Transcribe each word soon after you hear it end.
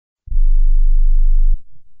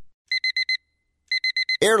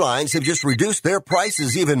Airlines have just reduced their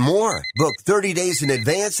prices even more. Book 30 days in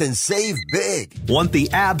advance and save big. Want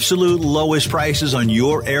the absolute lowest prices on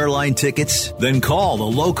your airline tickets? Then call the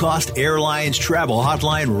Low Cost Airlines Travel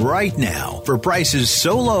Hotline right now for prices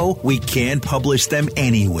so low we can't publish them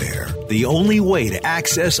anywhere. The only way to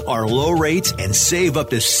access our low rates and save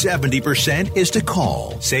up to 70% is to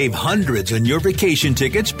call. Save hundreds on your vacation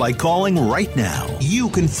tickets by calling right now. You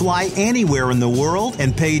can fly anywhere in the world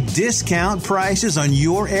and pay discount prices on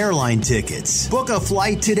your airline tickets. Book a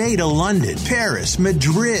flight today to London, Paris,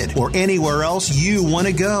 Madrid, or anywhere else you want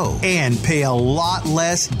to go and pay a lot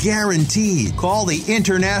less guaranteed. Call the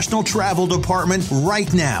International Travel Department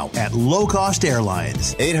right now at Low Cost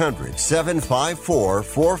Airlines.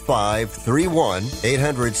 800-754-4531.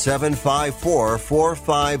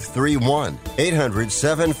 800-754-4531.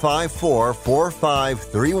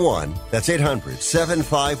 800-754-4531. That's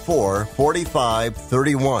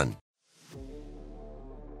 800-754-4531.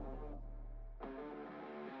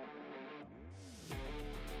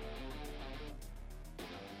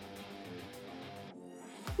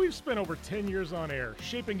 We've spent over 10 years on air,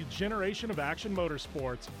 shaping a generation of action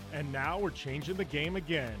motorsports, and now we're changing the game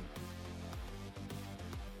again.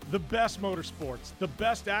 The best motorsports, the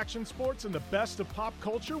best action sports, and the best of pop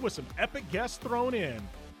culture with some epic guests thrown in.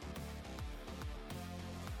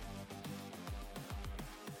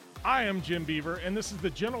 I am Jim Beaver, and this is the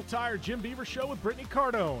General Tire Jim Beaver Show with Brittany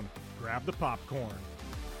Cardone. Grab the popcorn.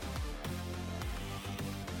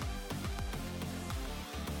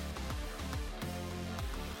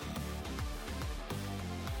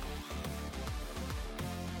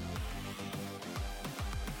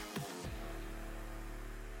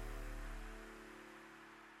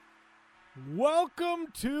 Welcome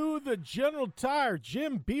to the General Tire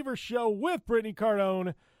Jim Beaver Show with Brittany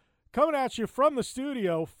Cardone, coming at you from the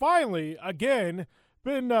studio. Finally, again,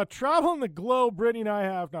 been traveling the globe. Brittany and I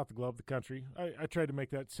have, not the globe, the country. I tried to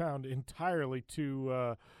make that sound entirely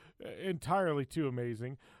too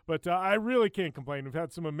amazing, but I really can't complain. We've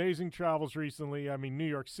had some amazing travels recently. I mean, New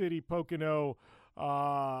York City, Pocono,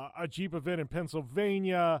 a Jeep event in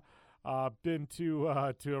Pennsylvania. Been to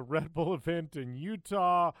a Red Bull event in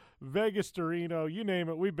Utah, Vegas to Reno, you name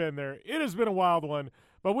it, we've been there. It has been a wild one,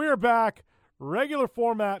 but we are back, regular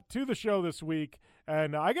format to the show this week,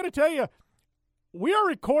 and I got to tell you, we are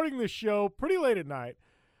recording this show pretty late at night.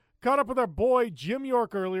 Caught up with our boy Jim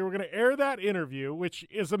York earlier. We're going to air that interview, which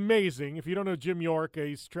is amazing. If you don't know Jim York,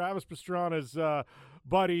 he's Travis Pastrana's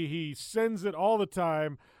buddy. He sends it all the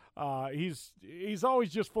time. He's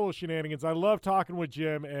always just full of shenanigans. I love talking with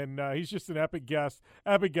Jim, and he's just an epic guest,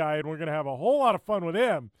 epic guy, and we're going to have a whole lot of fun with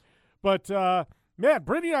him. But, man,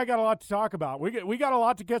 Brittany and I got a lot to talk about. We got a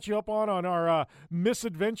lot to catch you up on our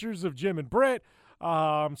misadventures of Jim and Britt,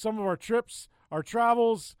 some of our trips, our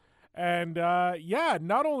travels, and, yeah,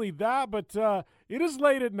 not only that, but it is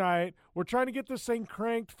late at night. We're trying to get this thing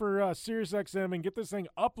cranked for SiriusXM and get this thing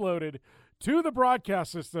uploaded to the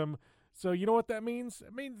broadcast system. So you know what that means?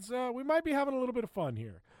 It means we might be having a little bit of fun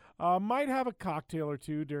here. Might have a cocktail or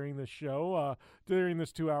two during this show, during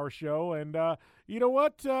this 2-hour show. And you know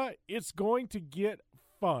what? It's going to get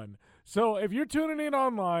fun. So if you're tuning in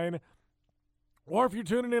online or if you're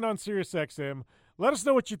tuning in on SiriusXM, let us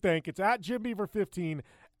know what you think. It's at JimBeaver15,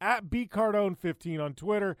 at BCardone15 on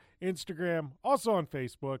Twitter, Instagram, also on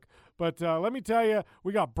Facebook. But let me tell you,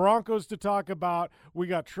 we got Broncos to talk about. We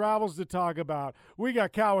got travels to talk about. We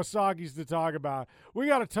got Kawasaki's to talk about. We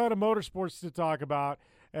got a ton of motorsports to talk about.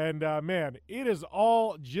 And, man, it is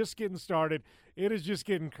all just getting started. It is just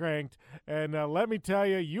getting cranked. And let me tell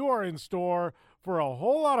you, you are in store for a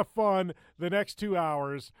whole lot of fun the next 2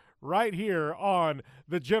 hours right here on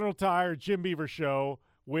the General Tire Jim Beaver Show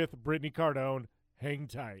with Brittany Cardone. Hang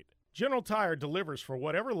tight. General Tire delivers for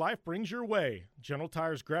whatever life brings your way. General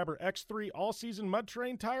Tire's Grabber X3 all-season mud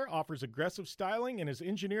terrain tire offers aggressive styling and is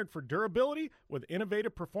engineered for durability with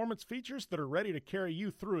innovative performance features that are ready to carry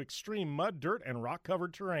you through extreme mud, dirt, and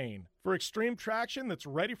rock-covered terrain. For extreme traction that's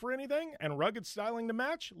ready for anything and rugged styling to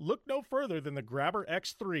match, look no further than the Grabber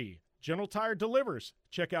X3. General Tire delivers.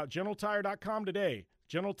 Check out GeneralTire.com today.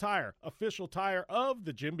 General Tire, official tire of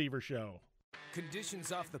The Jim Beaver Show.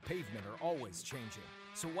 Conditions off the pavement are always changing,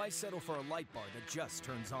 so why settle for a light bar that just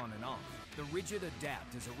turns on and off? The Rigid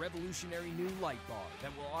Adapt is a revolutionary new light bar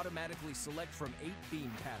that will automatically select from 8 beam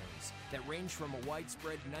patterns that range from a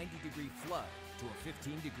widespread 90-degree flood to a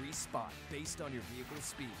 15-degree spot based on your vehicle's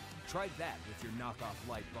speed. Try that with your knockoff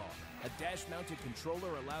light bar. A dash-mounted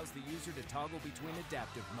controller allows the user to toggle between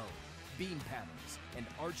adaptive mode, beam patterns, and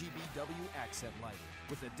RGBW accent lighting.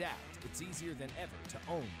 With Adapt, it's easier than ever to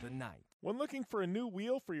own the night. When looking for a new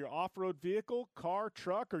wheel for your off-road vehicle, car,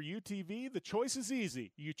 truck, or UTV, the choice is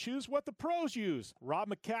easy. You choose what the pros use. Rob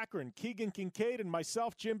McCachran, Keegan Kincaid, and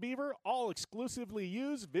myself, Jim Beaver, all exclusively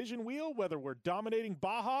use Vision Wheel, whether we're dominating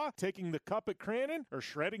Baja, taking the cup at Crandon, or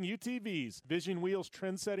shredding UTVs. Vision Wheel's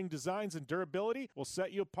trend-setting designs and durability will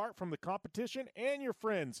set you apart from the competition and your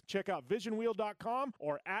friends. Check out visionwheel.com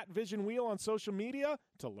or @VisionWheel on social media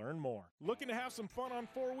to learn more. Looking to have some fun on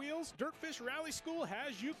four wheels? Dirtfish Rally School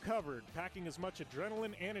has you covered. Packing as much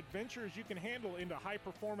adrenaline and adventure as you can handle into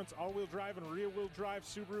high-performance all-wheel drive and rear-wheel drive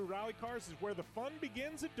Subaru rally cars is where the fun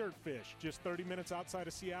begins at Dirtfish. Just 30 minutes outside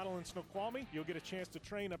of Seattle in Snoqualmie, you'll get a chance to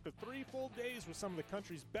train up to 3 full days with some of the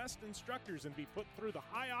country's best instructors and be put through the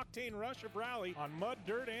high-octane rush of rally on mud,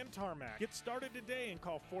 dirt, and tarmac. Get started today and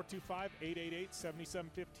call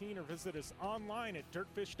 425-888-7715 or visit us online at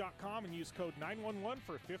dirtfish.com and use code 911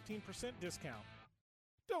 for a 15% discount.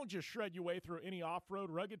 Don't just shred your way through any off-road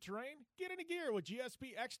rugged terrain. Get into gear with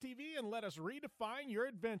GSP XTV and let us redefine your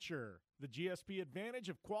adventure. The GSP Advantage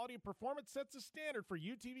of quality and performance sets a standard for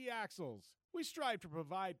UTV axles. We strive to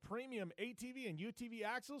provide premium ATV and UTV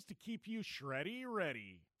axles to keep you shreddy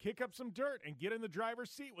ready. Kick up some dirt and get in the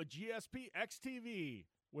driver's seat with GSP XTV.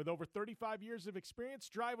 With over 35 years of experience,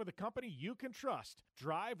 drive with a company you can trust.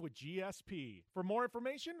 Drive with GSP. For more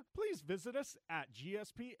information, please visit us at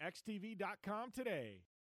gspxtv.com today.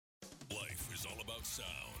 Life is all about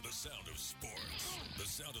sound. The sound of sports. The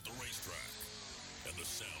sound at the racetrack. And the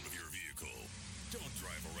sound of your vehicle. Don't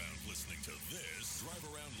drive around listening to this. Drive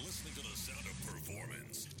around listening to the sound of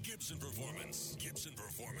performance. Gibson Performance. Gibson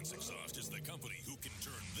Performance Exhaust is the company who can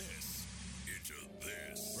turn this into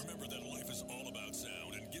this. Remember that life is all about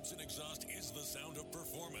sound, and Gibson Exhaust is the sound of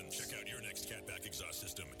performance. Check out your next catback exhaust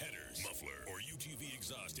system, headers, muffler, or UTV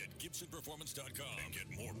exhaust at GibsonPerformance.com and get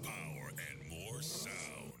more power and more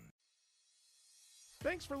sound.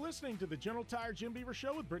 Thanks for listening to the General Tire Jim Beaver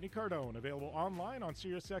Show with Brittany Cardone. Available online on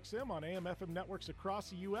SiriusXM on AM/FM networks across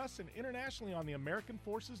the U.S. and internationally on the American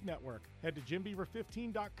Forces Network. Head to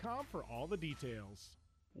JimBeaver15.com for all the details.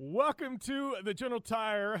 Welcome to the General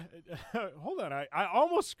Tire. Hold on, I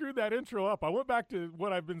almost screwed that intro up. I went back to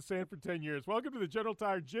what I've been saying for 10 years. Welcome to the General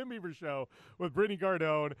Tire Jim Beaver Show with Brittany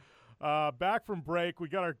Cardone. Back from break, we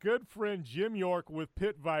got our good friend Jim York with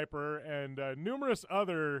Pit Viper and numerous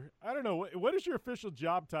other, I don't know, what is your official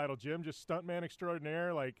job title, Jim? Just stuntman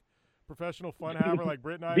extraordinaire, like professional fun haver like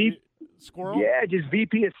Britt and I? Squirrel? Yeah, just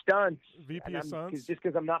VP of stunts. VP of stunts? Just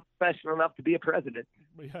because I'm not professional enough to be a president.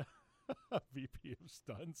 Yeah. VP of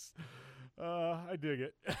stunts. I dig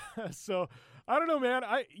it. So, I don't know, man.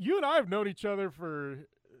 You and I have known each other for,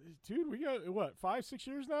 dude, we got, what, 5-6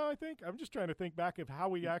 years now, I think? I'm just trying to think back of how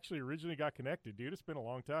we actually originally got connected, dude. It's been a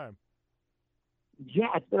long time. Yeah,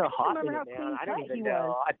 it's been a hot minute, man. I don't even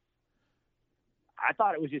know. I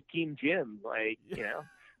thought it was just Team Jim, like, you know,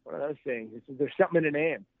 one of those things. There's something in the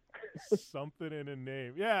name. Something in a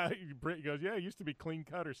name. Yeah, Britt goes, yeah, it used to be Clean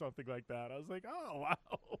Cut or something like that. I was like, oh,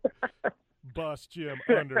 wow. Bust Jim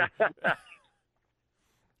under.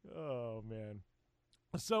 Oh, man.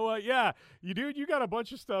 So, yeah, you got a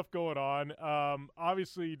bunch of stuff going on.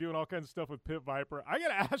 Obviously, you're doing all kinds of stuff with Pit Viper. I got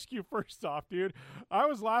to ask you first off, dude. I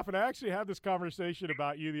was laughing. I actually had this conversation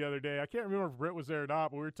about you the other day. I can't remember if Britt was there or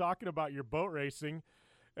not, but we were talking about your boat racing.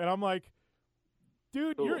 And I'm like,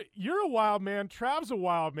 dude, you're a wild man. Trav's a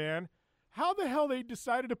wild man. How the hell they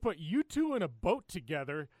decided to put you two in a boat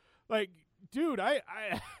together? Like, dude,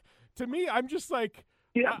 to me, I'm just like,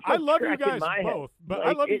 yeah, I love you guys both. But like,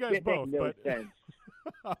 I love you guys both. But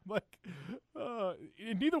I'm like,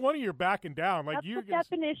 neither one of you are backing down. Like, that's you the guys.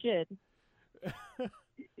 Definition.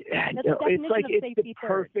 Yeah, it's like it's the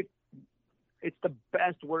perfect. It's the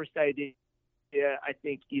best worst idea I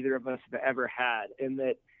think either of us have ever had, and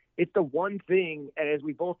that. It's the one thing, and as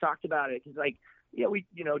we both talked about it, because, like, yeah,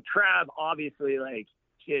 Trav, obviously, like,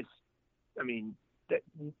 just, I mean,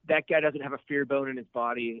 that guy doesn't have a fear bone in his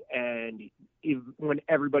body, and when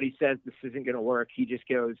everybody says this isn't going to work, he just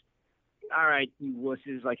goes, all right, you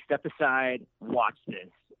wusses, like, step aside, watch this,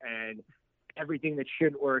 and everything that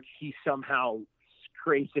shouldn't work, he somehow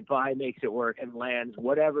scrapes it by, makes it work, and lands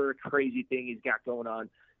whatever crazy thing he's got going on.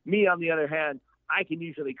 Me, on the other hand, I can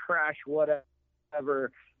usually crash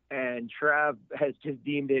whatever, and Trav has just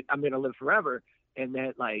deemed it, I'm going to live forever. And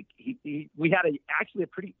that, like, we had actually a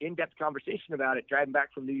pretty in-depth conversation about it driving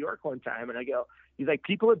back from New York one time. And I go, he's like,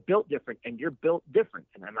 people are built different and you're built different.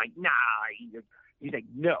 And I'm like, nah. He's like,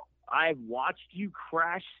 no, I've watched you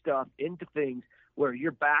crash stuff into things where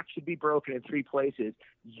your back should be broken in 3 places.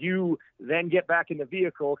 You then get back in the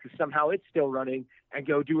vehicle because somehow it's still running and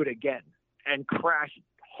go do it again and crash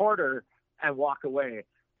harder and walk away.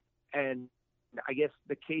 And I guess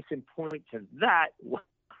the case in point to that was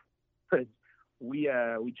we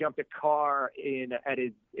jumped a car at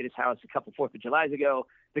his house a couple 4th of Julys ago.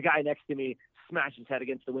 The guy next to me smashed his head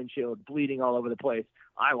against the windshield, bleeding all over the place.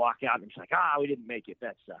 I walk out and I'm just like, we didn't make it.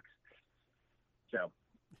 That sucks. So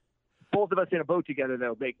both of us in a boat together,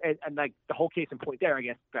 though, and like the whole case in point there, I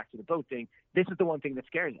guess, back to the boat thing, this is the one thing that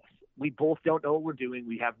scares us. We both don't know what we're doing.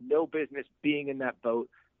 We have no business being in that boat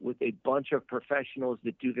with a bunch of professionals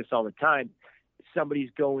that do this all the time. Somebody's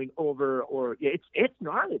going over, or it's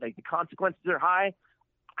gnarly. Like, the consequences are high.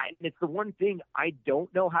 And it's the one thing I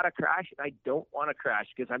don't know how to crash, and I don't want to crash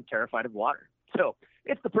because I'm terrified of water. So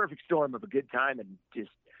it's the perfect storm of a good time and just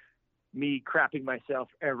me crapping myself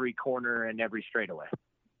every corner and every straightaway.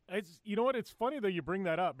 You know what? It's funny that you bring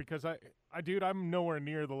that up because dude, I'm nowhere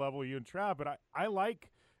near the level you and Trav, but I like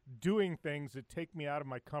doing things that take me out of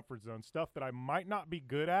my comfort zone, stuff that I might not be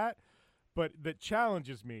good at, but that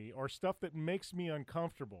challenges me, or stuff that makes me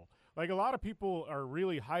uncomfortable. Like, a lot of people are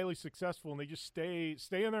really highly successful and they just stay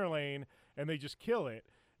in their lane and they just kill it.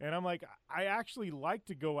 And I'm like, I actually like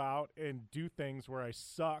to go out and do things where I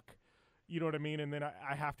suck, you know what I mean? And then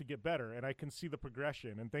I have to get better, and I can see the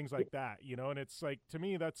progression and things like that, you know? And it's like, to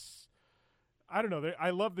me, that's, I don't know.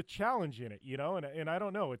 I love the challenge in it, you know? And I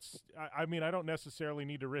don't know. I mean, I don't necessarily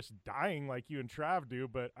need to risk dying like you and Trav do,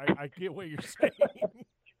 but I get what you're saying.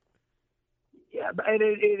 Yeah, and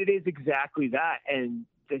it is exactly that. And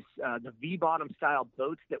this the V-bottom style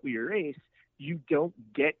boats that we race, you don't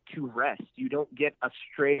get to rest. You don't get a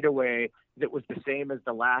straightaway that was the same as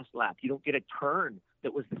the last lap. You don't get a turn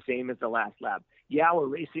that was the same as the last lap. Yeah, we're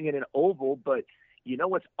racing in an oval, but you know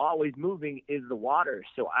what's always moving is the water.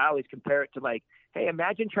 So I always compare it to, like, hey,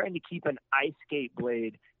 imagine trying to keep an ice skate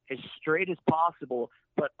blade as straight as possible,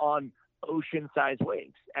 but on ocean-sized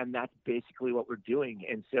waves. And that's basically what we're doing.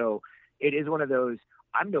 And so it is one of those,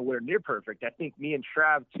 I'm nowhere near perfect. I think me and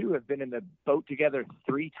Trav, too, have been in the boat together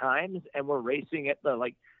 3 times, and we're racing at the,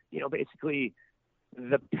 like, you know, basically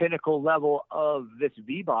the pinnacle level of this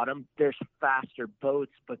V-bottom. There's faster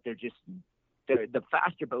boats, but they're just the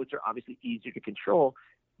faster boats are obviously easier to control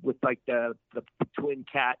with, like, the twin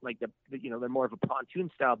cat, like the you know, they're more of a pontoon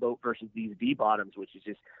style boat versus these V-bottoms, which is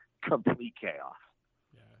just complete chaos.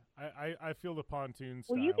 Yeah, I feel the pontoon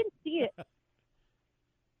style. Well, you can see it.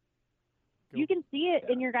 You can see it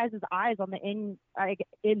in your guys' eyes on the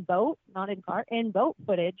in boat, not in car, in boat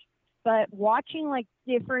footage. But watching, like,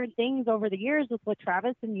 different things over the years with what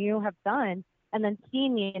Travis and you have done, and then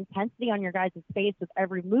seeing the intensity on your guys' face with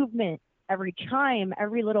every movement, every chime,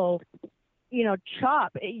 every little, you know,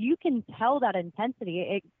 chop, you can tell that intensity.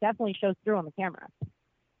 It definitely shows through on the camera.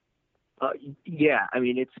 Yeah, I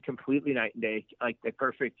mean, it's completely night and day. Like, the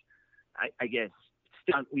perfect, I guess,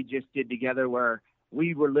 stunt we just did together, where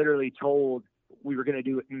we were literally told we were going to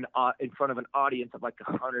do it in front of an audience of like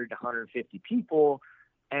 100 to 150 people.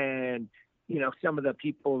 And, you know, some of the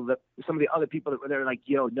other people that were there, like,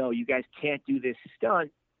 yo, no, you guys can't do this stunt.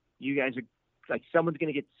 You guys are, like, someone's going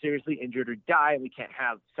to get seriously injured or die, and we can't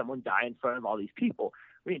have someone die in front of all these people.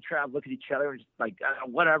 Me and Trav look at each other and just like,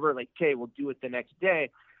 whatever, like, okay, we'll do it the next day.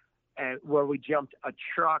 And where we jumped a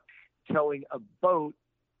truck towing a boat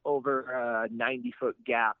over a 90-foot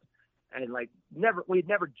gap. And, like, we'd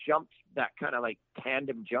never jumped that kind of, like,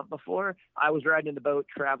 tandem jump before. I was riding in the boat,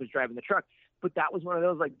 Trav was driving the truck. But that was one of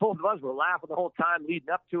those, like, both of us were laughing the whole time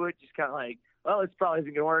leading up to it, just kind of like, well, this probably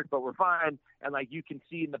isn't going to work, but we're fine. And, like, you can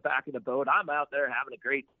see in the back of the boat, I'm out there having a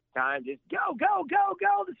great time. Just go, go, go,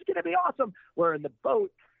 go. This is going to be awesome. Where in the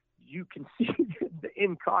boat, you can see the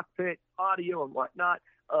in-cockpit audio and whatnot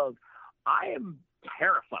of, I am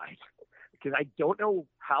terrified because I don't know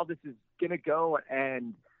how this is going to go.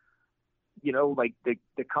 And, you know, like,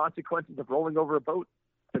 the consequences of rolling over a boat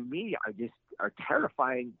to me are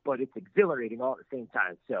terrifying, but it's exhilarating all at the same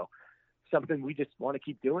time. So something we just want to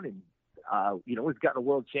keep doing. And, you know, we've got a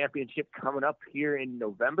world championship coming up here in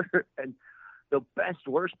November. And the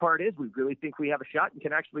worst part is we really think we have a shot and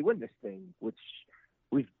can actually win this thing, which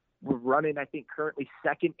we're running, I think, currently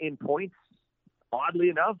second in points, oddly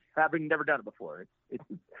enough, having never done it before. It's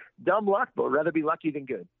dumb luck, but rather be lucky than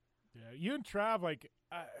good. Yeah, you and Trav, like,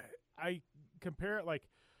 I compare it, like,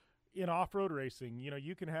 in off-road racing, you know,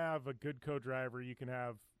 you can have a good co-driver, you can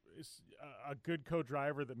have a good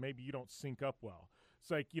co-driver that maybe you don't sync up well. It's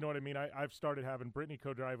like, you know what I mean? I've started having Brittany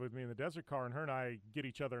co-drive with me in the desert car, and her and I get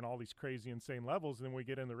each other in all these crazy, insane levels, and then we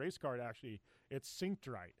get in the race car, it's synced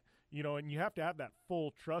right. You know, and you have to have that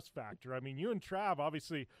full trust factor. I mean, you and Trav,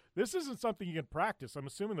 obviously, this isn't something you can practice. I'm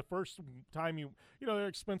assuming the first time you know, they're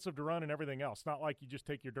expensive to run and everything else. Not like you just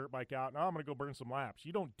take your dirt bike out and, I'm going to go burn some laps.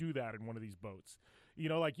 You don't do that in one of these boats. you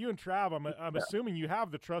know, like you and Trav, I'm assuming you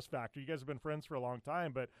have the trust factor. You guys have been friends for a long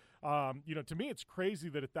time, but you know, to me, it's crazy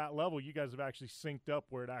that at that level, you guys have actually synced up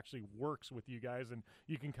where it actually works with you guys, and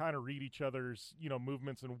you can kind of read each other's, you know,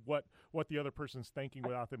 movements and what the other person's thinking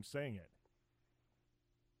without them saying it.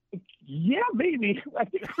 Yeah, maybe. I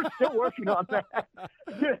think we're still working on that.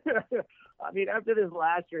 I mean, after this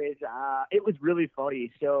last race, it was really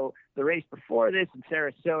funny. So the race before this in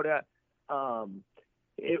Sarasota,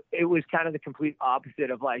 it was kind of the complete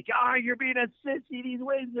opposite of like, you're being a sissy. These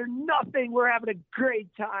waves are nothing. We're having a great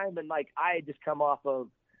time. And like, I had just come off of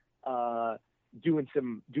doing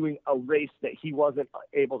a race that he wasn't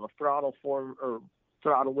able to throttle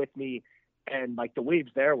with me. And like the waves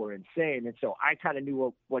there were insane. And so I kind of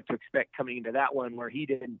knew what to expect coming into that one where he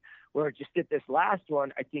didn't, where just at this last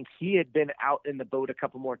one, I think he had been out in the boat a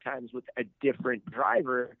couple more times with a different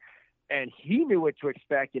driver and he knew what to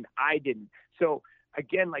expect and I didn't. So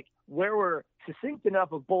again, like where we're succinct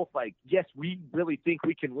enough of both, like, yes, we really think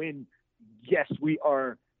we can win. Yes, we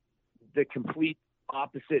are the complete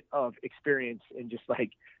opposite of experience and just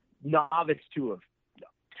like novice to a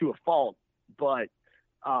fault. But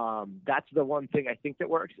that's the one thing I think that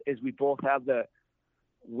works is we both have it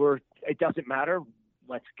doesn't matter.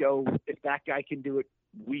 Let's go. If that guy can do it,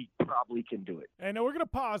 we probably can do it. And we're going to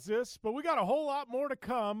pause this, but we got a whole lot more to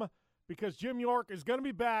come because Jim York is going to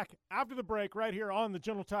be back after the break right here on the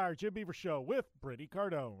General Tire Jim Beaver Show with Brittany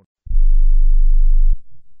Cardone.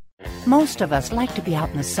 Most of us like to be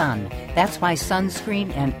out in the sun. That's why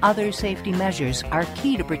sunscreen and other safety measures are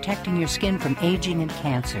key to protecting your skin from aging and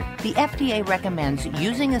cancer. The FDA recommends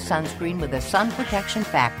using a sunscreen with a sun protection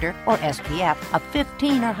factor, or SPF, of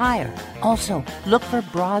 15 or higher. Also, look for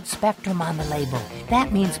broad spectrum on the label.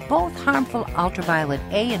 That means both harmful ultraviolet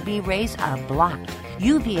A and B rays are blocked.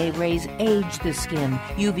 UVA rays age the skin,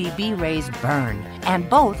 UVB rays burn, and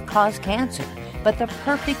both cause cancer. But the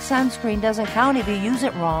perfect sunscreen doesn't count if you use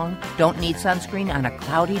it wrong. Don't need sunscreen on a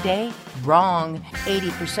cloudy day? Wrong.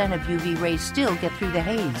 80% of UV rays still get through the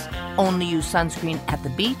haze. Only use sunscreen at the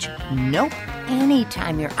beach? Nope.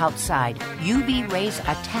 Anytime you're outside, UV rays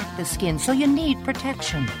attack the skin, so you need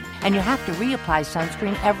protection. And you have to reapply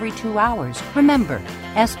sunscreen every 2 hours. Remember,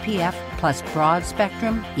 SPF plus broad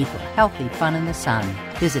spectrum equal healthy fun in the sun.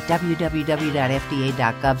 Visit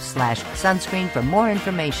www.fda.gov/sunscreen for more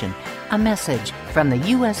information. A message from the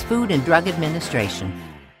U.S. Food and Drug Administration.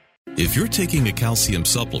 If you're taking a calcium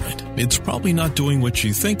supplement, it's probably not doing what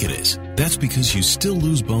you think it is. That's because you still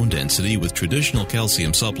lose bone density with traditional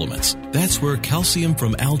calcium supplements. That's where calcium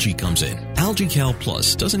from algae comes in. AlgaeCal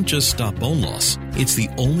Plus doesn't just stop bone loss. It's the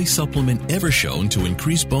only supplement ever shown to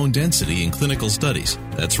increase bone density in clinical studies.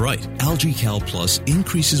 That's right. AlgaeCal Plus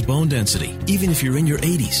increases bone density, even if you're in your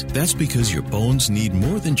 80s. That's because your bones need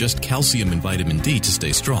more than just calcium and vitamin D to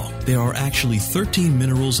stay strong. There are actually 13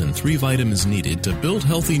 minerals and 3 vitamins needed to build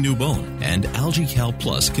healthy new bone. And AlgaeCal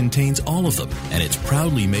Plus contains all of them, and it's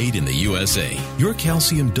proudly made in the USA. Your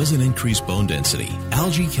calcium doesn't increase bone density.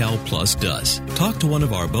 AlgaeCal Plus does. Talk to one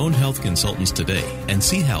of our bone health consultants today and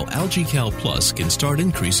see how AlgaeCal Plus can start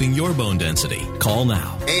increasing your bone density. Call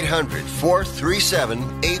now.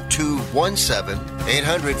 800-437-8217.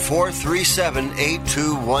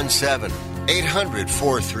 800-437-8217.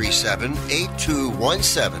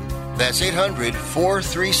 800-437-8217. That's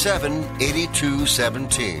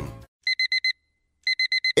 800-437-8217.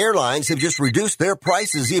 Airlines have just reduced their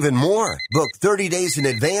prices even more. Book 30 days in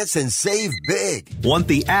advance and save big. Want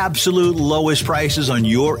the absolute lowest prices on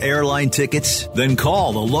your airline tickets? Then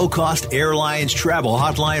call the Low Cost Airlines Travel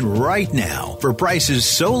Hotline right now for prices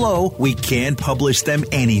so low we can't publish them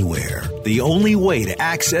anywhere. The only way to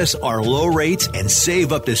access our low rates and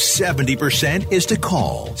save up to 70% is to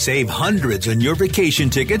call. Save hundreds on your vacation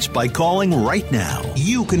tickets by calling right now.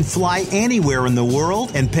 You can fly anywhere in the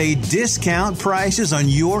world and pay discount prices on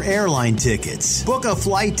your airline tickets. Book a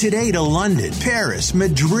flight today to London, Paris,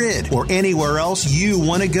 Madrid, or anywhere else you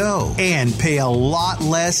want to go and pay a lot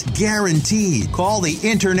less guaranteed. Call the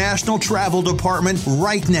International Travel Department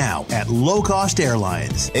right now at Low Cost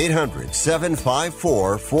Airlines.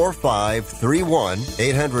 800-754-4531.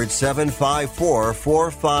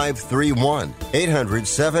 800-754-4531.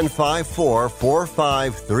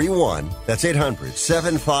 800-754-4531. That's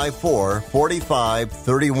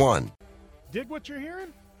 800-754-4531. Dig what you're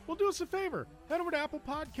hearing? Well, do us a favor. Head over to Apple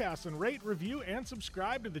Podcasts and rate, review, and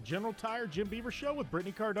subscribe to the General Tire Jim Beaver Show with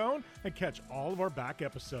Brittany Cardone and catch all of our back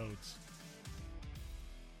episodes.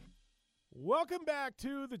 Welcome back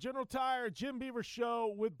to the General Tire Jim Beaver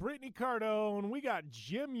Show with Brittany Cardone. We got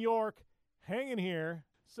Jim York hanging here.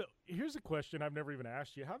 So here's a question I've never even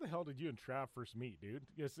asked you. How the hell did you and Trav first meet, dude?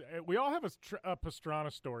 Because we all have a Pastrana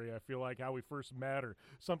story, I feel like, how we first met or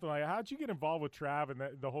something like that. How'd you get involved with Trav and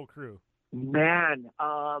the whole crew? Man,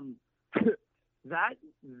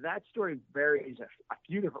 that story varies a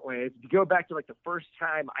few different ways. If you go back to like the first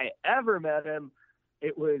time I ever met him,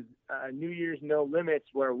 it was New Year's No Limits,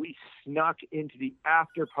 where we snuck into the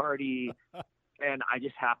after party. And I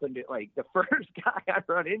just happened to, like, the first guy I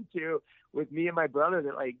run into with me and my brother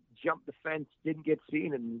that, like, jumped the fence, didn't get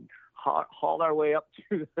seen, and hauled our way up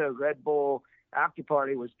to the Red Bull after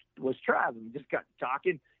party was Trav. And we just got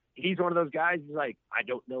talking. He's one of those guys who's like, I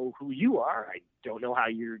don't know who you are. I don't know how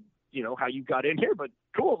how you got in here, but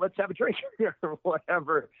cool, let's have a drink or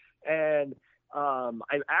whatever. And I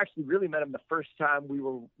actually really met him the first time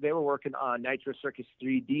they were working on Nitro Circus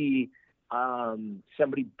 3D.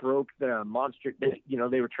 Somebody broke the monster,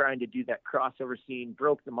 they were trying to do that crossover scene,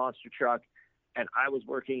 broke the monster truck. And I was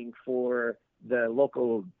working for the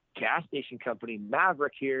local gas station company,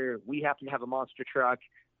 Maverick here. We happened to have a monster truck.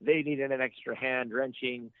 They needed an extra hand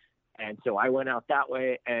wrenching. And so I went out that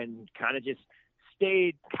way and kind of just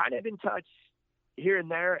stayed kind of in touch here and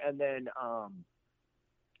there. And then,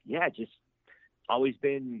 just always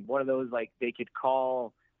been one of those, like, they could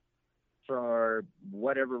call for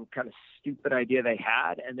whatever kind of stupid idea they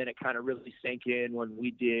had. And then it kind of really sank in when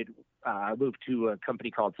we moved to a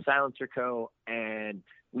company called Silencer Co. and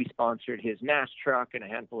we sponsored his NAS truck and a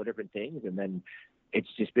handful of different things. And then it's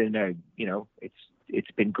just been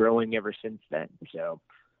it's been growing ever since then. So,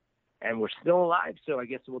 and we're still alive. So I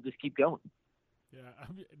guess we'll just keep going.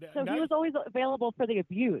 Yeah. So he was always available for the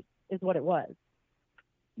abuse is what it was.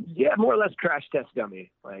 Yeah, more or less crash test dummy.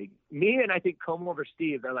 Like me and I think Como over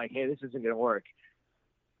Steve, they're like, hey, this isn't going to work.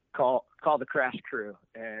 Call the crash crew.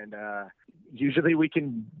 And usually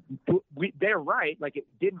they're right. Like it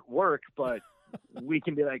didn't work, but we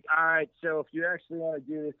can be like, all right, so if you actually want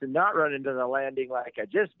to do this and not run into the landing like I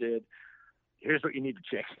just did, here's what you need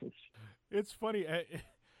to change. It's funny.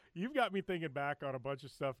 You've got me thinking back on a bunch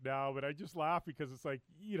of stuff now, but I just laugh because it's like,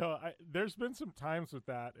 there's been some times with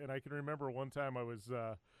that. And I can remember one time it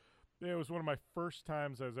was one of my first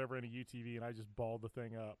times I was ever in a UTV and I just balled the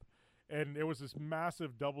thing up. And it was this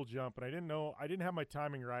massive double jump and I didn't have my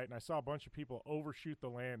timing right. And I saw a bunch of people overshoot the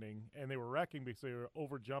landing and they were wrecking because they were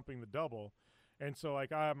over jumping the double. And so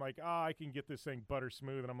I'm like, I can get this thing butter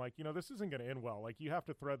smooth. And I'm like, this isn't going to end well. Like you have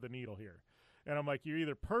to thread the needle here. And I'm like, you're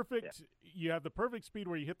either perfect, you have the perfect speed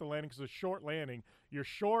where you hit the landing because it's a short landing. You're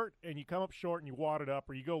short and you come up short and you wad it up,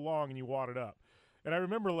 or you go long and you wad it up. And I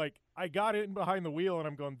remember, like, I got in behind the wheel and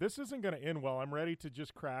I'm going, this isn't going to end well. I'm ready to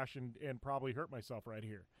just crash and probably hurt myself right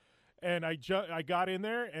here. And I got in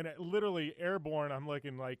there and it literally airborne. I'm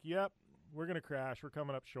looking like, yep, we're going to crash. We're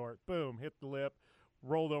coming up short. Boom, hit the lip,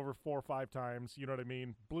 rolled over 4 or 5 times. You know what I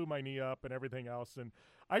mean? Blew my knee up and everything else. And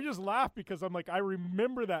I just laugh because I'm like, I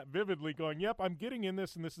remember that vividly going, yep, I'm getting in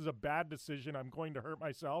this and this is a bad decision. I'm going to hurt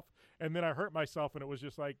myself. And then I hurt myself and it was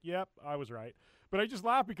just like, yep, I was right. But I just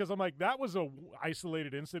laugh because I'm like, that was a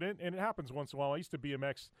isolated incident and it happens once in a while. I used to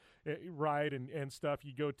BMX ride and stuff.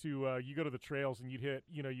 You go to the trails and you'd hit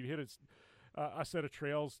a set of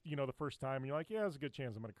trails, the first time and you're like, yeah, there's a good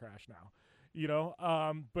chance I'm going to crash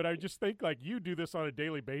now. But I just think like you do this on a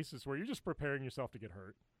daily basis where you're just preparing yourself to get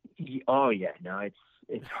hurt. Oh yeah, no, it's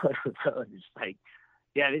like,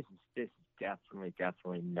 yeah, this is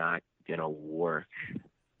definitely not gonna work.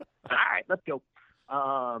 All right, let's go.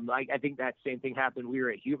 I think that same thing happened. We were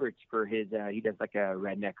at Hubert's for his, he does like a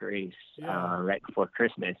redneck race, right before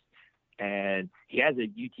Christmas. And he has a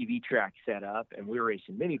UTV track set up and we were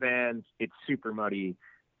racing minivans. It's super muddy.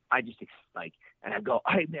 I just and I go,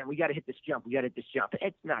 hey man, we got to hit this jump.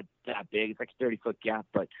 It's not that big. It's like a 30-foot gap.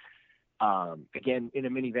 But again, in a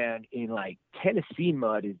minivan in like Tennessee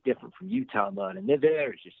mud is different from Utah mud. And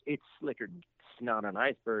there's just, it's slicker than snot on an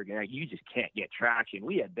iceberg. And you just can't get traction.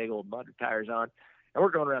 We had big old mud tires on and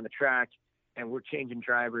we're going around the track and we're changing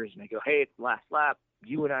drivers. And I go, hey, it's the last lap.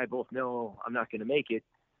 You and I both know I'm not going to make it.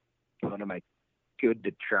 And I'm like, good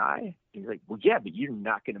to try? He's like, well, yeah, but you're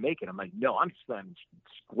not going to make it. I'm like, no, I'm slamming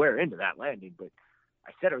square into that landing, but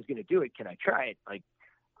I said I was going to do it. Can I try it? Like,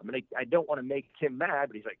 I don't want to make him mad,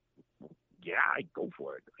 but he's like, well, yeah, I go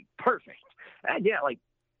for it. Like, perfect. And yeah, like,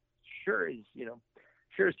 sure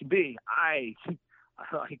as can be. I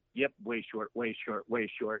like, yep, way short,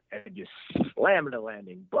 and just slam into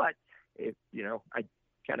landing. But if, I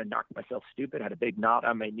kind of knocked myself stupid, had a big knot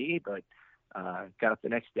on my knee, but got up the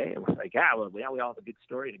next day and was like, well, now we all have a good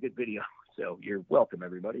story and a good video. So you're welcome,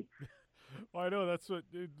 everybody. Well, I know that's what,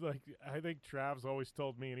 I think Trav's always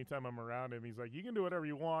told me anytime I'm around him, he's like, you can do whatever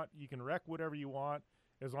you want. You can wreck whatever you want.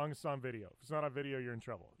 as long as it's on video. If it's not on video, you're in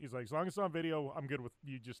trouble. He's like, as long as it's on video, I'm good with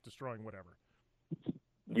you just destroying whatever.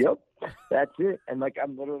 Yep, that's it. And like,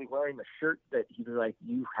 I'm literally wearing the shirt that he was like,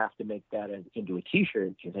 you have to make that into a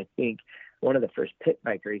T-shirt, because I think one of the first pit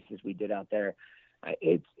bike races we did out there,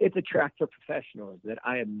 it's a track for professionals that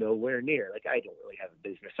I am nowhere near. Like, I don't really have a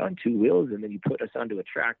business on two wheels, and then you put us onto a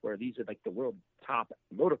track where these are like the world top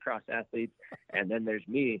motocross athletes, and then there's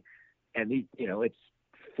me, and these, you know, it's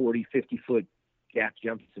 40, 50-foot gap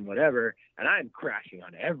jumps and whatever, and I'm crashing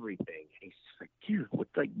on everything. And he's like, dude,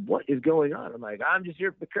 what is going on? I'm like, I'm just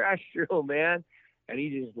here for the crash drill, man. And he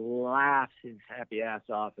just laughs his happy ass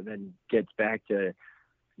off, and then gets back to,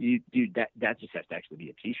 you, dude, that just has to actually be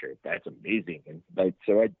a T-shirt. That's amazing. And like,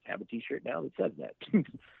 so I have a T-shirt now that says that.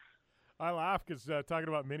 I laugh because talking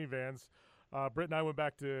about minivans, Britt and I went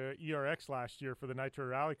back to ERX last year for the Nitro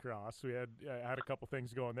Rallycross. We had a couple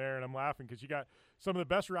things going there, and I'm laughing because you got some of the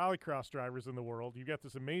best Rallycross drivers in the world. You got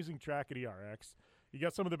this amazing track at ERX. You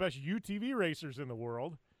got some of the best UTV racers in the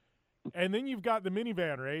world, and then you've got the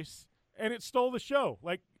minivan race, and it stole the show.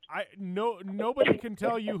 Like, nobody can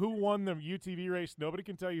tell you who won the UTV race. Nobody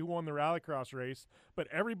can tell you who won the Rallycross race, but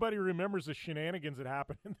everybody remembers the shenanigans that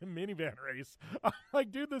happened in the minivan race. I'm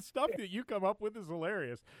like, dude, the stuff that you come up with is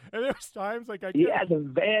hilarious. And there was times like the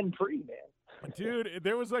Van Prix, man. Dude,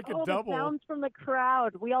 there was like a double. The sounds from the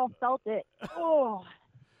crowd. We all felt it. Oh.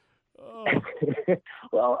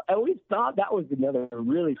 Well, and we thought that was another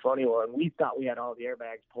really funny one. We thought we had all the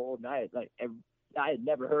airbags pulled, and I had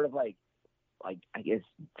never heard of like I guess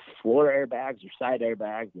floor airbags or side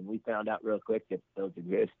airbags, and we found out real quick that those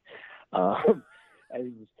exist.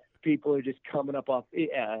 And people are just coming up off.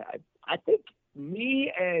 I think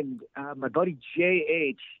me and my buddy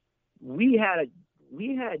JH, we had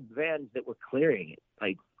vans that were clearing it.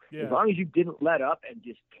 Like, as long as you didn't let up and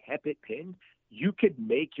just kept it pinned, you could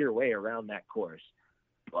make your way around that course.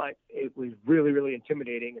 But it was really, really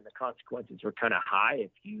intimidating, and the consequences were kind of high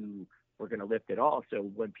if you were going to lift at all. So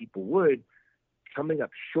when people would, coming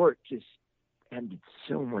up short just ended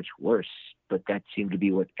so much worse. But that seemed to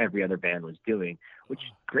be what every other band was doing, which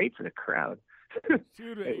is great for the crowd.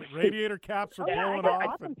 Dude, radiator caps are blowing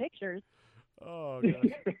off. Awesome pictures. Oh,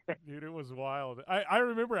 gosh. Dude, it was wild. I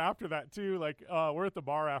remember after that, too, like, we're at the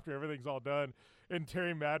bar after everything's all done, and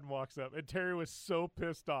Terry Madden walks up, and Terry was so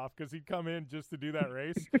pissed off because he'd come in just to do that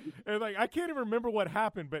race. And, like, I can't even remember what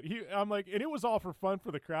happened, but I'm like, and it was all for fun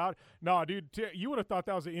for the crowd. No, dude, you would have thought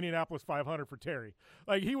that was the Indianapolis 500 for Terry.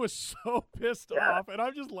 Like, he was so pissed off, and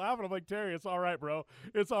I'm just laughing. I'm like, Terry, it's all right, bro.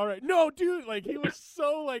 It's all right. No, dude, like, he was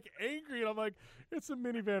so, like, angry, and I'm like, it's a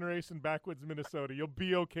minivan race in backwoods Minnesota. You'll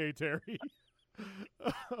be okay, Terry.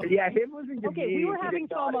 Yeah, him losing to okay, me. We were having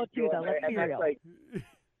FOMO too, though. Let's be real. Like,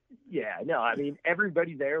 yeah, no, I mean,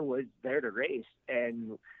 everybody there was there to race,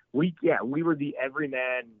 and we were the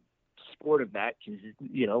everyman sport of that, because,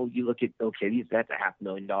 you know, you look at, okay, that's a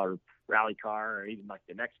 $500,000 rally car, or even like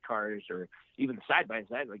the next cars, or even the side by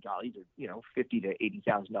side, like, oh, these are, you know, $50,000 to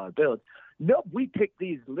 $80,000 builds. Nope, we picked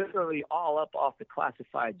these literally all up off the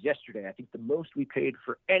classifieds yesterday. I think the most we paid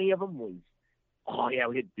for any of them was, oh yeah,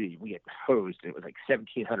 we had hosed, and it was like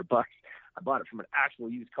 $1,700. I bought it from an actual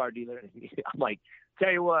used car dealer, and I'm like,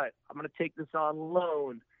 tell you what, I'm gonna take this on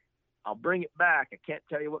loan. I'll bring it back. I can't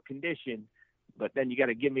tell you what condition, but then you got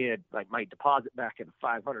to give me my deposit back at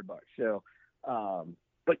 $500. So,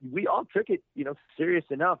 but we all took it, you know, serious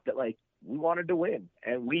enough that like we wanted to win,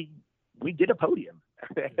 and we did a podium.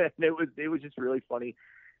 And it was just really funny.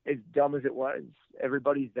 As dumb as it was,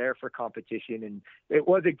 everybody's there for competition, and it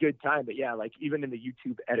was a good time. But yeah, like even in the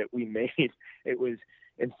YouTube edit we made, it was,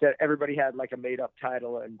 instead everybody had like a made up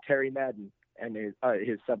title, and Terry Madden, and his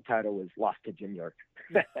subtitle was Lost to Jim York.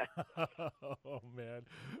 Oh man,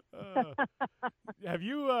 have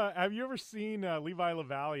you ever seen Levi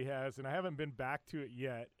LaValle has, and I haven't been back to it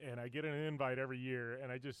yet, and I get an invite every year,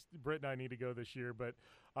 and Britt and I need to go this year, but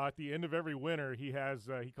at the end of every winter he has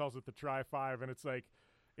he calls it the Tri 5, and it's like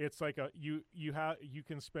you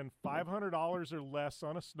can spend $500 or less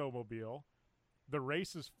on a snowmobile. The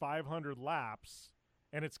race is 500 laps,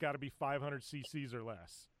 and it's got to be 500 cc's or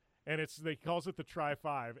less. And they calls it the Tri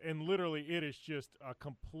 5, and literally it is just a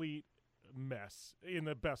complete mess in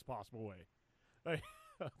the best possible way. Like,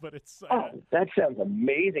 but it's that sounds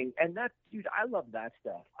amazing. And that, dude, I love that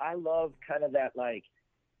stuff. I love kind of that, like,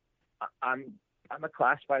 I'm a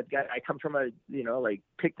classified guy. I come from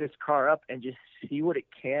pick this car up and just see what it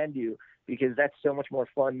can do, because that's so much more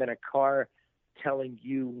fun than a car telling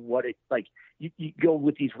you what it, like, you go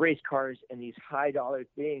with these race cars and these high dollar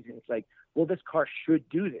things, and it's like, well, this car should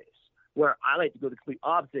do this. Where I like to go the complete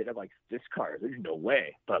opposite. I'm like, this car, there's no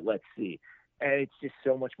way, but let's see. And it's just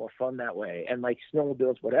so much more fun that way. And like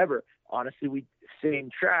snowmobiles, whatever, honestly, same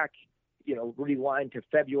track, rewind to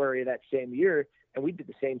February of that same year, and we did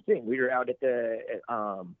the same thing. We were out at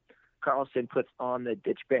Carlson puts on the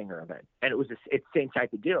Ditch Banger event, and it's the same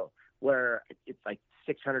type of deal where it's like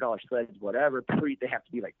 $600 sleds, whatever. They have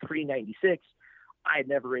to be like pre-96. I had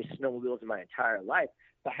never raced snowmobiles in my entire life,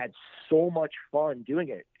 but I had so much fun doing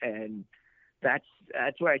it. And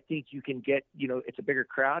that's where I think you can get, it's a bigger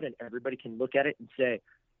crowd and everybody can look at it and say,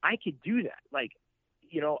 I could do that. Like,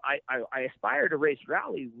 I aspire to race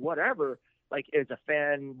rally, whatever, like as a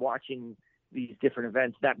fan watching these different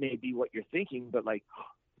events, that may be what you're thinking, but like,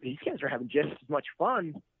 these guys are having just as much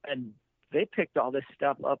fun, and they picked all this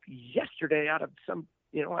stuff up yesterday out of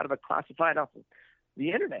a classified off of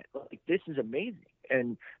the internet. Like, this is amazing.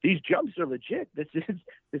 And these jumps are legit. This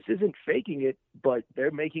isn't faking it, but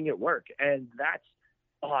they're making it work. And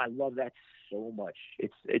I love that so much.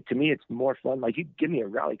 To me, it's more fun. Like, you give me a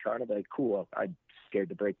rally car and I'm like, cool, I'm scared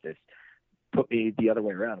to break this. Put me the other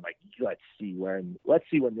way around. I'm like, let's see when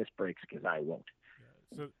this breaks, because I won't.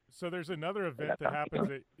 So there's another event that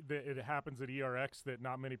happens at ERX that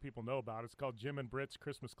not many people know about. It's called Jim and Britt's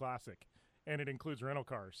Christmas Classic, and it includes rental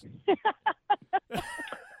cars.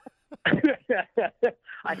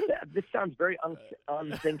 This sounds very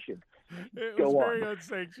unsanctioned. It was very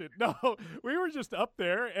unsanctioned. No, we were just up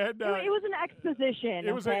there, and it was an exposition.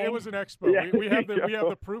 It was an expo. Yeah. We have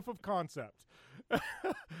the proof of concept.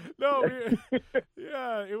 No,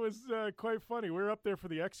 it was quite funny. We were up there for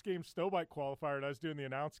the X Games Snowbike qualifier, and I was doing the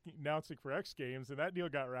announcing for X Games, and that deal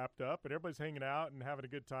got wrapped up, and everybody's hanging out and having a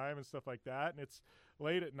good time and stuff like that. And it's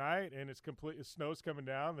late at night, and snow's coming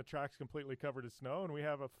down, the track's completely covered in snow, and we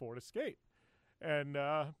have a Ford Escape. And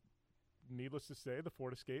needless to say, the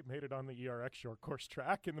Ford Escape made it on the ERX short course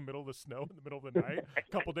track in the middle of the snow, in the middle of the night, a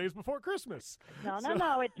couple days before Christmas.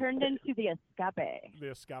 No, it turned into the Escape. The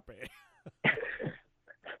Escape.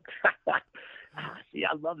 See,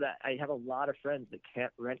 I love that. I have a lot of friends that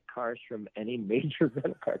can't rent cars from any major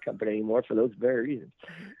rental car company anymore for those very reasons.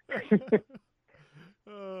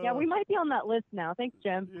 Yeah, we might be on that list now. Thanks,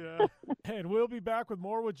 Jim. Yeah. And we'll be back with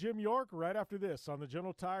more with Jim York right after this on the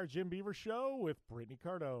General Tire Jim Beaver Show with Brittany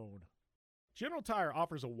Cardone. General Tire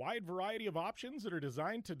offers a wide variety of options that are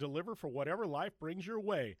designed to deliver for whatever life brings your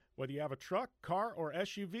way. Whether you have a truck, car, or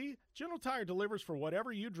SUV, General Tire delivers for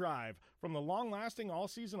whatever you drive. From the long-lasting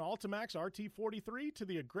all-season Altimax RT43 to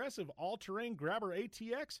the aggressive all-terrain Grabber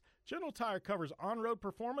ATX, General Tire covers on-road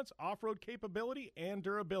performance, off-road capability, and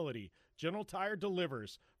durability. General Tire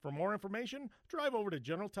delivers. For more information, drive over to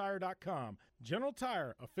GeneralTire.com. General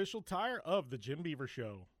Tire, official tire of the Jim Beaver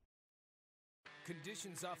Show.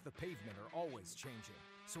 Conditions off the pavement are always changing,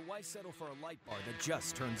 so why settle for a light bar that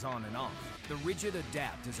just turns on and off? The Rigid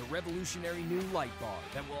Adapt is a revolutionary new light bar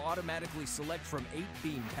that will automatically select from 8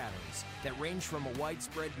 beam patterns that range from a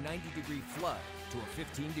widespread 90-degree flood to a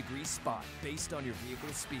 15-degree spot based on your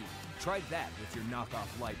vehicle's speed. Try that with your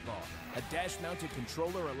knockoff light bar. A dash-mounted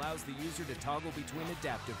controller allows the user to toggle between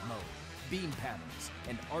adaptive mode, beam patterns,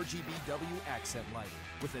 and RGBW accent lighting.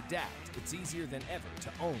 With Adapt, it's easier than ever to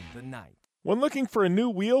own the night. When looking for a new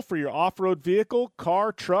wheel for your off-road vehicle,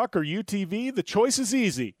 car, truck, or UTV, the choice is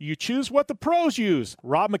easy. You choose what the pros use.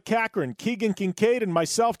 Rob McCachran, Keegan Kincaid, and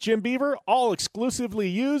myself, Jim Beaver, all exclusively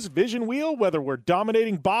use Vision Wheel, whether we're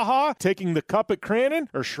dominating Baja, taking the cup at Crandon,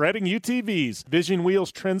 or shredding UTVs. Vision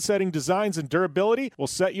Wheel's trend-setting designs and durability will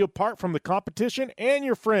set you apart from the competition and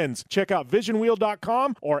your friends. Check out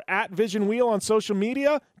visionwheel.com or @VisionWheel on social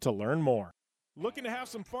media to learn more. Looking to have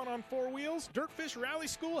some fun on four wheels? Dirtfish Rally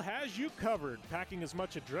School has you covered. Packing as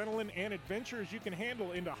much adrenaline and adventure as you can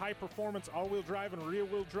handle into high-performance all-wheel drive and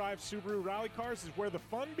rear-wheel drive Subaru rally cars is where the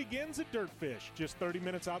fun begins at Dirtfish. Just 30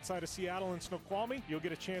 minutes outside of Seattle and Snoqualmie, you'll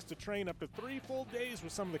get a chance to train up to 3 full days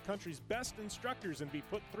with some of the country's best instructors and be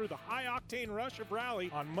put through the high-octane rush of rally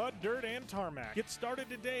on mud, dirt, and tarmac. Get started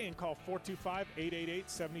today and call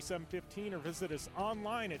 425-888-7715 or visit us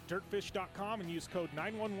online at dirtfish.com and use code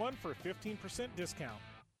 911 for a 15% discount.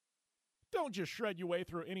 Don't just shred your way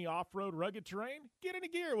through any off-road rugged terrain. Get into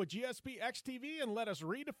gear with GSP XTV and let us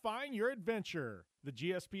redefine your adventure. The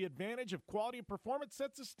GSP advantage of quality and performance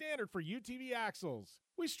sets a standard for UTV axles.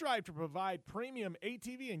 We strive to provide premium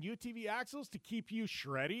ATV and UTV axles to keep you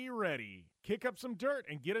shreddy ready. Kick up some dirt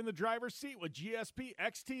and get in the driver's seat with GSP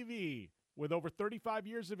XTV. With over 35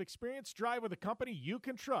 years of experience, drive with a company you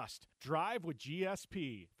can trust. Drive with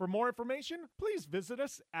GSP. For more information, please visit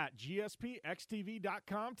us at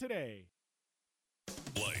gspxtv.com today.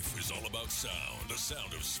 Life is all about sound, the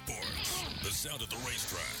sound of sports, the sound at the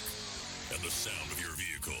racetrack, and the sound of your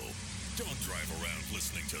vehicle. Don't drive around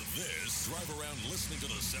listening to this. Drive around listening to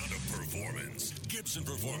the sound of performance. Gibson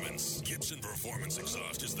Performance. Gibson Performance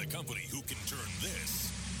Exhaust is the company who can turn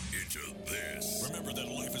this into this. Remember that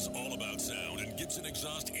life is all about sound, and Gibson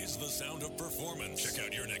Exhaust is the sound of performance. Check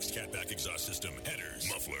out your next catback exhaust system, headers,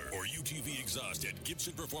 muffler, or UTV exhaust at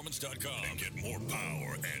GibsonPerformance.com and get more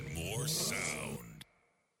power and more sound.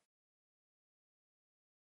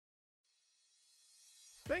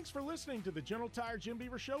 Thanks for listening to the General Tire Jim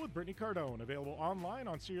Beaver Show with Brittany Cardone. Available online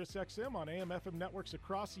on SiriusXM, on AM/FM networks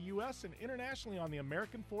across the U.S., and internationally on the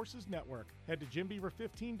American Forces Network. Head to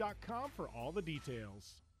JimBeaver15.com for all the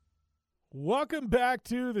details. Welcome back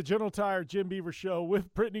to the General Tire Jim Beaver Show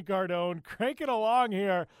with Brittany Cardone. Cranking along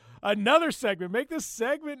here. Another segment. Make this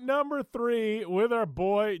segment number 3 with our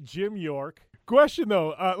boy Jim York. Question,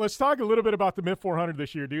 though, let's talk a little bit about the Mint 400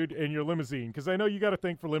 this year, dude, and your limousine, because I know you got a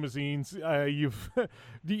thing for limousines.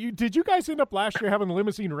 Did you guys end up last year having a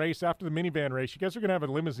limousine race after the minivan race? You guys are going to have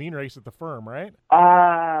a limousine race at the firm, right?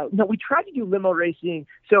 No, we tried to do limo racing.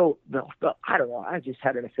 So, I don't know. I just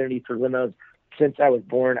had an affinity for limos since I was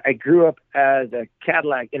born. I grew up as in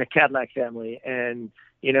a Cadillac family, and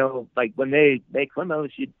you know, like when they make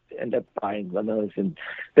limos, you end up buying limos, and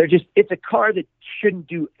it's a car that shouldn't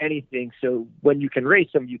do anything. So when you can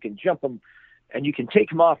race them, you can jump them, and you can take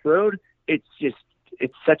them off road. It's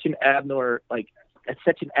such an abnormal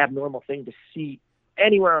thing to see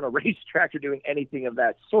anywhere on a racetrack or doing anything of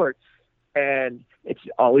that sort. And it's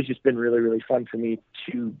always just been really, really fun for me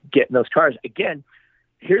to get in those cars. Again,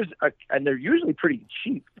 and they're usually pretty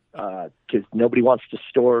cheap because nobody wants to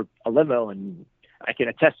store a limo, and I can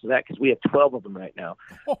attest to that because we have 12 of them right now.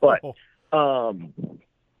 But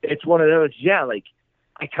it's one of those, like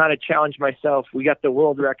I kind of challenged myself. We got the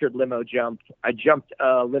world record limo jump. I jumped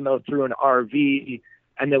a limo through an RV,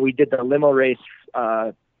 and then we did the limo race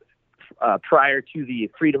prior to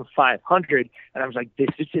the Freedom 500. And I was like, this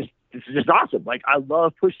is just awesome. Like, I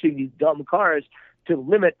love pushing these dumb cars to the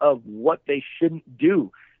limit of what they shouldn't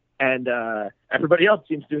do. And everybody else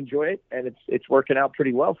seems to enjoy it, and it's working out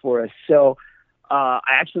pretty well for us. So I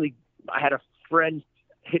had a friend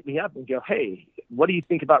hit me up and go, hey, what do you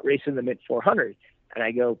think about racing the Mint 400? And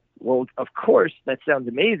I go, well, of course, that sounds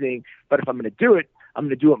amazing, but if I'm going to do it, I'm going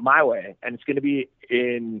to do it my way, and it's going to be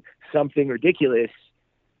in something ridiculous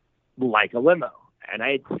like a limo. And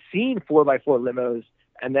I had seen 4x4 limos,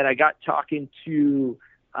 and then I got talking to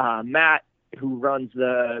Matt, who runs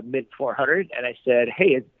the Mint 400, and I said,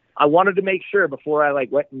 hey, I wanted to make sure before I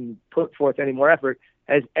went and put forth any more effort,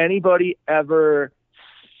 has anybody ever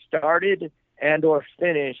started and or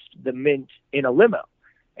finished the Mint in a limo?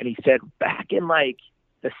 And he said, back in the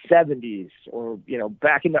 70s, or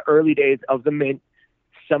back in the early days of the Mint,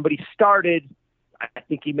 somebody started. I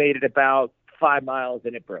think he made it about 5 miles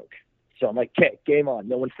and it broke. So I'm like, okay, game on.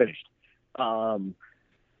 No one finished. And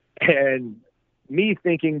me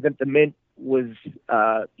thinking that the Mint was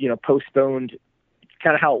postponed,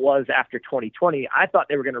 kind of how it was after 2020. I thought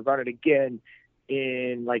they were going to run it again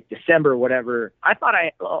in December or whatever.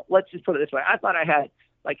 Let's just put it this way. I thought I had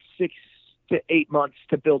 6 to 8 months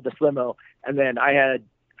to build this limo. And then I had,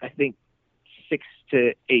 I think, 6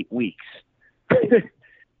 to 8 weeks,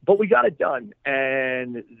 but we got it done.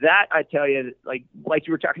 And that, I tell you, like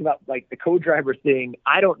you were talking about, the co-driver thing,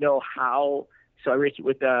 I don't know how. So I raced it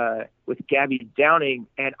with Gabby Downing,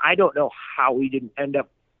 and I don't know how we didn't end up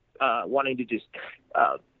wanting to just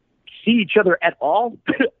see each other at all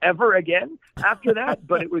ever again after that.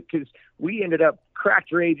 But it was because we ended up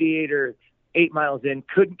cracked radiator 8 miles in,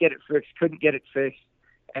 couldn't get it fixed.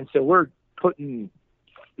 And so we're putting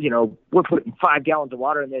 5 gallons of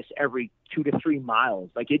water in this every 2 to 3 miles.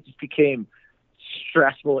 It just became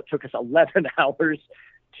stressful. It took us 11 hours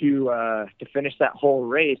to finish that whole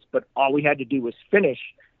race, but all we had to do was finish.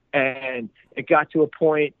 And it got to a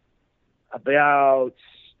point about,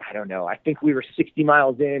 I don't know, I think we were 60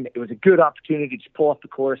 miles in. It was a good opportunity to pull off the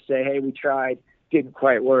course, say, hey, we tried, didn't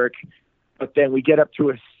quite work. But then we get up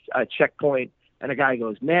to a checkpoint, and a guy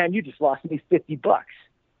goes, man, you just lost me $50. And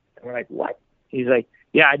we're like, what? He's like,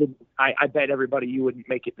 yeah, I didn't. I bet everybody you wouldn't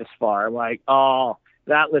make it this far. I'm like, oh,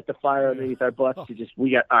 that lit the fire underneath our butts. All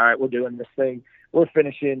right, we're doing this thing. We're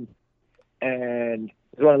finishing. And it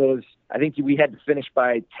was one of those, I think we had to finish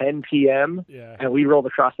by 10 p.m. Yeah. And we rolled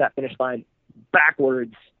across that finish line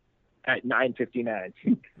backwards at 9:59.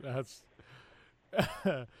 That's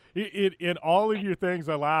in all of your things.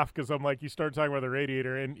 I laugh because I'm like, you start talking about the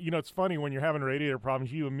radiator, and it's funny when you're having radiator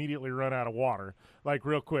problems, you immediately run out of water,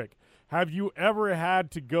 real quick. Have you ever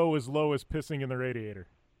had to go as low as pissing in the radiator?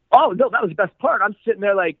 Oh no, that was the best part. I'm sitting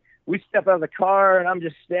there we step out of the car, and I'm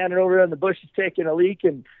just standing over there in the bushes taking a leak,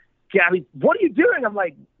 and Gabby, what are you doing? I'm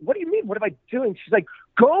like, what do you mean? What am I doing? She's like,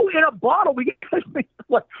 go in a bottle. We get I'm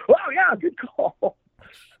like, oh yeah, good call.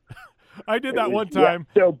 I did that one time.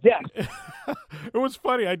 Yeah, so yeah. It was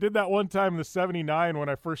funny. I did that one time in the 79 when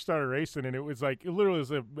I first started racing, and it was like it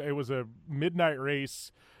was a midnight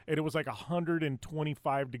race, and it was like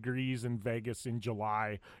 125 degrees in Vegas in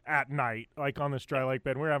July at night, like on this dry lake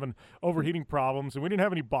bed. We were having overheating problems, and we didn't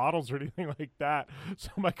have any bottles or anything like that. So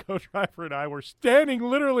my co-driver and I were standing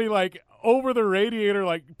literally like over the radiator,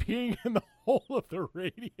 like peeing in the hole of the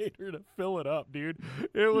radiator to fill it up, dude.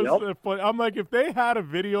 It was fun. I'm like, if they had a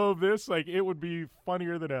video of this, like it would be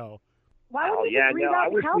funnier than hell. Why wouldn't you just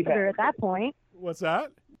reroute the catheter at that point? What's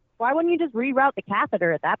that? Why wouldn't you just reroute the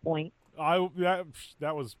catheter at that point? I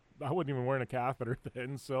wasn't even wearing a catheter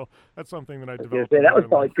then, so that's something that I developed. That was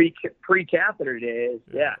probably pre-catheter days.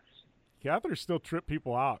 Yeah. Catheters still trip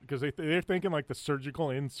people out because they're thinking like the surgical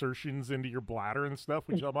insertions into your bladder and stuff.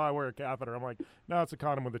 Which I wear a catheter. I'm like, no, it's a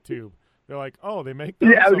condom with a tube. They're like, oh, they make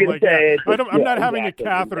those. Yeah, I'm not having a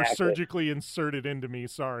catheter surgically inserted into me.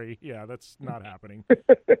 Sorry. Yeah, that's not happening.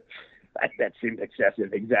 That seems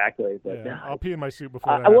excessive. Exactly. But yeah, I'll pee in my suit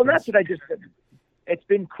before that well, happens. that's what I just. It's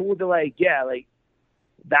been cool to like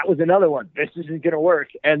that was another one. This isn't gonna work.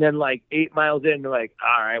 And then like 8 miles in, they're like,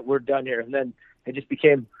 all right, we're done here. And then it just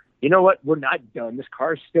became, you know what? We're not done. This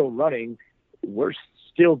car's still running. We're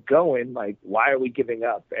still going. Like, why are we giving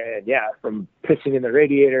up? And yeah, from pissing in the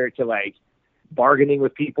radiator to like bargaining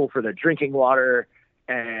with people for their drinking water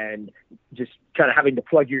and just kind of having to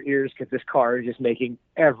plug your ears because this car is just making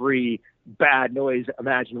every bad noise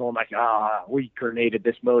imaginable. I'm like, we grenaded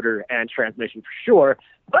this motor and transmission for sure.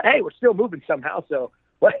 But hey, we're still moving somehow. So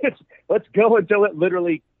let's go until it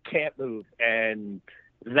literally can't move. And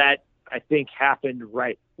that, I think, happened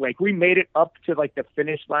right. Like we made it up to like the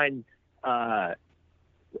finish line, up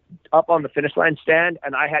on the finish line stand,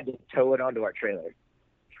 and I had to tow it onto our trailer.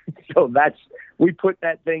 So we put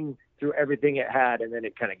that thing through everything it had, and then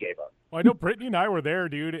it kind of gave up. Well, I know Brittany and I were there,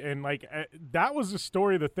 dude, and like that was the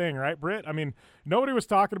story of the thing, right, Britt? I mean, nobody was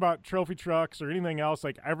talking about trophy trucks or anything else.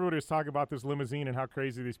 Like everybody was talking about this limousine and how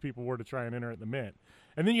crazy these people were to try and enter at the Mint.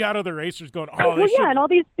 And then you had other racers going, and all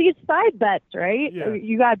these side bets, right? Yeah.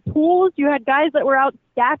 You got pools, you had guys that were out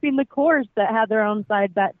staffing the course that had their own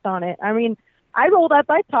side bets on it. I mean, I rolled up.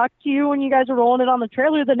 I talked to you when you guys were rolling it on the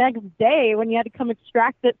trailer the next day when you had to come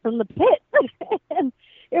extract it from the pit. And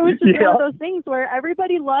it was just one of those things where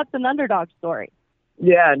everybody loves an underdog story.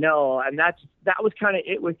 Yeah, no, and that was kind of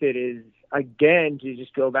it with it is, again, to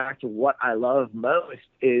just go back to what I love most,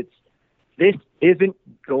 this isn't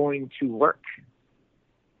going to work.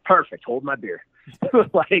 Perfect. Hold my beer.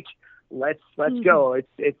 Like, let's go.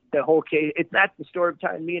 It's the whole case. That's the story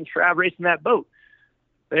behind me and Trav racing that boat.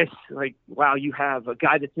 It's like, wow, you have a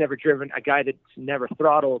guy that's never driven, a guy that's never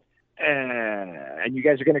throttled, and you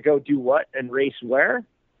guys are going to go do what and race where?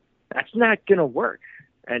 That's not going to work.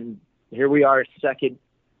 And here we are, second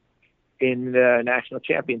in the national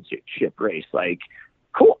championship race. Like,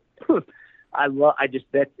 cool.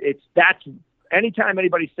 That's anytime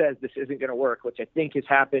anybody says this isn't going to work, which I think has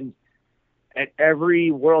happened at every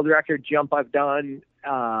world record jump I've done,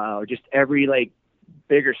 just every like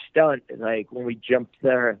bigger stunt. Like when we jumped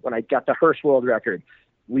there, when I got the Hearst world record,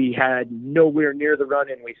 we had nowhere near the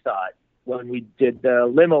run-in we thought. When we did the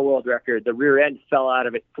limo world record, the rear end fell out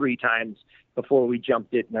of it 3 times before we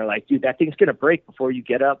jumped it. And they're like, dude, that thing's going to break before you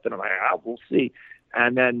get up. And I'm like, we'll see.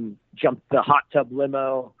 And then jumped the hot tub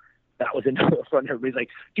limo. That was another one. Everybody's like,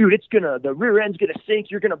 dude, the rear end's going to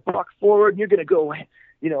sink. You're going to buck forward and you're going to go,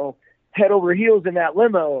 head over heels in that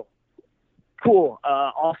limo. Cool.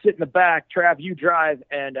 I'll sit in the back. Trav, you drive.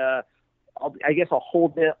 And I guess I'll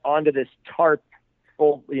hold it onto this tarp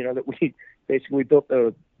that we basically built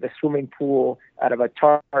the swimming pool out of a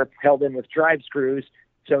tarp held in with drive screws.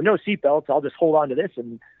 So no seatbelts. I'll just hold on to this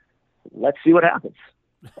and let's see what happens.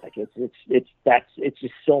 Like it's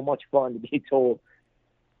just so much fun to be told,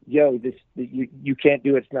 yo, you can't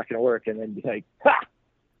do it. It's not going to work. And then be like,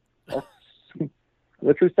 ha!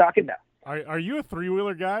 Look who's talking now. Are you a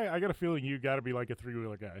 3-wheeler guy? I got a feeling you got to be like a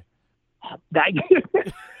 3-wheeler guy. That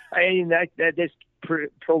just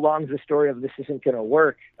prolongs the story of this isn't going to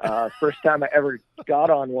work. First time I ever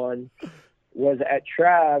got on one was at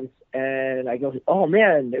Trav's, and I go, oh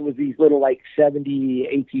man, it was these little like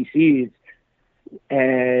 70 ATCs,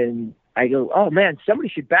 and I go, oh man, somebody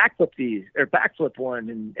should backflip one,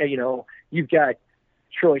 and you've got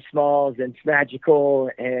Troy Smalls and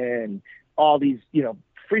Smagical and all these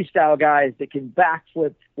freestyle guys that can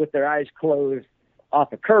backflip with their eyes closed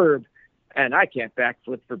off a curb. and I can't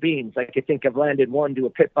backflip for beans. Like, I think I've landed one to a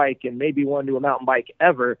pit bike and maybe one to a mountain bike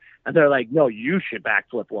ever. And they're like, no, you should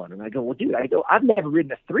backflip one. And I go, well, dude, I've never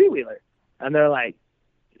ridden a three-wheeler. And they're like,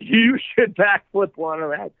 you should backflip one.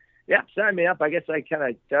 And I'm like, yeah, sign me up. I guess I kind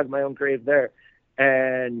of dug my own grave there.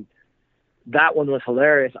 And that one was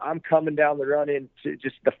hilarious. I'm coming down the run into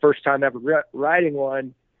just the first time ever riding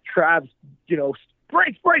one. Trav's,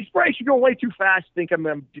 brakes, you're going way too fast. Thinking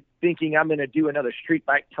I'm going to do another street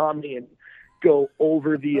bike Tommy and go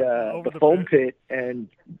over the foam pit, and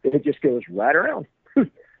it just goes right around.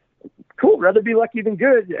 Cool, rather be lucky than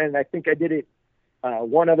good. And I think I did it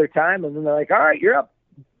one other time, and then they're like, all right, you're up.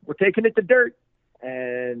 We're taking it to dirt.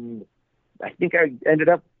 And I think I ended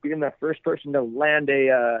up being the first person to land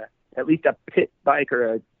at least a pit bike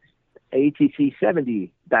or a ATC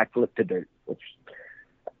 70 backflip to dirt, which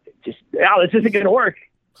this isn't going to work.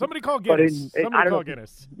 Somebody call Guinness.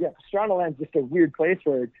 Guinness. Yeah, Strondaland's just a weird place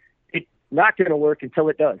where it's not going to work until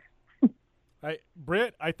it does.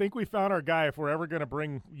 Britt, I think we found our guy. If we're ever going to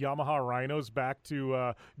bring Yamaha Rhinos back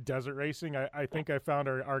to desert racing, I think I found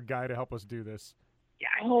our guy to help us do this.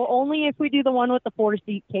 Yeah, well, only if we do the one with the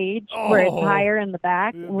 4-seat cage where it's higher in the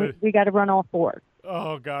back. We got to run all four.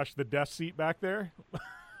 Oh, gosh, the death seat back there?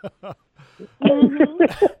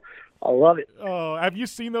 Mm-hmm. I love it. Oh, have you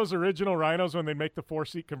seen those original Rhinos when they make the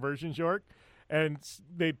 4-seat conversions, York? And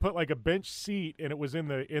they'd put like a bench seat, and it was in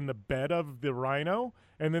the bed of the Rhino,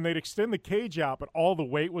 and then they'd extend the cage out, but all the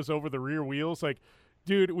weight was over the rear wheels. Like,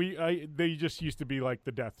 dude, they just used to be like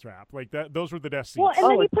the death trap. Like that, those were the death seats. Well, and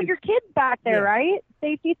then you put your kids back there, right?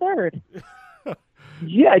 Safety third.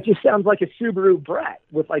 Yeah, it just sounds like a Subaru Brat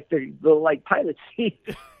with like the like pilot seat,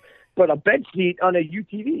 but a bench seat on a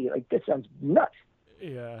UTV. Like, this sounds nuts.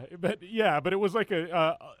 Yeah, but it was like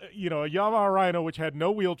a Yamaha Rhino, which had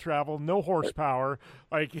no wheel travel, no horsepower,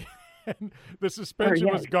 like, and the suspension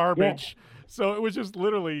was garbage. Yeah. So it was just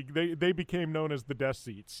literally they became known as the death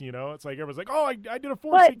seats. It's like everyone's like, oh, I did a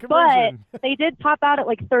 4-seat conversion. But they did pop out at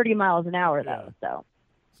like 30 miles an hour though.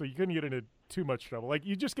 So you couldn't get into too much trouble. Like,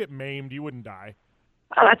 you just get maimed, you wouldn't die.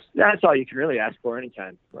 Oh, that's all you can really ask for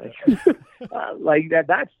anytime. Like, like that.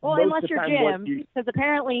 That's well, unless you're Jim, because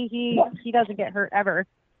apparently he doesn't get hurt ever.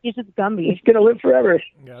 He's just Gumby. He's gonna live forever.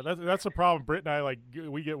 Yeah, that's a problem. Britt and I,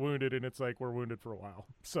 we get wounded, and it's like we're wounded for a while.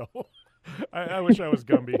 So I wish I was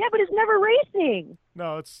Gumby. Yeah, but it's never racing.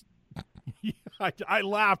 No, it's. I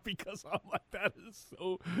laugh because I'm like, that is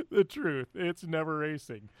so the truth. It's never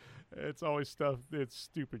racing. It's always stuff. It's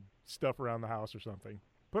stupid stuff around the house or something.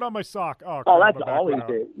 Put on my sock. Oh, that's always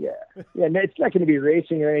it. Yeah. Yeah. And it's not going to be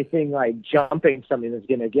racing or anything like jumping something that's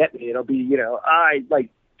going to get me. It'll be, I like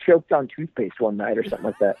choked on toothpaste one night or something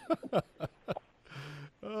like that.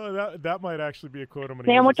 Oh, that might actually be a quote.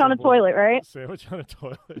 Sandwich on a toilet, right? Sandwich on a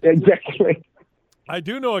toilet. Exactly. I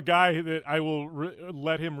do know a guy that I will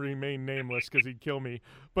let him remain nameless because he'd kill me.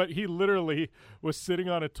 But he literally was sitting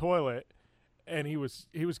on a toilet, and he was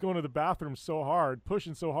going to the bathroom so hard,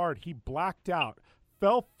 pushing so hard, he blacked out.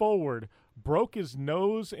 Fell forward, broke his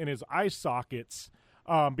nose and his eye sockets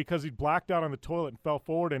because he blacked out on the toilet and fell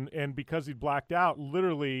forward. And because he blacked out,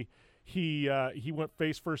 literally he went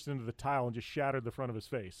face first into the tile and just shattered the front of his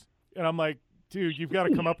face. And I'm like, dude, you've got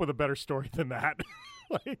to come up with a better story than that.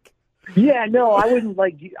 Like, yeah, no, I wouldn't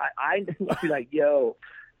like. I'd be like, yo.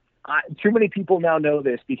 Too many people now know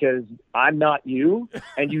this because I'm not you,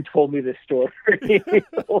 and you told me this story.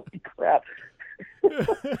 Holy crap.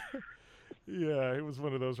 Yeah, it was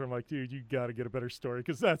one of those where I'm like, dude, you got to get a better story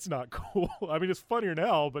because that's not cool. I mean, it's funnier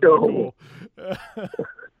now, but not cool.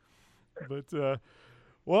 But,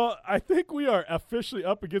 well, I think we are officially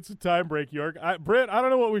up against the time break, York. Britt, I don't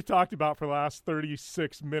know what we've talked about for the last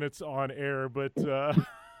 36 minutes on air, but, dude,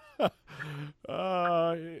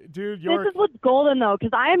 York. This is what's golden, though,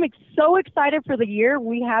 because I am so excited for the year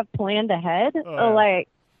we have planned ahead. Like,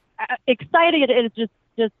 excited is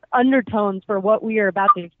just undertones for what we are about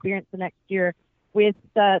to experience the next year with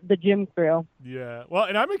the gym crew. Yeah, well,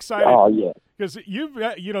 and I'm excited. Oh yeah, because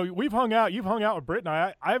we've hung out. You've hung out with Britt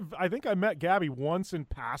and I think I met Gabby once in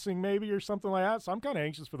passing, maybe, or something like that. So I'm kind of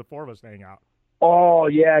anxious for the four of us to hang out. Oh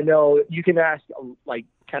yeah, no, you can ask like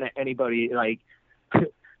kind of anybody. Like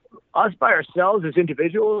us by ourselves as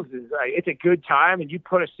individuals is like it's a good time, and you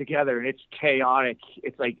put us together, and it's chaotic.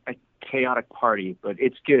 It's like a chaotic party, but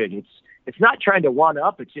it's good. It's not trying to one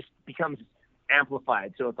up. It just becomes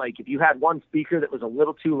amplified. So it's like if you had one speaker that was a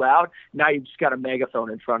little too loud, now you've just got a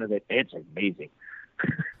megaphone in front of it. It's amazing.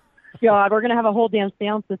 God, we're going to have a whole damn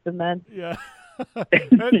sound system then. Yeah.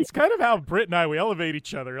 It's kind of how Britt and we elevate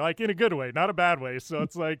each other, like in a good way, not a bad way. So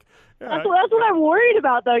it's like. That's what I'm worried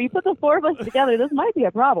about, though. You put the four of us together, this might be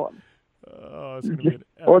a problem. Oh, it's gonna be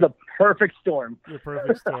or the perfect storm. The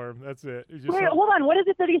perfect storm. That's it. Wait, hold on. What is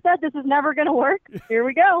it that he said? This is never going to work. Here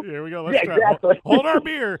we go. Here we go. Let's try. Exactly. Hold our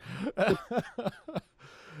beer.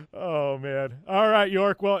 Oh, man. All right,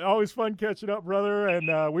 York. Well, always fun catching up, brother.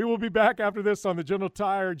 And we will be back after this on the General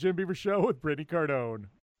Tire Jim Beaver Show with Brittany Cardone.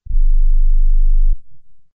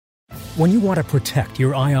 When you want to protect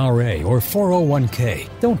your IRA or 401k,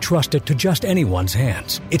 don't trust it to just anyone's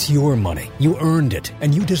hands. It's your money. You earned it,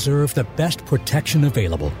 and you deserve the best protection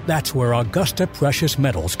available. That's where Augusta Precious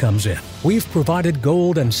Metals comes in. We've provided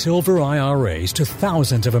gold and silver IRAs to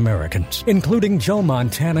thousands of Americans, including Joe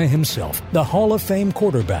Montana himself, the Hall of Fame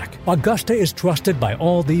quarterback. Augusta is trusted by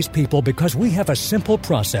all these people because we have a simple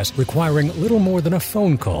process requiring little more than a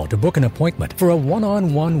phone call to book an appointment for a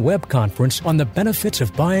one-on-one web conference on the benefits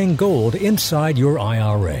of buying gold inside your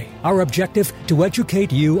IRA. Our objective, to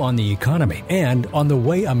educate you on the economy and on the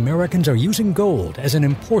way Americans are using gold as an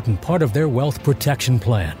important part of their wealth protection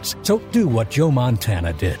plans. So do what Joe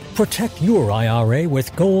Montana did. Protect your IRA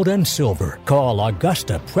with gold and silver. Call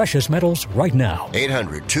Augusta Precious Metals right now.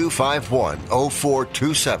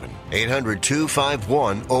 800-251-0427.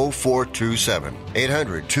 800-251-0427.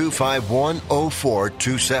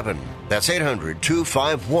 800-251-0427. That's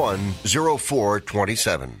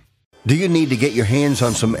 800-251-0427. Do you need to get your hands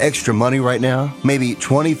on some extra money right now? Maybe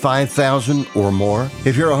 $25,000 or more?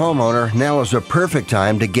 If you're a homeowner, now is the perfect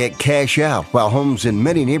time to get cash out while homes in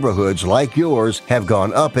many neighborhoods like yours have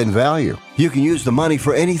gone up in value. You can use the money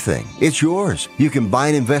for anything. It's yours. You can buy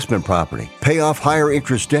an investment property, pay off higher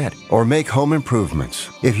interest debt, or make home improvements.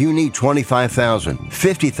 If you need $25,000,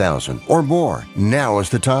 $50,000, or more, now is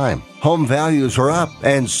the time. Home values are up,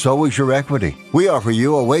 and so is your equity. We offer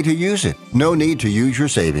you a way to use it. No need to use your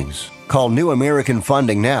savings. Call New American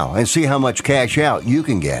Funding now and see how much cash out you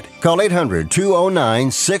can get. Call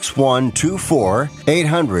 800-209-6124.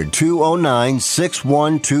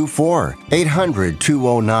 800-209-6124.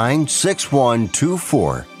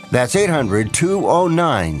 800-209-6124. That's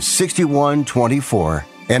 800-209-6124.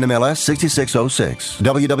 NMLS 6606.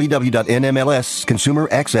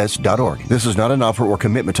 www.nmlsconsumeraccess.org. This is not an offer or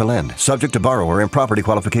commitment to lend. Subject to borrower and property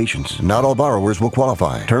qualifications. Not all borrowers will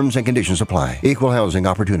qualify. Terms and conditions apply. Equal housing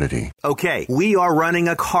opportunity. Okay, we are running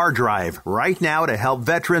a car drive right now to help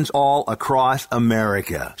veterans all across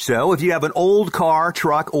America. So if you have an old car,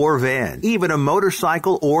 truck, or van, even a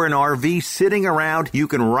motorcycle or an RV sitting around, you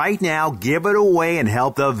can right now give it away and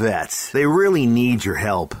help the vets. They really need your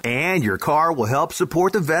help. And your car will help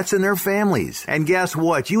support the vets and their families. And guess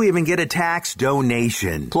what? You even get a tax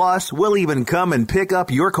donation. Plus, we'll even come and pick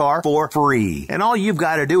up your car for free. And all you've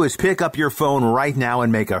got to do is pick up your phone right now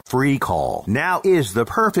and make a free call. Now is the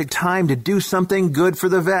perfect time to do something good for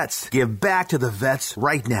the vets. Give back to the vets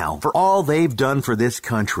right now for all they've done for this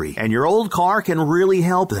country. And your old car can really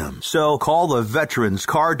help them. So call the Veterans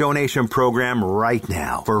Car Donation Program right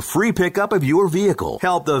now for free pickup of your vehicle.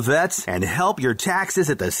 Help the vets and help your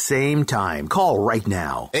taxes at the same time. Call right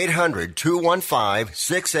now.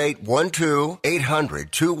 800-215-6812.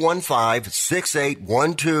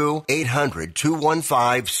 800-215-6812.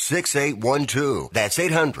 800-215-6812. That's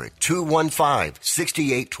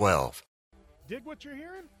 800-215-6812. Dig what you're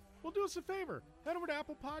hearing? Well, do us a favor. Head over to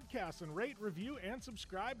Apple Podcasts and rate, review, and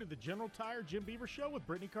subscribe to the General Tire Jim Beaver Show with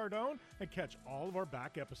Brittany Cardone and catch all of our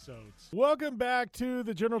back episodes. Welcome back to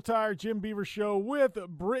the General Tire Jim Beaver Show with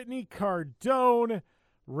Brittany Cardone.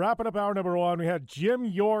 Wrapping up hour number one, we had Jim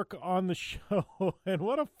York on the show, and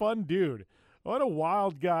what a fun dude. What a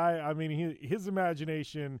wild guy. I mean, his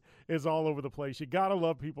imagination is all over the place. You got to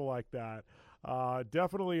love people like that.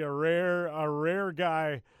 Definitely a rare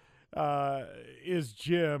guy is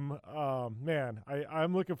Jim. Man,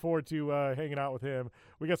 I'm looking forward to hanging out with him.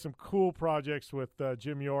 We got some cool projects with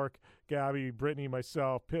Jim York, Gabby, Brittany,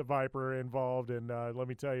 myself, Pit Viper involved, and let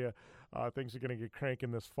me tell you, things are going to get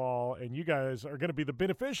cranking this fall, and you guys are going to be the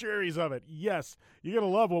beneficiaries of it. Yes, you're going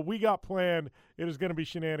to love what we got planned. It is going to be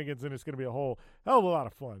shenanigans, and it's going to be a whole hell of a lot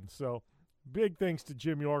of fun. So big thanks to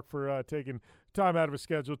Jim York for taking time out of his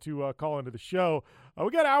schedule to call into the show.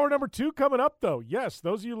 We got hour number two coming up, though. Yes,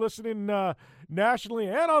 those of you listening nationally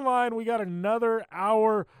and online, we got another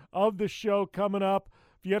hour of the show coming up.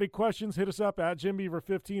 If you have any questions, hit us up at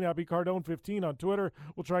JimBeaver15, at BCardone15 on Twitter.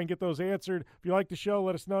 We'll try and get those answered. If you like the show,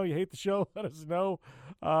 let us know. You hate the show, let us know.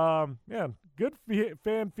 Man, good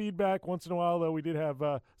fan feedback. Once in a while, though, we did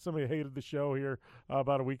have somebody hated the show here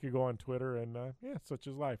about a week ago on Twitter. And, yeah, such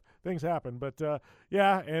is life. Things happen. But,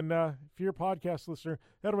 yeah, and if you're a podcast listener,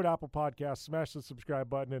 head over to Apple Podcasts, smash the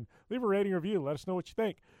subscribe button, and leave a rating review. Let us know what you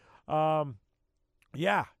think.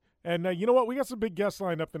 Yeah, and you know what? We got some big guests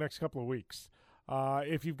lined up the next couple of weeks.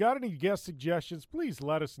 If you've got any guest suggestions, please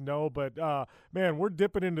let us know. But, man, we're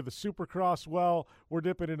dipping into the Supercross well. We're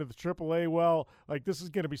dipping into the AAA well. Like, this is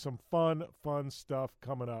going to be some fun stuff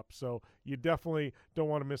coming up. So you definitely don't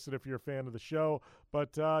want to miss it if you're a fan of the show.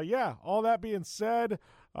 But, yeah, all that being said,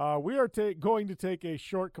 we are going to take a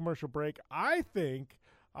short commercial break. I think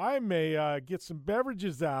I may get some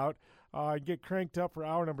beverages out and get cranked up for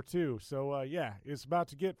hour number 2. So, yeah, it's about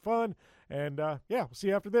to get fun. And, yeah, we'll see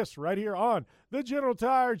you after this right here on the General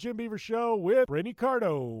Tire Jim Beaver Show with Brittany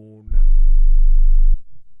Cardone.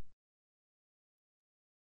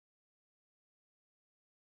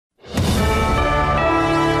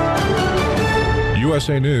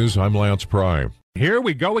 USA News, I'm Lance Pry. Here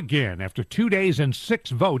we go again. After 2 days and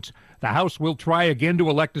 6 votes, the House will try again to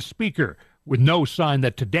elect a speaker, with no sign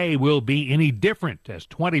that today will be any different, as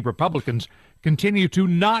 20 Republicans continue to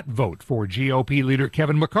not vote for GOP leader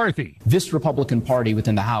Kevin McCarthy. This Republican Party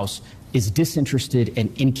within the House is disinterested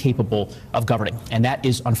and incapable of governing, and that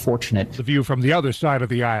is unfortunate. The view from the other side of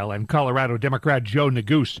the aisle and Colorado Democrat Joe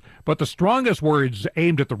Neguse. But the strongest words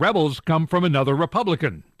aimed at the rebels come from another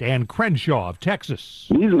Republican, Dan Crenshaw of Texas.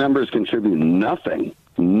 These members contribute nothing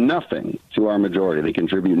to our majority. They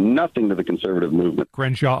contribute nothing to the conservative movement.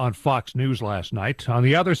 Crenshaw on Fox News last night. On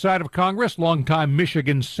the other side of Congress, longtime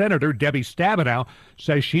Michigan Senator Debbie Stabenow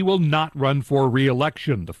says she will not run for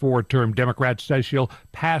re-election. The 4-term Democrat says she'll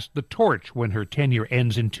pass the torch when her tenure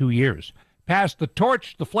ends in 2 years. Pass the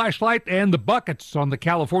torch, the flashlight, and the buckets on the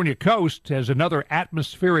California coast as another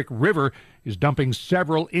atmospheric river is dumping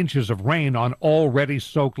several inches of rain on already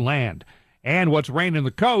soaked land. And what's rain in the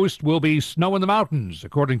coast will be snow in the mountains,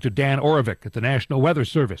 according to Dan Oravec at the National Weather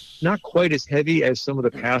Service. Not quite as heavy as some of the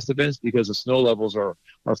past events because the snow levels are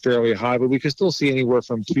fairly high, but we could still see anywhere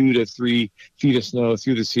from 2 to 3 feet of snow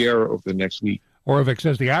through the Sierra over the next week. Oravec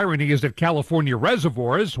says the irony is that California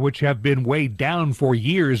reservoirs, which have been weighed down for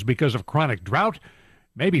years because of chronic drought,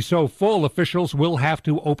 may be so full officials will have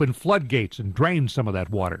to open floodgates and drain some of that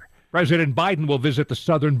water. President Biden will visit the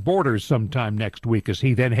southern borders sometime next week as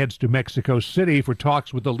he then heads to Mexico City for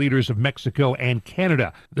talks with the leaders of Mexico and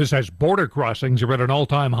Canada. This as border crossings are at an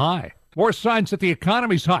all-time high. More signs that the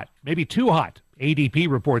economy's hot, maybe too hot. ADP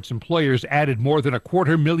reports employers added more than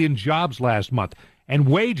 250,000 jobs last month, and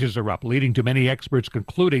wages are up, leading to many experts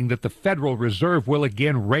concluding that the Federal Reserve will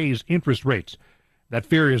again raise interest rates. That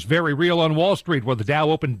fear is very real on Wall Street, where the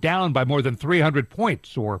Dow opened down by more than 300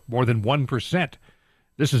 points, or more than 1%.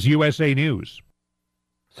 This is USA News.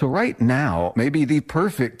 So right now may be the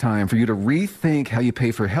perfect time for you to rethink how you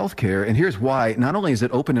pay for health care. And here's why. Not only is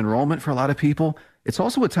it open enrollment for a lot of people, it's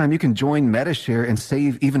also a time you can join Medi-Share and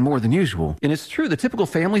save even more than usual. And it's true, the typical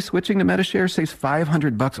family switching to Medi-Share saves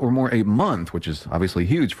 $500 or more a month, which is obviously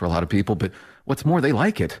huge for a lot of people. But what's more, they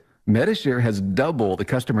like it. Medi-Share has double the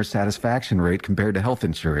customer satisfaction rate compared to health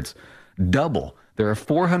insurance. Double. There are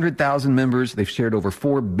 400,000 members. They've shared over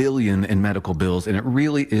 $4 billion in medical bills, and it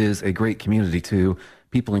really is a great community, too.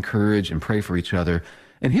 People encourage and pray for each other.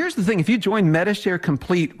 And here's the thing. If you join Medi-Share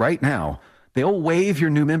Complete right now, they'll waive your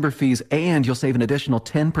new member fees, and you'll save an additional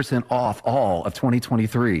 10% off all of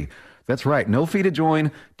 2023. That's right. No fee to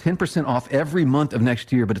join, 10% off every month of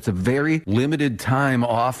next year, but it's a very limited time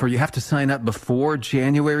offer. You have to sign up before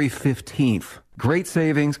January 15th. Great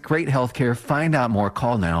savings, great health care. Find out more.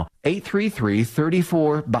 Call now.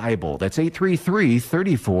 833-34-BIBLE. That's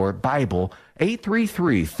 833-34-BIBLE.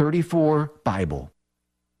 833-34-BIBLE.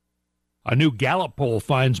 A new Gallup poll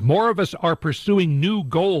finds more of us are pursuing new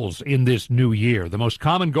goals in this new year. The most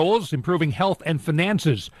common goals, improving health and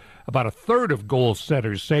finances. About a third of goal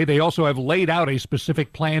setters say they also have laid out a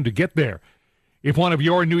specific plan to get there. If one of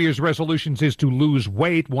your New Year's resolutions is to lose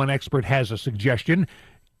weight, one expert has a suggestion.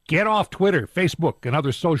 Get off Twitter, Facebook, and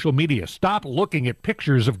other social media. Stop looking at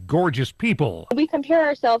pictures of gorgeous people. We compare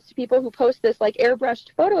ourselves to people who post this like airbrushed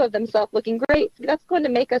photo of themselves looking great. That's going to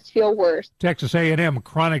make us feel worse. Texas A&M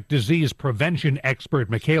chronic disease prevention expert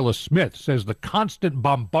Michaela Smith says the constant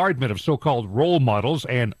bombardment of so-called role models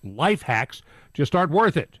and life hacks just aren't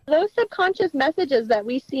worth it. Those subconscious messages that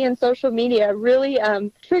we see in social media really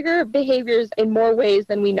trigger behaviors in more ways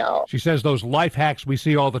than we know. She says those life hacks we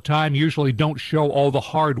see all the time usually don't show all the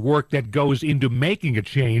hard work that goes into making a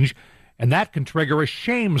change, and that can trigger a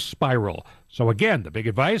shame spiral. So again, the big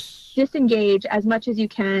advice? Disengage as much as you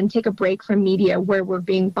can. Take a break from media where we're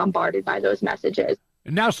being bombarded by those messages.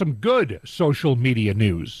 And now some good social media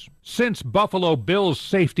news. Since Buffalo Bills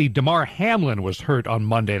safety Damar Hamlin was hurt on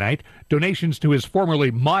Monday night, donations to his formerly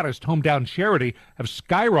modest hometown charity have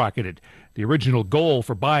skyrocketed. The original goal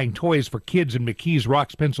for buying toys for kids in McKees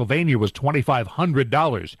Rocks, Pennsylvania was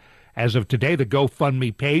 $2,500. As of today, the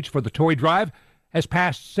GoFundMe page for the toy drive has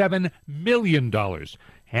passed $7 million.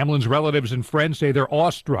 Hamlin's relatives and friends say they're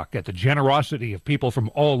awestruck at the generosity of people from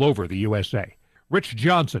all over the USA. Rich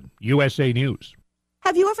Johnson, USA News.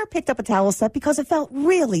 Have you ever picked up a towel set because it felt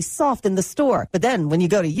really soft in the store, but then when you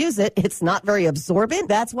go to use it, it's not very absorbent?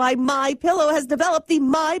 That's why MyPillow has developed the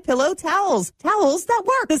MyPillow towels. Towels that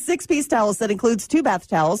work. The 6-piece towel set includes 2 bath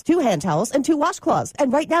towels, 2 hand towels, and 2 washcloths.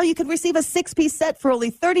 And right now you can receive a 6-piece set for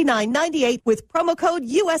only $39.98 with promo code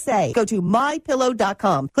USA. Go to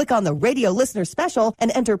MyPillow.com, click on the radio listener special,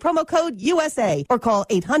 and enter promo code USA, or call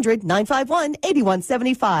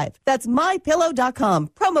 800-951-8175. That's MyPillow.com,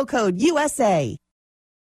 promo code USA.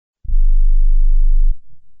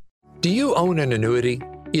 Do you own an annuity,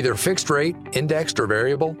 either fixed rate, indexed, or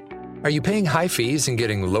variable? Are you paying high fees and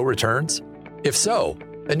getting low returns? If so,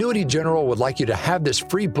 Annuity General would like you to have this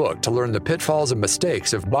free book to learn the pitfalls and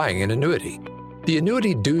mistakes of buying an annuity. The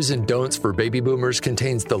Annuity Do's and Don'ts for Baby Boomers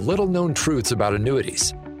contains the little-known truths about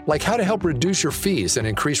annuities, like how to help reduce your fees and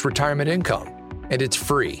increase retirement income. And it's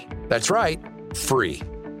free. That's right, free.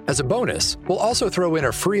 As a bonus, we'll also throw in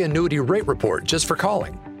a free annuity rate report just for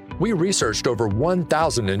calling. We researched over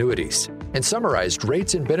 1,000 annuities and summarized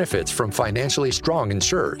rates and benefits from financially strong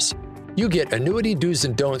insurers. You get Annuity Do's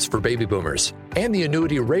and Don'ts for Baby Boomers and the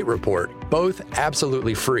Annuity Rate Report, both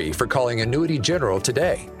absolutely free for calling Annuity General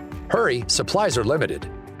today. Hurry, supplies are limited.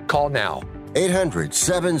 Call now.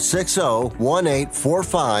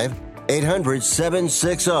 800-760-1845.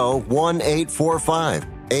 800-760-1845.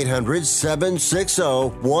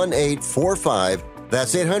 800-760-1845.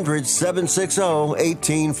 That's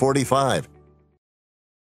 800-760-1845.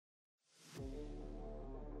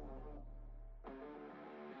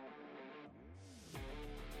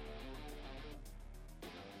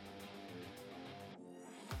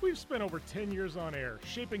 We've spent over 10 years on air,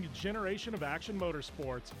 shaping a generation of action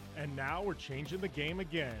motorsports, and now we're changing the game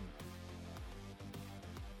again.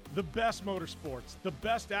 The best motorsports, the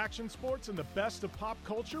best action sports, and the best of pop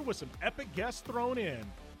culture with some epic guests thrown in.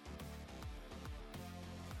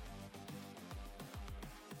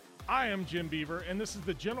 I am Jim Beaver, and this is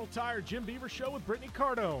the General Tire Jim Beaver Show with Brittany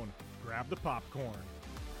Cardone. Grab the popcorn.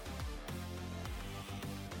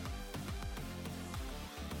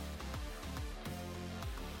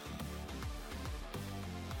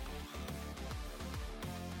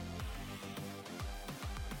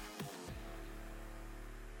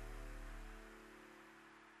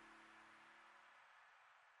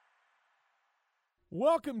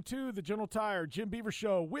 Welcome to the General Tire Jim Beaver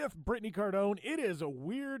Show with Brittany Cardone. It is a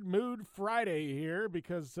weird mood Friday here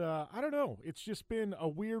because, I don't know, it's just been a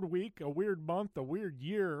weird week, a weird month, a weird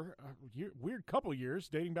year, weird couple years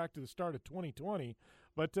dating back to the start of 2020.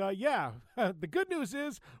 But, yeah, the good news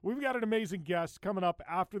is we've got an amazing guest coming up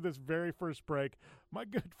after this very first break. My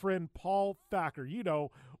good friend Paul Thacker, you know,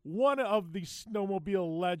 one of the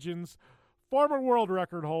snowmobile legends, former world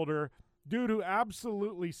record holder, dude who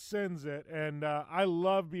absolutely sends it, and I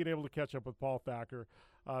love being able to catch up with Paul Thacker.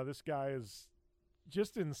 This guy is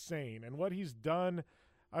just insane, and what he's done,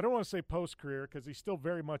 I don't want to say post-career because he's still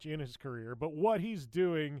very much in his career, but what he's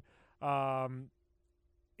doing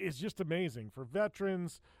is just amazing. For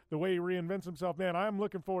veterans, the way he reinvents himself, man, I'm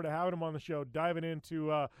looking forward to having him on the show, diving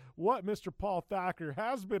into what Mr. Paul Thacker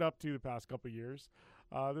has been up to the past couple of years.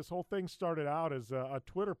 This whole thing started out as a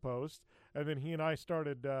Twitter post, and then he and I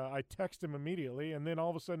started, I texted him immediately, and then all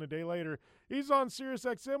of a sudden a day later, he's on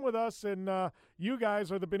SiriusXM with us, and you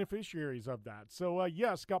guys are the beneficiaries of that. So,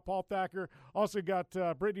 yes, got Paul Thacker. Also got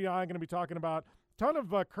Brittany and I going to be talking about a ton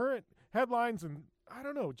of current headlines and, I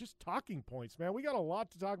don't know, just talking points, man. We got a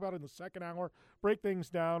lot to talk about in the second hour, break things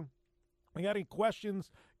down. We got any questions,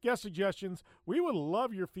 guest suggestions? We would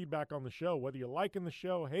love your feedback on the show, whether you're liking the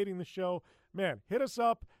show, hating the show. Man, hit us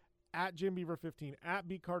up at JimBeaver15, at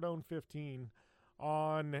BCardone15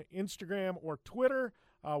 on Instagram or Twitter.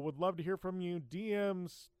 Would love to hear from you.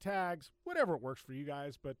 DMs, tags, whatever works for you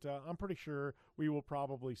guys, but I'm pretty sure we will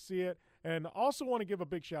probably see it. And also want to give a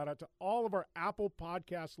big shout out to all of our Apple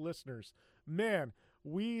Podcast listeners. Man,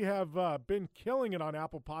 we have been killing it on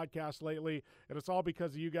Apple Podcasts lately, and it's all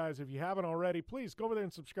because of you guys. If you haven't already, please go over there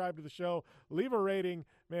and subscribe to the show. Leave a rating.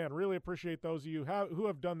 Man, really appreciate those of you who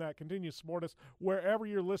have done that. Continue to support us wherever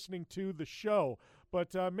you're listening to the show.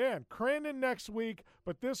 But, man, Crandon next week.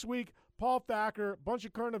 But this week, Paul Thacker, bunch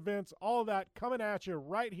of current events, all of that coming at you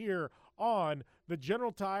right here on the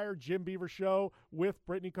General Tire Jim Beaver Show with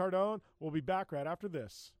Brittany Cardone. We'll be back right after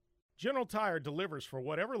this. General Tire delivers for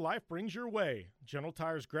whatever life brings your way. General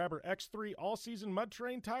Tire's Grabber X3 all-season mud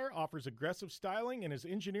terrain tire offers aggressive styling and is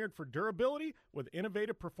engineered for durability with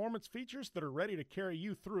innovative performance features that are ready to carry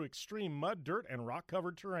you through extreme mud, dirt, and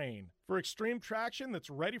rock-covered terrain. For extreme traction that's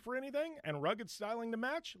ready for anything and rugged styling to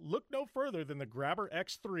match, look no further than the Grabber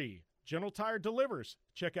X3. General Tire delivers.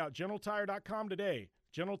 Check out GeneralTire.com today.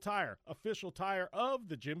 General Tire, official tire of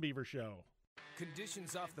The Jim Beaver Show.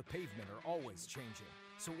 Conditions off the pavement are always changing.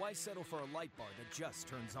 So why settle for a light bar that just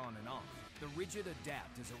turns on and off? The Rigid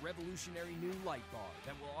Adapt is a revolutionary new light bar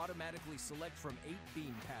that will automatically select from 8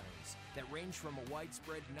 beam patterns that range from a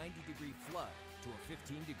widespread 90-degree flood to a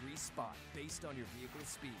 15-degree spot based on your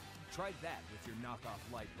vehicle's speed. Try that with your knockoff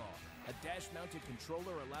light bar. A dash-mounted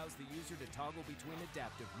controller allows the user to toggle between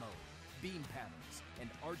adaptive mode, beam patterns,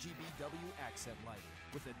 and RGBW accent lighting.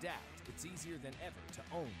 With Adapt, it's easier than ever to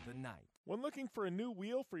own the night. When looking for a new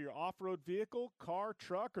wheel for your off-road vehicle, car,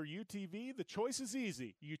 truck, or UTV, the choice is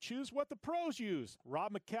easy. You choose what the pros use.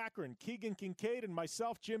 Rob McCachran, Keegan Kincaid, and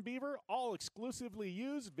myself, Jim Beaver, all exclusively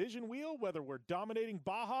use Vision Wheel, whether we're dominating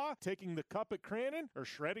Baja, taking the cup at Crandon, or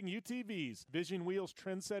shredding UTVs. Vision Wheel's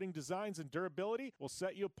trend-setting designs and durability will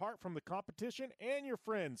set you apart from the competition and your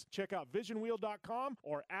friends. Check out visionwheel.com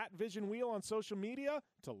or @VisionWheel on social media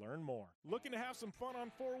to learn more. Looking to have some fun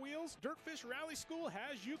on four wheels? Dirtfish Rally School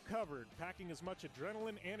has you covered. Packing as much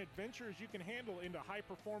adrenaline and adventure as you can handle into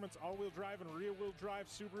high-performance all-wheel drive and rear-wheel drive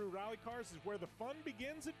Subaru rally cars is where the fun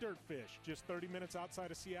begins at Dirtfish. Just 30 minutes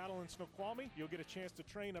outside of Seattle and Snoqualmie, you'll get a chance to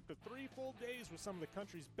train up to 3 full days with some of the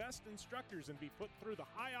country's best instructors and be put through the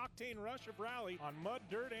high-octane rush of rally on mud,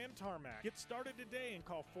 dirt, and tarmac. Get started today and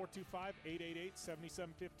call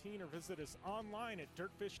 425-888-7715 or visit us online at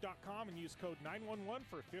dirtfish.com and use code 911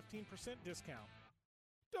 for a 15% discount.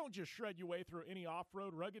 Don't just shred your way through any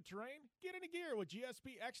off-road rugged terrain. Get into gear with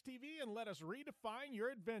GSP XTV and let us redefine your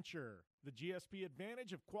adventure. The GSP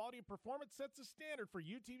advantage of quality and performance sets a standard for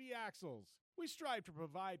UTV axles. We strive to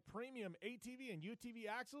provide premium ATV and UTV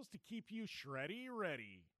axles to keep you shreddy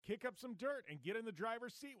ready. Kick up some dirt and get in the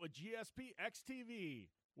driver's seat with GSP XTV.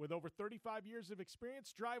 With over 35 years of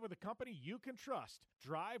experience, drive with a company you can trust.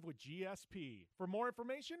 Drive with GSP. For more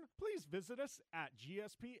information, please visit us at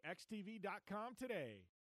gspxtv.com today.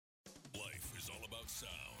 Life is all about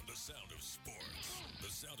sound, the sound of sports,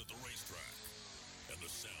 the sound at the racetrack, and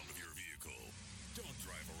the sound of your vehicle. Don't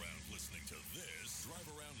drive around listening to this. Drive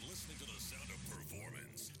around listening to the sound of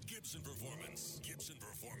performance. Gibson Performance. Gibson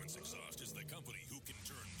Performance Exhaust is the company who can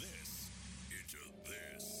turn this into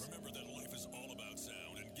this. Remember that life is all about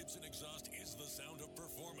sound, and Gibson Exhaust is the sound of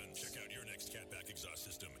performance. Check out your next catback exhaust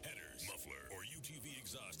system, headers, muffler, or UTV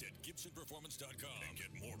exhaust at GibsonPerformance.com and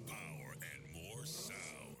get more power and more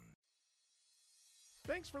sound.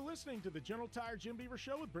 Thanks for listening to the General Tire Jim Beaver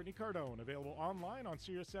Show with Brittany Cardone. Available online on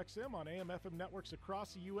SiriusXM, on AM/FM networks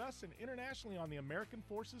across the U.S., and internationally on the American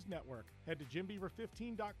Forces Network. Head to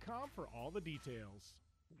JimBeaver15.com for all the details.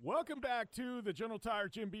 Welcome back to the General Tire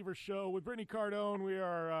Jim Beaver Show with Brittany Cardone. We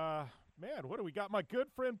are, what do we got? My good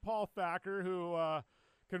friend Paul Thacker, who,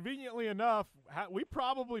 conveniently enough, we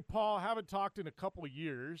probably, Paul, haven't talked in a couple of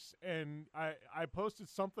years, and I posted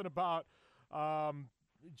something about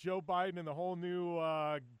Joe Biden and the whole new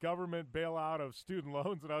government bailout of student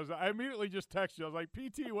loans, and I immediately just texted you. I was like,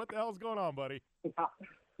 PT, what the hell's going on, buddy?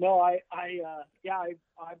 No,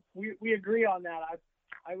 we agree on that.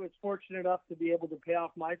 I was fortunate enough to be able to pay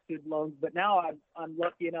off my student loans, but now I'm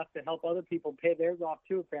lucky enough to help other people pay theirs off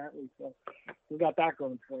too, apparently. So we got that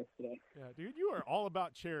going for us today. Yeah, dude, you are all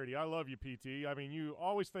about charity. I love you, PT. I mean, you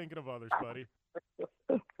always thinking of others, buddy.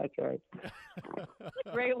 That's right. It's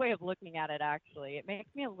a great way of looking at it, actually. It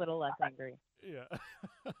makes me a little less angry. Yeah.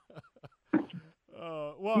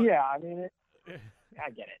 Yeah, I mean, I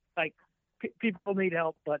get it. Like, people need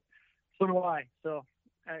help, but so do I. So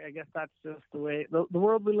I guess that's just the way, the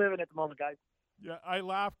world we live in at the moment, guys. Yeah, I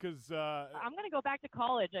laugh because I'm going to go back to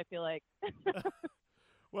college, I feel like.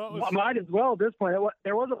 Well, I might as well at this point.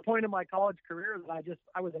 There was a point in my college career that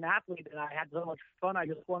I was an athlete and I had so much fun. I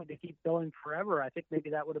just wanted to keep going forever. I think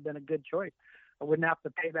maybe that would have been a good choice. I wouldn't have to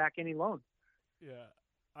pay back any loans. Yeah,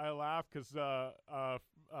 I laugh because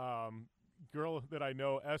girl that I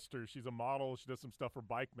know, Esther, she's a model. She does some stuff for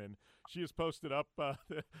Bikeman. She has posted up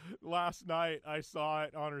last night. I saw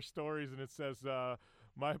it on her stories, and it says,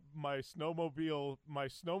 my snowmobile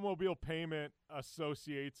payment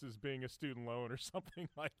associates as being a student loan or something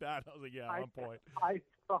like that. I was like, yeah, on point. I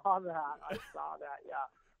saw that. Yeah.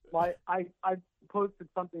 I posted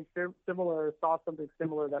something similar, or saw something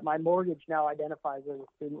similar, that my mortgage now identifies as a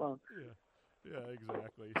student loan. Yeah. Yeah,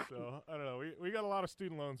 exactly. So I don't know. We got a lot of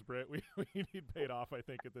student loans, Britt. We need paid off, I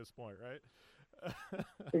think, at this point, right?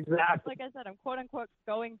 Exactly. Like I said, I'm quote unquote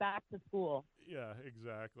going back to school. Yeah,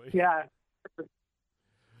 exactly. Yeah.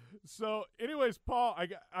 So, anyways, Paul,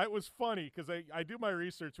 I was funny because I do my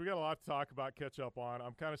research. We got a lot to talk about, catch up on.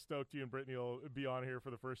 I'm kind of stoked you and Brittany will be on here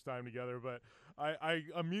for the first time together. But I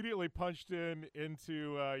immediately punched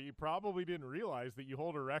into you probably didn't realize that you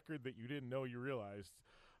hold a record that you didn't know you realized.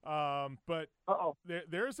 But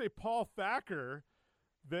there's a Paul Thacker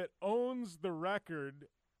that owns the record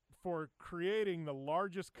for creating the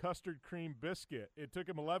largest custard cream biscuit. It took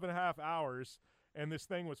him 11.5 hours. And this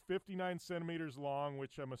thing was 59 centimeters long,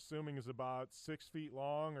 which I'm assuming is about 6 feet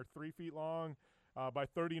long or 3 feet long by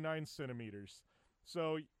 39 centimeters.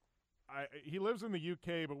 So he lives in the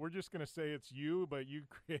UK, but we're just going to say it's you, but you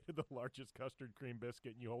created the largest custard cream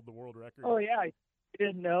biscuit and you hold the world record. Oh, yeah. I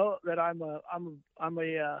didn't know that I'm a on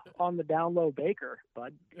the down low baker,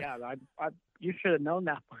 but yeah, you should have known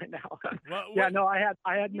that by now. Well, I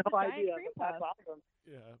had no idea. That's awesome.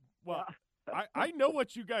 Yeah. Well, I know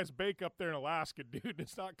what you guys bake up there in Alaska, dude.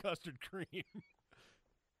 It's not custard cream.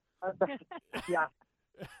 Yeah.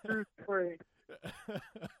 True story.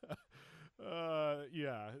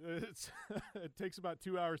 Yeah. It takes about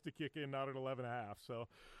 2 hours to kick in, not at 11.5. So,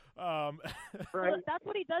 right. That's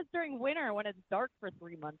what he does during winter when it's dark for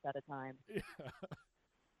 3 months at a time.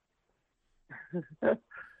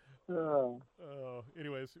 Yeah.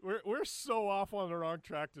 Anyways, we're so off on the wrong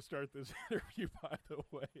track to start this interview, by the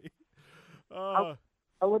way. I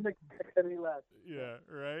wouldn't expect any less. Yeah,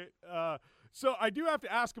 right. So I do have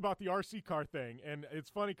to ask about the RC car thing, and it's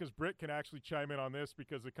funny because Britt can actually chime in on this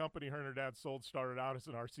because the company her and her dad sold started out as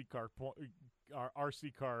an RC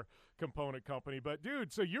car component company. But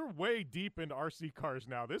dude, so you're way deep into RC cars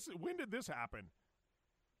now. When did this happen?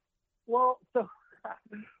 Well,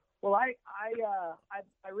 I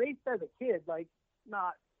raced as a kid, like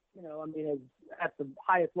not, at the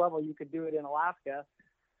highest level you could do it in Alaska.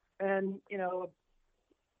 And,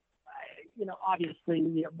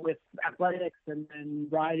 obviously with athletics and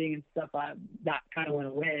riding and stuff, that kind of went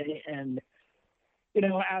away. And,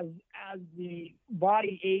 as the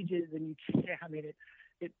body ages and it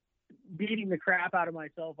beating the crap out of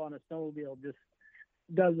myself on a snowmobile just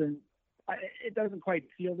doesn't quite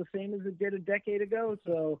feel the same as it did a decade ago.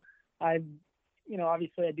 So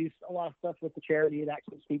obviously I do a lot of stuff with the charity that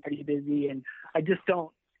keeps me pretty busy, and I just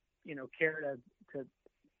don't, care to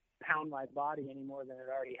pound my body any more than it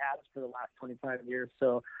already has for the last 25 years.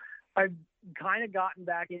 So I've kind of gotten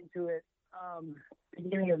back into it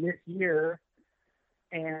beginning of this year,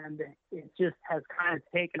 and it just has kind of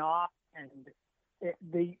taken off. And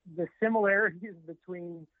the similarities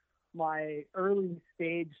between my early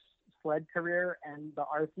stage sled career and the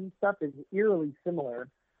RC stuff is eerily similar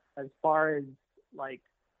as far as like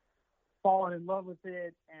falling in love with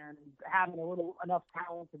it and having enough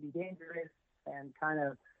talent to be dangerous and kind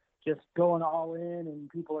of just going all in, and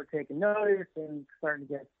people are taking notice and starting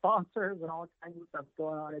to get sponsors and all kinds of stuff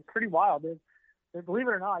going on. It's pretty wild. Believe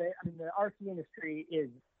it or not, the RC industry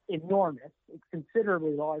is enormous. It's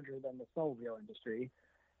considerably larger than the snowmobile industry,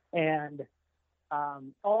 and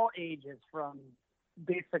all ages, from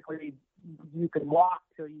basically you can walk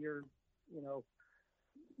till you're,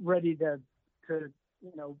 ready to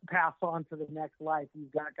pass on to the next life.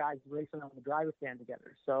 You've got guys racing on the driver's stand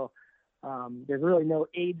together. So there's really no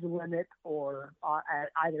age limit or at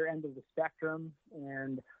either end of the spectrum.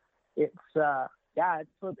 And it's a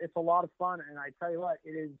lot of fun. And I tell you what,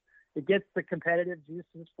 it gets the competitive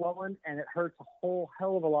juices flowing, and it hurts a whole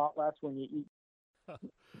hell of a lot less when you eat.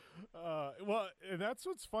 Well, and that's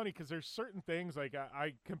what's funny, because there's certain things like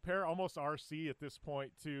I compare almost RC at this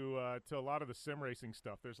point to a lot of the sim racing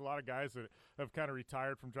stuff. There's a lot of guys that have kind of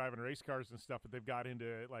retired from driving race cars and stuff, but they've got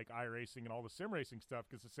into like iRacing and all the sim racing stuff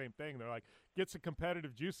because it's the same thing. They're like, gets the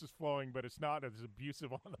competitive juices flowing, but it's not as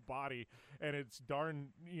abusive on the body, and it's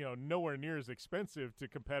darn nowhere near as expensive to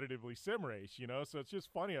competitively sim race. So it's just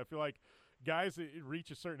funny. I feel like guys that reach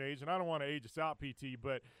a certain age, and I don't want to age us out, PT,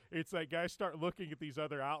 but it's like guys start looking at these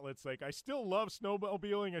other outlets. Like, I still love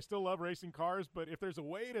snowmobiling, I still love racing cars, but if there's a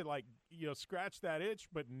way to scratch that itch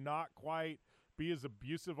but not quite be as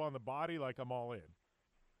abusive on the body, like, I'm all in.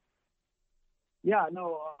 Yeah,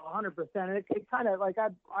 no, 100%. It kind of like I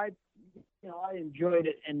enjoyed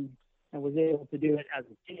it and was able to do it as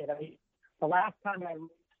a kid. The last time I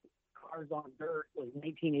raced cars on dirt was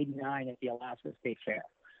 1989 at the Alaska State Fair.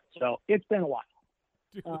 So it's been a while.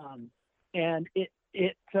 And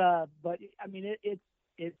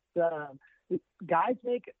guys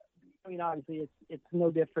make, obviously it's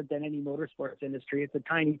no different than any motorsports industry. It's a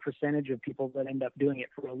tiny percentage of people that end up doing it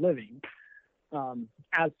for a living.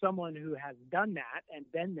 as someone who has done that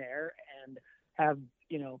and been there and have,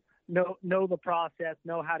 know the process,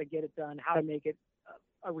 know how to get it done, how to make it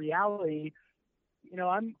a reality,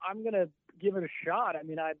 I'm going to give it a shot. I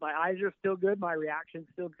mean, my eyes are still good. My reaction's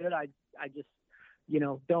still good. I just,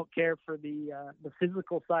 don't care for the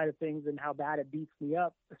physical side of things and how bad it beats me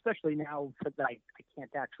up, especially now that I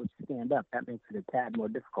can't actually stand up. That makes it a tad more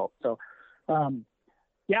difficult. So,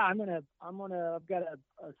 yeah, I've got a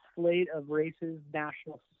slate of races,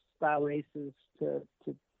 national style races to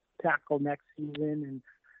tackle next season, and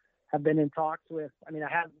have been in talks with, I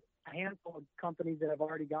have a handful of companies that have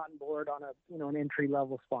already gotten board on an entry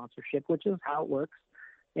level sponsorship, which is how it works.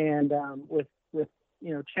 And, with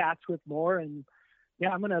chats with more, and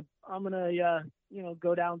yeah, I'm going to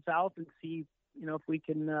go down south and see, if we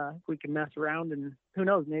can mess around, and who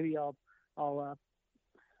knows, maybe I'll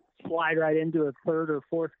slide right into a third or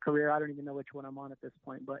fourth career. I don't even know which one I'm on at this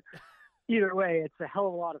point, but either way, it's a hell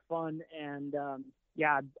of a lot of fun. And,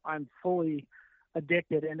 I'm fully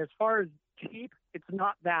addicted. And as far as cheap, it's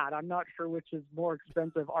not that. I'm not sure which is more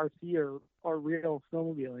expensive, RC or real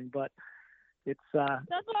snowmobiling, but it's that's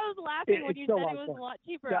what I was laughing when you said it was fun. A lot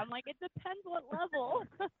cheaper. Yeah. I'm like, it depends what level.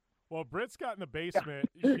 Well, Britt's got in the basement.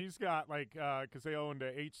 She's got because they owned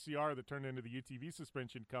a HCR that turned into the UTV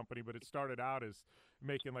suspension company, but it started out as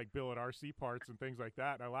making billet RC parts and things like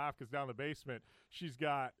that. And I laugh because down the basement, she's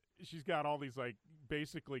got all these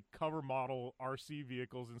basically cover model RC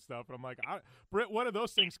vehicles and stuff. And I'm like, Britt, what do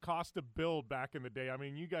those things cost to build back in the day? I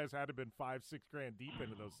mean, you guys had to have been $5-6 grand deep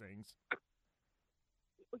into those things.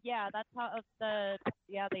 Yeah, that's how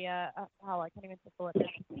how I can't even think of what the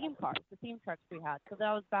theme cars, the theme trucks we had. So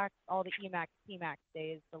that was back all the EMAX, T-Max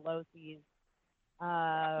days, the low seas.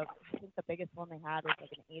 I think the biggest one they had was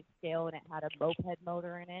an 8 scale, and it had a moped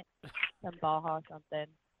motor in it, some Baja something.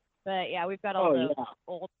 But yeah, we've got all those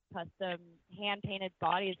old custom hand-painted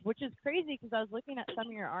bodies, which is crazy because I was looking at some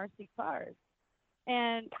of your RC cars,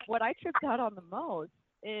 and what I tripped out on the most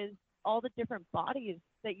is all the different bodies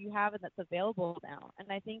that you have and that's available now.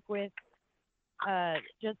 And I think with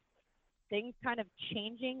just things kind of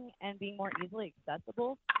changing and being more easily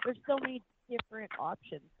accessible, there's so many different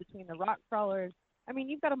options between the rock crawlers. I mean,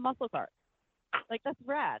 you've got a muscle car. That's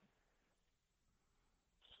rad.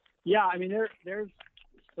 Yeah, I mean, there's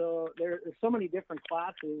so many different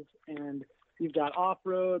classes, and you've got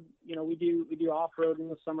off-road. We do off-road in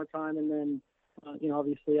the summertime, and then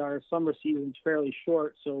obviously our summer season's fairly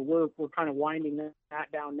short, so we're kind of winding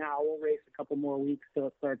that down now. We'll race a couple more weeks till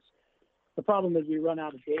it starts. The problem is we run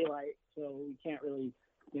out of daylight, so we can't really,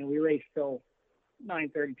 we race till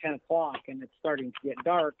 9:30, 10 o'clock, and it's starting to get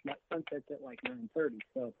dark. That sunset's at 9:30.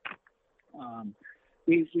 So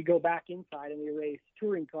we go back inside and we race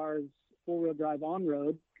touring cars, four-wheel drive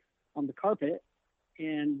on-road on the carpet,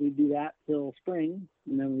 and we do that till spring,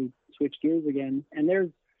 and then we switch gears again.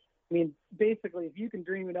 And basically, if you can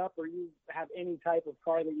dream it up or you have any type of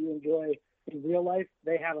car that you enjoy in real life,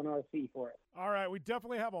 they have an RC for it. All right, we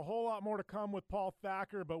definitely have a whole lot more to come with Paul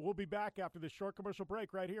Thacker, but we'll be back after this short commercial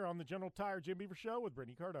break right here on the General Tire Jim Beaver Show with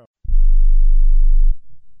Brittany Cardone.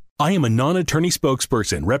 I am a non-attorney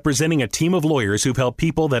spokesperson representing a team of lawyers who've helped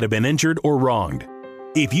people that have been injured or wronged.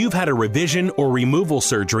 If you've had a revision or removal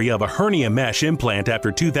surgery of a hernia mesh implant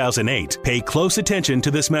after 2008, pay close attention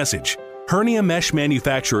to this message. Hernia mesh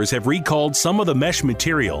manufacturers have recalled some of the mesh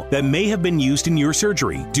material that may have been used in your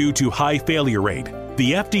surgery due to high failure rate.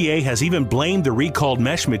 The FDA has even blamed the recalled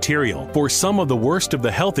mesh material for some of the worst of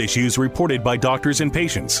the health issues reported by doctors and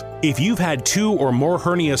patients. If you've had 2 or more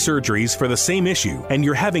hernia surgeries for the same issue and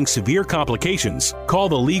you're having severe complications, call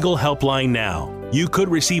the legal helpline now. You could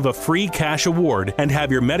receive a free cash award and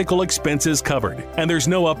have your medical expenses covered. And there's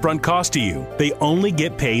no upfront cost to you. They only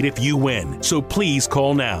get paid if you win. So please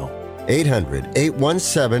call now.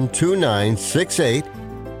 800-817-2968.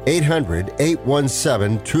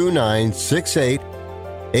 800-817-2968.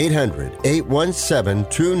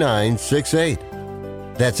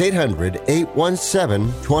 800-817-2968. That's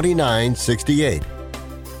 800-817-2968.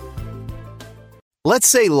 Let's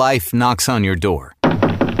say life knocks on your door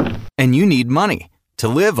and you need money to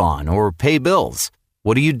live on or pay bills.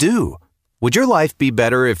 What do? Would your life be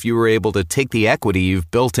better if you were able to take the equity you've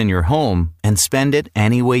built in your home and spend it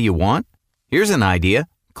any way you want? Here's an idea.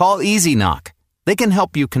 Call EasyKnock. They can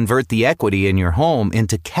help you convert the equity in your home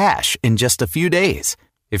into cash in just a few days.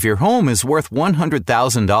 If your home is worth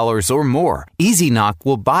 $100,000 or more, EasyKnock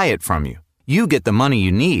will buy it from you. You get the money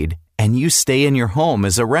you need, and you stay in your home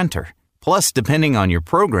as a renter. Plus, depending on your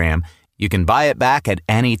program, you can buy it back at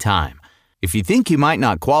any time. If you think you might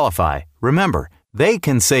not qualify, remember, they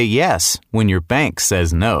can say yes when your bank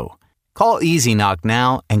says no. Call Easy Knock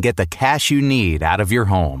now and get the cash you need out of your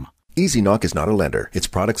home. Easy Knock is not a lender. Its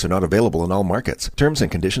products are not available in all markets. Terms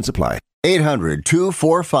and conditions apply.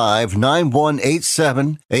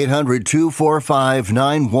 800-245-9187.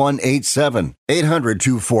 800-245-9187.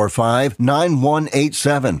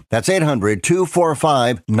 800-245-9187. That's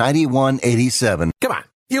 800-245-9187. Come on,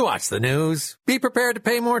 you watch the news. Be prepared to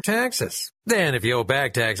pay more taxes. Then if you owe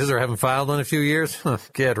back taxes or haven't filed in a few years,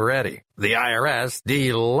 get ready. The IRS,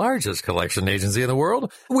 the largest collection agency in the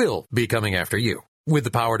world, will be coming after you, with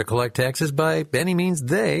the power to collect taxes by any means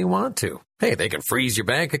they want to. Hey, they can freeze your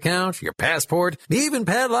bank account, your passport, even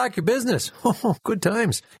padlock your business. Oh, good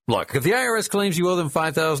times. Look, if the IRS claims you owe them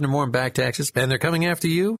 $5,000 or more in back taxes and they're coming after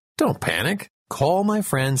you, don't panic. Call my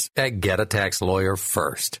friends at Get a Tax Lawyer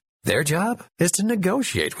first. Their job is to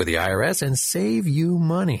negotiate with the IRS and save you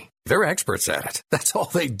money. They're experts at it. That's all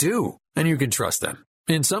they do. And you can trust them.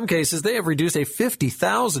 In some cases, they have reduced a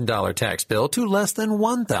 $50,000 tax bill to less than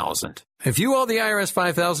 $1,000. If you owe the IRS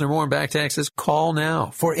 $5,000 or more in back taxes, call now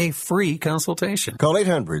for a free consultation. Call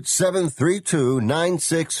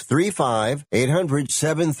 800-732-9635.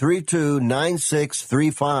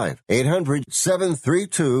 800-732-9635.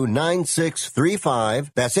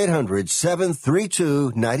 800-732-9635. That's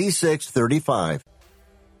 800-732-9635.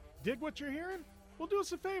 Dig what you're hearing? Well, do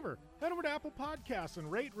us a favor. Head over to Apple Podcasts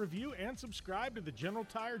and rate, review, and subscribe to the General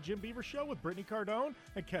Tire Jim Beaver Show with Brittany Cardone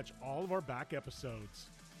and catch all of our back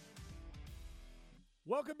episodes.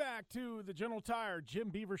 Welcome back to the General Tire Jim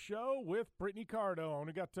Beaver Show with Brittany Cardone.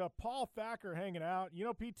 We got Paul Thacker hanging out. You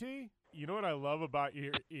know, PT, you know what I love about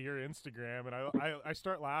your Instagram? And I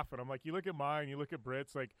start laughing. I'm like, you look at mine, you look at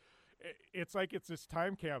Britt's, like, it's like it's this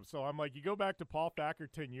time camp. So I'm like, you go back to Paul Thacker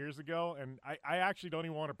 10 years ago, and I actually don't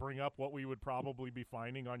even want to bring up what we would probably be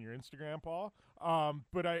finding on your Instagram, Paul.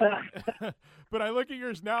 But I look at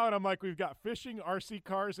yours now, and I'm like, we've got fishing, RC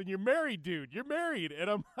cars, and you're married, dude. You're married. And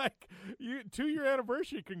I'm like, 2-year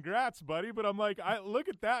anniversary, congrats, buddy. But I'm like, I look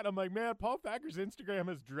at that, and I'm like, man, Paul Thacker's Instagram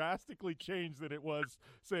has drastically changed than it was,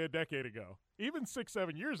 say, a decade ago. Even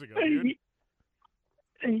 6-7 years ago, dude.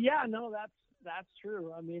 Yeah, no, that's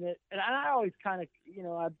true. I mean, and I always kind of,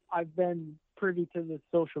 I've been privy to the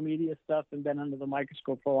social media stuff and been under the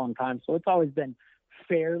microscope for a long time. So it's always been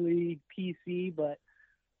fairly PC, but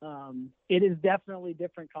it is definitely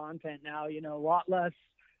different content now, a lot less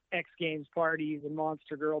X Games parties and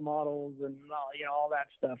Monster Girl models and, all that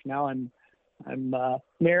stuff. Now I'm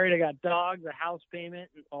married. I got dogs, a house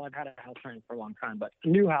payment. Well, I've had a house payment for a long time, but a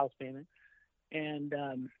new house payment. And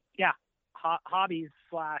hobbies /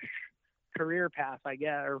 career path, I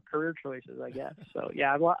guess, or career choices, I guess. So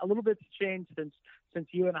yeah, a little bit's changed since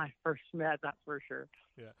you and I first met, that's for sure.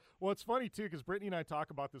 Yeah. Well, it's funny too, because Brittany and I talk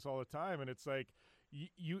about this all the time, and it's like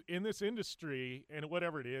you in this industry and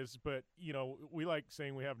whatever it is, but we like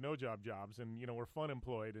saying we have no jobs, and we're fun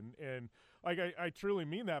employed, and like I truly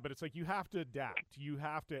mean that. But it's like you have to adapt. You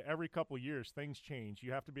have to, every couple of years things change.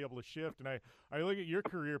 You have to be able to shift. And I look at your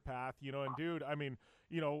career path, and dude, I mean,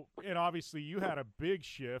 and obviously you had a big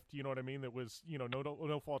shift, you know what I mean, that was,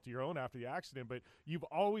 no fault of your own after the accident, but you've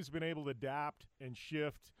always been able to adapt and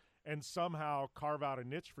shift and somehow carve out a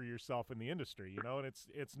niche for yourself in the industry, and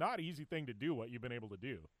it's not an easy thing to do what you've been able to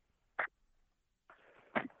do.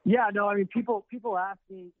 Yeah, no, I mean, people ask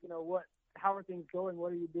me, how are things going?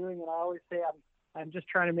 What are you doing? And I always say, I'm just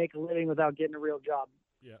trying to make a living without getting a real job.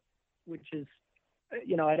 Yeah. Which is,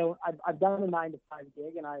 I've done a 9-to-5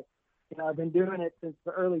 gig, and I've been doing it since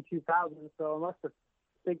the early 2000s, so I must have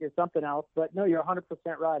figured something else. But no, you're 100%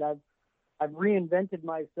 right. I've reinvented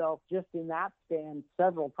myself just in that span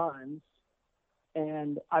several times,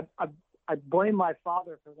 and I blame my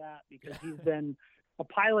father for that, because he's been a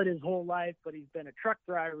pilot his whole life, but he's been a truck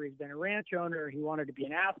driver, he's been a ranch owner, he wanted to be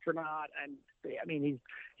an astronaut, and I mean,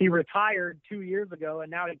 he retired 2 years ago,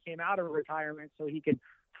 and now he came out of retirement so he could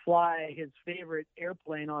fly his favorite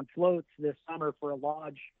airplane on floats this summer for a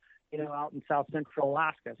lodge, out in South Central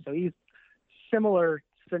Alaska. So he's similar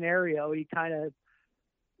scenario. He kind of,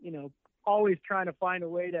 always trying to find a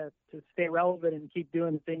way to stay relevant and keep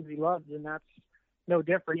doing the things he loves. And that's no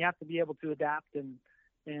different. You have to be able to adapt and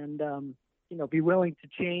be willing to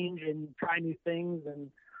change and try new things. And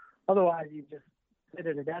otherwise you just sit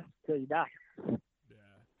at a desk till you die.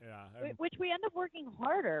 Yeah. Which we end up working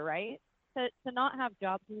harder, right? To not have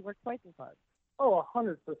jobs, we work twice as hard. Oh,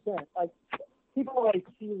 100%. Like, people like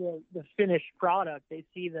see the finished product. They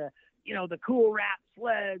see the cool wrapped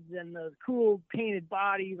sleds and the cool painted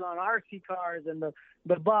bodies on RC cars and the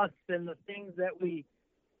bus and the things that we,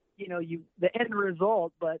 the end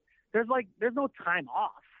result. But there's no time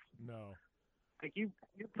off. No. Like you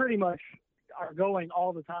pretty much are going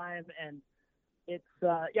all the time. And it's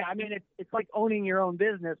I mean, it's like owning your own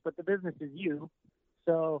business, but the business is you.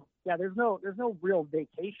 So yeah, there's no real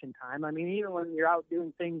vacation time. I mean, even when you're out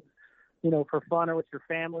doing things, for fun or with your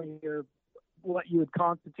family or what you would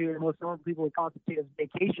constitute, or most normal people would constitute as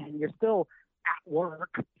vacation, you're still at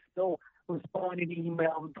work, still responding to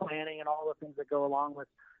emails and planning and all the things that go along with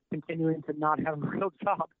continuing to not have a real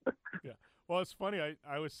job. Yeah. Well, it's funny.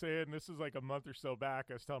 I was saying, this is like a month or so back,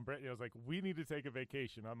 I was telling Brittany, I was like, we need to take a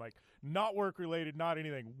vacation. I'm like, not work related, not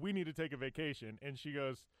anything. We need to take a vacation. And she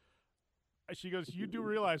goes, you do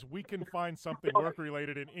realize we can find something work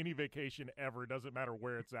related in any vacation ever. It doesn't matter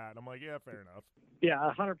where it's at. I'm like, yeah, fair enough.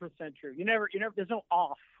 Yeah, 100% true. You never, there's no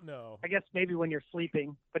off. No. I guess maybe when you're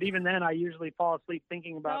sleeping, but even then I usually fall asleep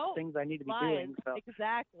thinking about things I need to be doing. So.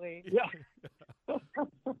 Exactly. Yeah.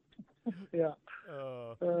 Yeah.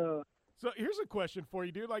 So here's a question for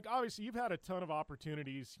you, dude. Like, obviously, you've had a ton of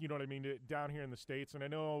opportunities, you know what I mean, down here in the States. And I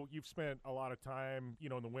know you've spent a lot of time,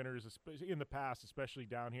 in the winters, in the past, especially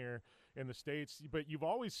down here in the States. But you've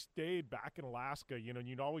always stayed back in Alaska, and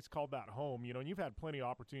you'd always called that home, and you've had plenty of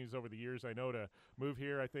opportunities over the years, I know, to move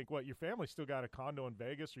here. I think, your family still got a condo in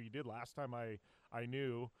Vegas, or you did last time I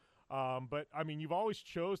knew. But, I mean, you've always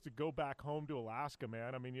chose to go back home to Alaska,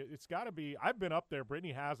 man. I mean, it's got to be – I've been up there.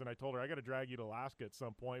 Brittany hasn't. I told her I got to drag you to Alaska at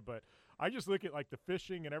some point. But I just look at, the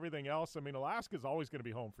fishing and everything else. I mean, Alaska's always going to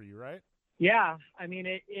be home for you, right? Yeah. I mean,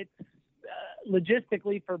 it's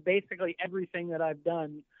logistically for basically everything that I've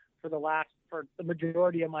done for the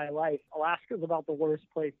majority of my life, Alaska's about the worst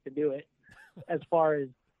place to do it as far as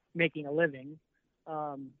making a living.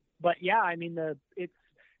 But, yeah, I mean,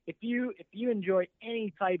 if you enjoy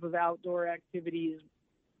any type of outdoor activities,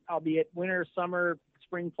 albeit winter, summer,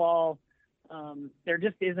 spring, fall, there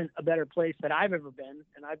just isn't a better place that I've ever been,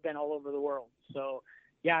 and I've been all over the world. So,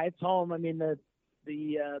 yeah, it's home. I mean,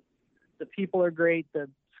 the people are great, the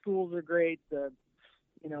schools are great,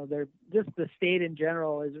 they're just the state in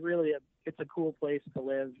general is really it's a cool place to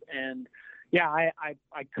live. And yeah, I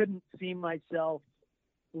couldn't see myself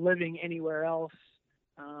living anywhere else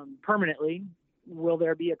permanently. Will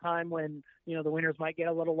there be a time when, the winters might get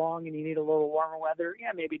a little long and you need a little warmer weather?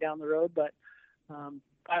 Yeah, maybe down the road, but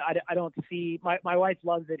I don't see my wife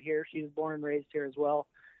loves it here. She was born and raised here as well.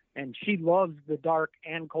 And she loves the dark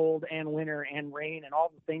and cold and winter and rain and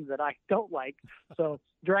all the things that I don't like. So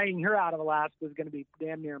dragging her out of Alaska is going to be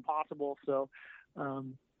damn near impossible. So,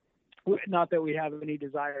 not that we have any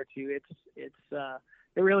desire to. It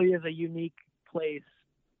really is a unique place,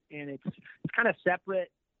 and it's kind of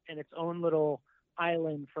separate in its own little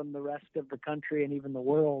island from the rest of the country and even the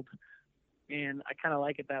world. And I kind of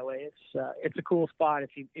like it that way. It's a cool spot. If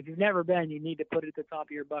you've never been, you need to put it at the top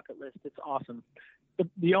of your bucket list. It's awesome.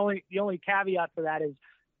 The only caveat for that is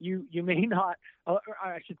you may not, or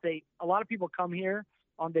I should say, a lot of people come here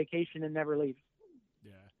on vacation and never leave.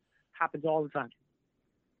 Yeah. Happens all the time.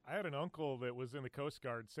 I had an uncle that was in the Coast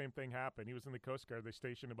Guard. Same thing happened. He was in the Coast Guard. They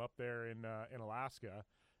stationed him up there in Alaska,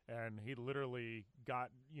 and he literally got,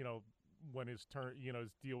 when his turn,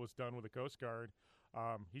 his deal was done with the Coast Guard,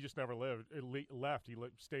 he just never left. He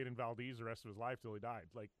stayed in Valdez the rest of his life till he died.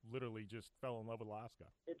 Like, literally just fell in love with Alaska.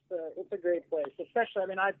 It's a great place, especially. I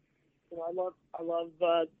mean, I love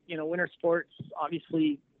winter sports.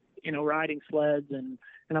 Obviously, riding sleds, and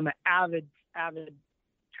I'm an avid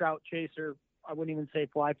trout chaser. I wouldn't even say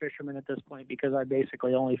fly fisherman at this point, because I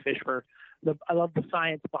basically only fish I love the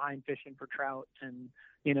science behind fishing for trout. And,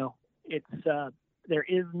 there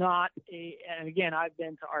is not and again, I've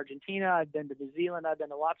been to Argentina, I've been to New Zealand, I've been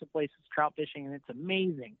to lots of places trout fishing, and it's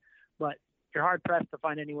amazing, but you're hard pressed to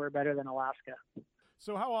find anywhere better than Alaska.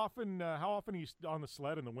 So how often are you on the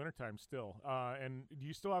sled in the wintertime still? And do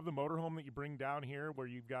you still have the motorhome that you bring down here where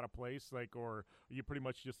you've got a place, or are you pretty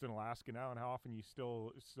much just in Alaska now? And how often are you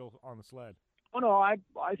still on the sled? Oh no, I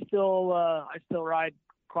still ride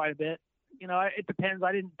quite a bit. It depends.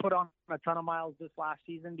 I didn't put on a ton of miles this last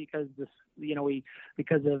season because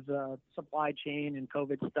because of supply chain and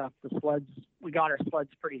COVID stuff. We got our sleds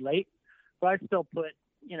pretty late, but I still put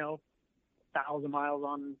 1,000 miles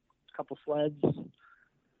on a couple sleds.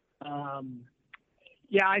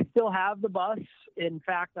 Yeah, I still have the bus. In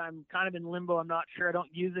fact, I'm kind of in limbo. I'm not sure. I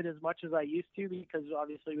don't use it as much as I used to, because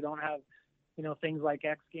obviously we don't have things like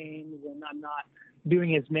X Games, and I'm not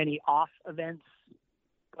doing as many off events.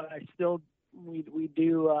 But I still, we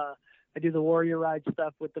do, I do the Warrior Ride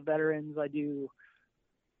stuff with the veterans. I do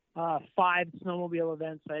 5 snowmobile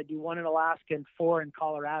events. I do 1 in Alaska and 4 in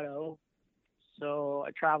Colorado. So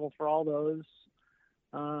I travel for all those,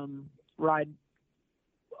 ride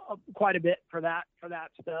quite a bit for that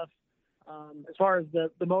stuff. As far as the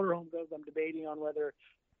motorhome goes, I'm debating on whether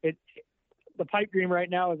the pipe dream right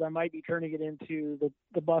now is I might be turning it into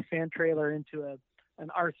the bus and trailer into an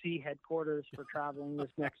RC headquarters for traveling this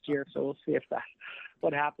next year. So we'll see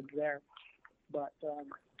what happens there. But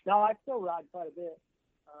no, I still ride quite a bit.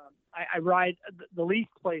 I ride the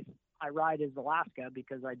least place I ride is Alaska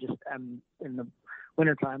because I just am in the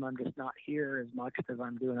wintertime. I'm just not here as much because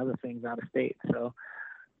I'm doing other things out of state. So,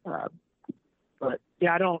 but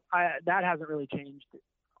yeah, that hasn't really changed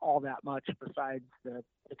all that much besides the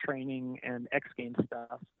training and X Games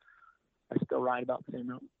stuff. I still ride about the same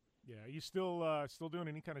amount. Yeah, are you still doing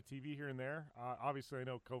any kind of TV here and there? Obviously, I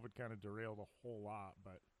know COVID kind of derailed a whole lot,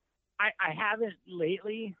 but I haven't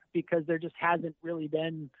lately because there just hasn't really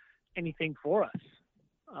been anything for us.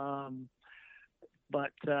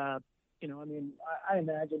 But you know, I mean, I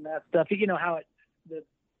imagine that stuff. You know how the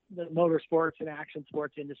motorsports and action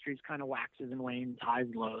sports industries kind of waxes and wanes, highs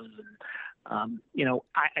and lows, and you know,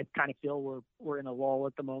 I kind of feel we're in a lull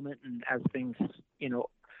at the moment, and as things, you know,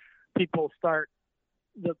 people start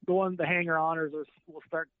the hanger-oners will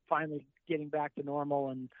start finally getting back to normal,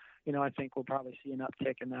 and you know, I think we'll probably see an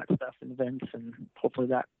uptick in that stuff in events, and hopefully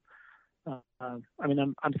that. I mean,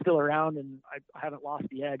 I'm still around, and I haven't lost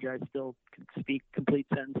the edge. I still can speak complete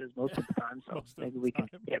sentences most of the time, so maybe we can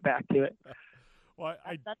get back to it. Well,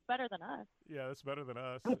 that's better than us. Yeah, that's better than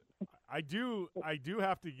us. I do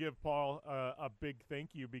have to give Paul a big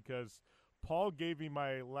thank you because Paul gave me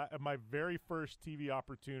my very first TV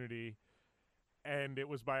opportunity, and it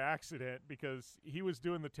was by accident because he was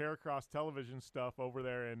doing the Terracross television stuff over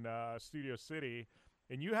there in Studio City,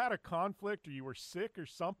 and you had a conflict or you were sick or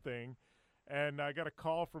something. And I got a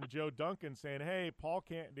call from Joe Duncan saying, hey, Paul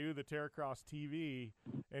can't do the Terracross TV.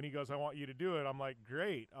 And he goes, I want you to do it. I'm like,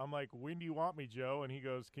 great. I'm like, when do you want me, Joe? And he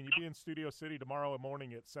goes, can you be in Studio City tomorrow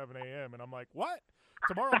morning at 7 a.m.? And I'm like, what?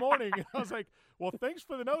 Tomorrow morning? I was like, well, thanks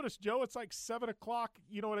for the notice, Joe. It's like 7 o'clock,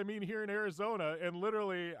 you know what I mean, here in Arizona. And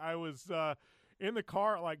literally I was in the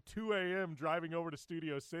car at like 2 a.m. driving over to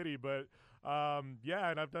Studio City. But yeah,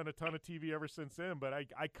 and I've done a ton of TV ever since then, but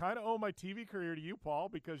I kind of owe my TV career to you, Paul,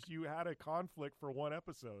 because you had a conflict for one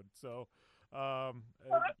episode. So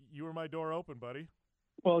you were my door open, buddy.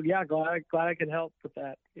 Well, yeah, glad I could help with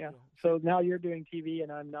that. Yeah. So now you're doing TV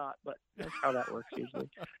and I'm not, but that's how that works usually.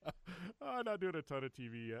 I'm not doing a ton of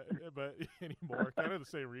TV yet, but anymore, kind of the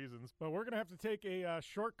same reasons. But we're going to have to take a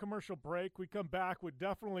short commercial break. We come back, we're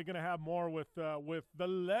definitely going to have more with the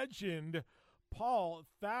legend, Paul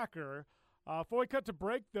Thacker. Before we cut to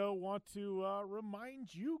break, though, want to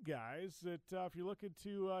remind you guys that if you're looking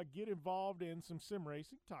to get involved in some sim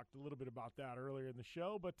racing, talked a little bit about that earlier in the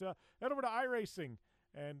show, but head over to iRacing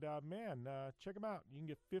and, check them out. You can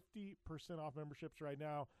get 50% off memberships right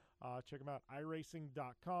now. Check them out,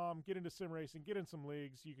 iRacing.com. Get into sim racing, get in some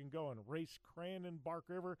leagues. You can go and race Crandon, Bark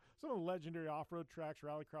River, some of the legendary off-road tracks,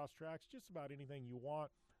 rallycross tracks, just about anything you want.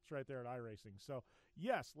 It's right there at iRacing. So,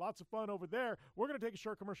 yes, lots of fun over there. We're going to take a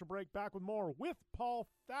short commercial break. Back with more with Paul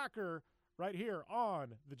Thacker right here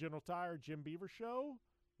on the General Tire Jim Beaver Show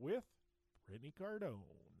with Brittany Cardone.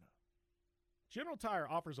 General Tire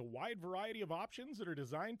offers a wide variety of options that are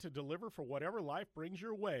designed to deliver for whatever life brings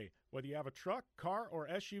your way. Whether you have a truck, car, or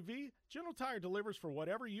SUV, General Tire delivers for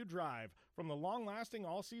whatever you drive. From the long-lasting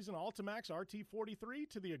all-season Altimax RT43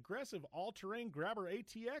 to the aggressive all-terrain Grabber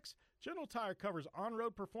ATX, General Tire covers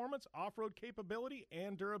on-road performance, off-road capability,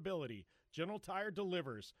 and durability. General Tire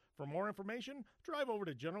delivers. For more information, drive over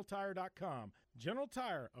to GeneralTire.com. General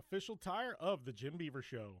Tire, official tire of the Jim Beaver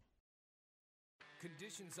Show.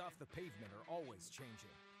 Conditions off the pavement are always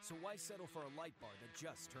changing, so why settle for a light bar that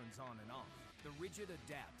just turns on and off? The Rigid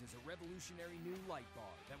Adapt is a revolutionary new light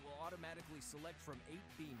bar that will automatically select from 8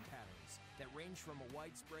 beam patterns that range from a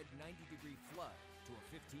widespread 90-degree flood to a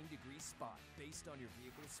 15-degree spot based on your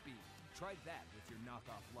vehicle's speed. Try that with your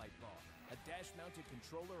knockoff light bar. A dash-mounted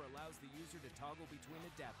controller allows the user to toggle between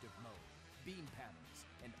adaptive mode, beam patterns,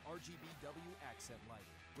 and RGBW accent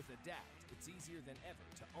lighting. With Adapt, it's easier than ever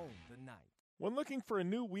to own the night. When looking for a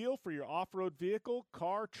new wheel for your off-road vehicle,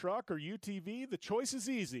 car, truck, or UTV, the choice is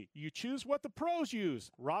easy. You choose what the pros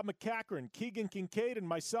use. Rob McCachran, Keegan Kincaid, and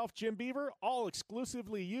myself, Jim Beaver, all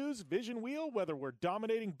exclusively use Vision Wheel, whether we're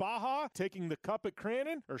dominating Baja, taking the cup at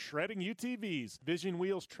Crandon, or shredding UTVs. Vision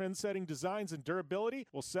Wheel's trend-setting designs and durability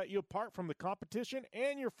will set you apart from the competition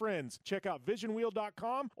and your friends. Check out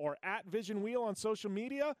visionwheel.com or @visionwheel on social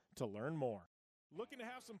media to learn more. Looking to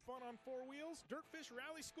have some fun on four wheels? Dirtfish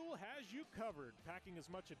Rally School has you covered. Packing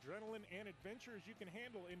as much adrenaline and adventure as you can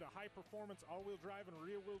handle into high-performance all-wheel drive and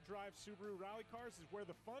rear-wheel drive Subaru rally cars is where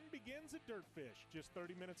the fun begins at Dirtfish. Just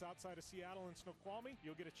 30 minutes outside of Seattle and Snoqualmie,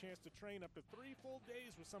 you'll get a chance to train up to 3 full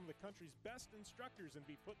days with some of the country's best instructors and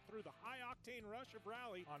be put through the high-octane rush of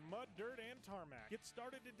rally on mud, dirt, and tarmac. Get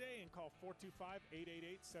started today and call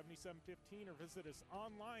 425-888-7715 or visit us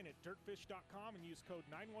online at dirtfish.com and use code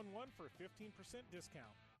 911 for a 15%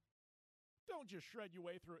 discount. Don't just shred your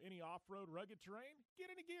way through any off-road rugged terrain. Get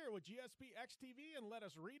into gear with GSP XTV and let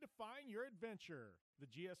us redefine your adventure. The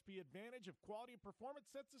GSP advantage of quality and performance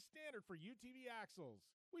sets a standard for UTV axles.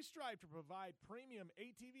 We strive to provide premium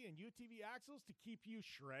ATV and UTV axles to keep you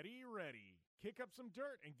shreddy ready. Kick up some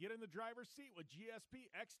dirt and get in the driver's seat with GSP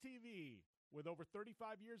XTV. With over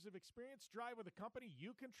 35 years of experience, drive with a company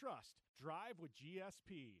you can trust. Drive with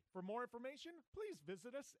GSP. For more information, please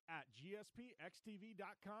visit us at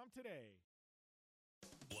gspxtv.com today.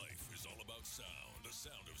 Life is all about sound, the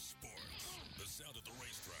sound of sports, the sound at the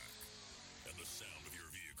racetrack, and the sound of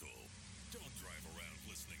your vehicle. Don't drive around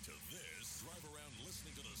listening to this. Drive around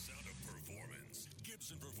listening to the sound of performance.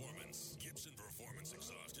 Gibson Performance. Gibson Performance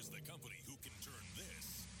Exhaust is the company who can turn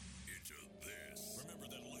this into this. Remember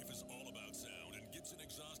that life is all about sound, and Gibson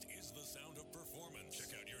Exhaust is the sound of performance.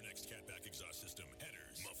 Check out your next catback exhaust system,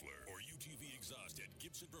 headers, muffler, or UTV exhaust at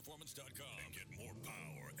GibsonPerformance.com and get more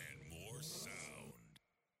power and more sound.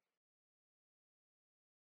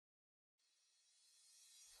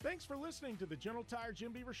 Thanks for listening to the General Tire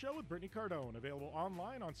Jim Beaver Show with Brittany Cardone. Available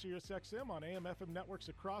online on SiriusXM, on AM/FM networks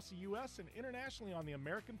across the U.S., and internationally on the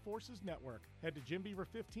American Forces Network. Head to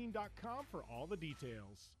JimBeaver15.com for all the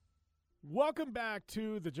details. Welcome back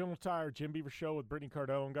to the General Tire Jim Beaver Show with Brittany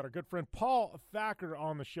Cardone. Got our good friend Paul Thacker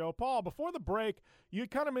on the show. Paul, before the break, you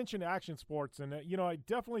kind of mentioned action sports, and I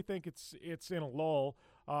definitely think it's in a lull.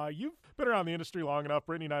 You've been around the industry long enough.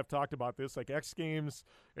 Brittany and I have talked about this. Like X Games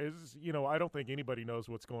is, I don't think anybody knows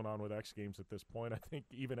what's going on with X Games at this point. I think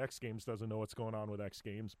even X Games doesn't know what's going on with X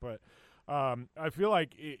Games. But I feel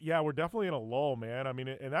like, we're definitely in a lull, man. I mean,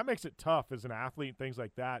 and that makes it tough as an athlete and things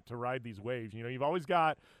like that to ride these waves. You've always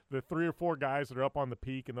got the 3 or 4 guys that are up on the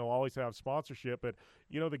peak, and they'll always have sponsorship. But,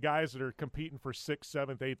 the guys that are competing for 6th,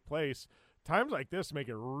 7th, 8th place, times like this make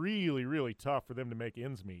it really, really tough for them to make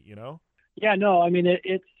ends meet, Yeah, no, I mean,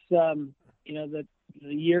 it's the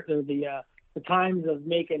times of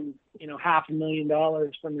making,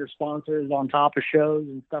 $500,000 from your sponsors on top of shows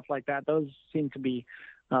and stuff like that, those seem to be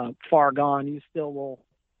far gone. You still will,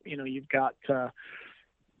 you've got the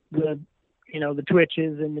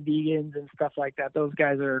Twitches and the Degans and stuff like that. Those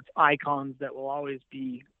guys are icons that will always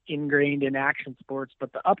be ingrained in action sports.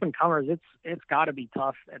 But the up-and-comers, it's got to be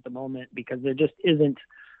tough at the moment because there just isn't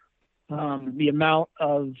the amount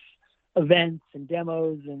of events and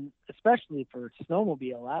demos, and especially for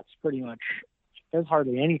snowmobile, that's pretty much, there's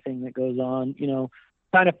hardly anything that goes on.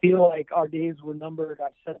 Kind of feel like our days were numbered.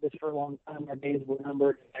 I've said this for a long time. Our days were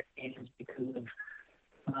numbered in X Games because of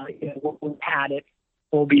what we had at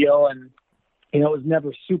Mobile, and it was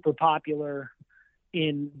never super popular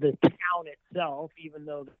in the town itself, even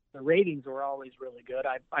though the ratings were always really good.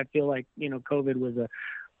 I feel like COVID was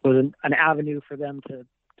an avenue for them to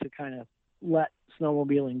kind of let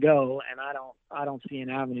snowmobiling go, and I don't see an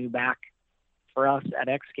avenue back for us at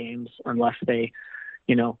X Games unless they,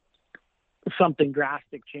 something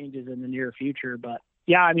drastic changes in the near future. But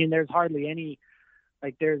yeah, I mean, there's hardly any,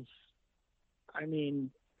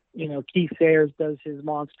 Keith Sayers does his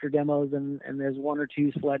monster demos, and there's 1 or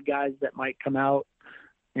 2 sled guys that might come out,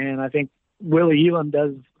 and I think Willie Elam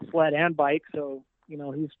does sled and bike, so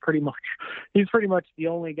he's pretty much the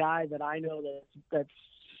only guy that I know that's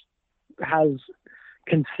has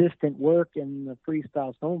consistent work in the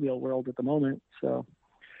freestyle snowmobile world at the moment. So,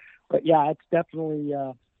 but yeah, it's definitely,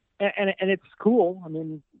 and it's cool. I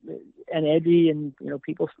mean, and Eddie and,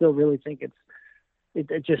 people still really think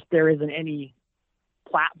it just, there isn't any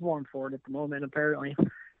platform for it at the moment, apparently.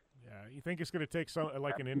 Yeah. You think it's going to take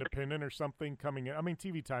like an independent or something coming in? I mean,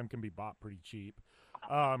 TV time can be bought pretty cheap.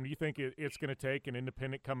 Do you think it's going to take an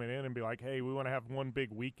independent coming in and be like, hey, we want to have one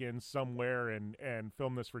big weekend somewhere and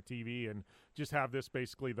film this for TV and just have this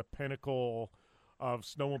basically the pinnacle of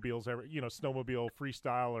snowmobiles, snowmobile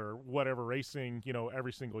freestyle or whatever racing,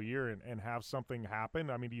 every single year and have something happen?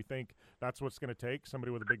 I mean, do you think that's what's going to take,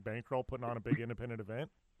 somebody with a big bankroll putting on a big independent event?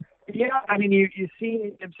 Yeah, I mean,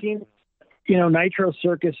 I've seen, Nitro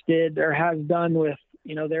Circus did or has done with,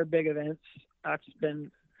 their big events. That's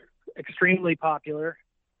been extremely popular.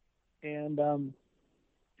 And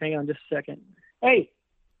hang on just a second. Hey,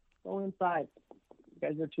 go inside. You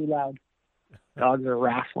guys are too loud. Dogs are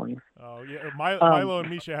wrestling. Oh yeah, Milo and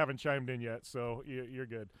Misha haven't chimed in yet, so you're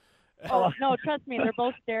good. Oh no, trust me, they're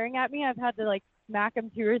both staring at me. I've had to like smack them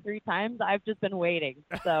 2 or 3 times. I've just been waiting,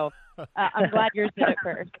 so I'm glad yours did it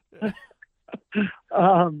first.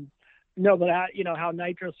 No, but how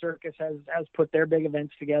Nitro Circus has put their big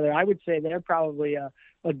events together. I would say they're probably a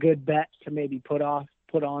good bet to maybe put on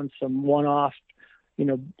some one-off,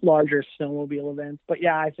 larger snowmobile events. But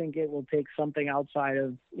yeah, I think it will take something outside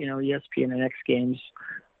of ESPN and X Games,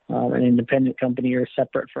 an independent company or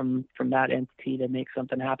separate from that entity to make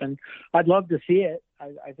something happen. I'd love to see it.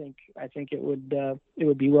 I think it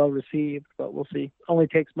would be well received, but we'll see. Only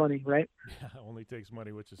takes money, right? Yeah, only takes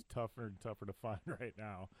money, which is tougher and tougher to find right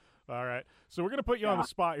now. All right, so we're going to put you on the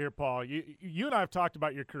spot here, Paul. You and I have talked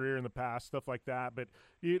about your career in the past, stuff like that, but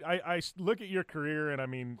I look at your career, and I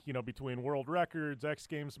mean, between world records, X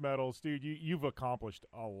Games medals, dude, you've accomplished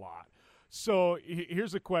a lot. So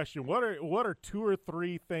here's a question: What are 2 or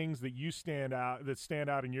 3 things that stand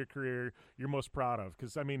out in your career you're most proud of?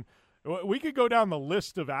 Because I mean, we could go down the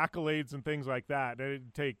list of accolades and things like that.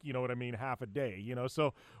 It'd take, half a day,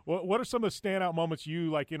 So what are some of the standout moments you,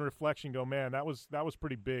 like, in reflection, go, man, that was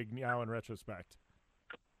pretty big now in retrospect?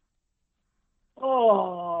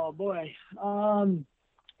 Oh, boy.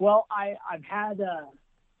 Well, I've had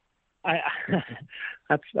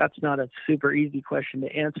that's not a super easy question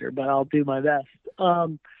to answer, but I'll do my best.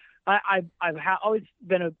 I've always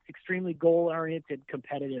been an extremely goal-oriented,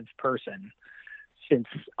 competitive person since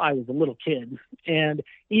I was a little kid, and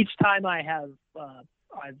each time I've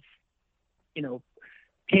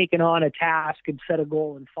taken on a task and set a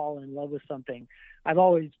goal and fallen in love with something, I've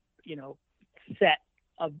always set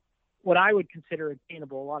what I would consider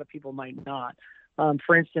attainable. A lot of people might not.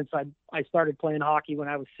 For instance, I started playing hockey when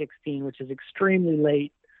I was 16, which is extremely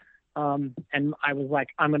late, and I was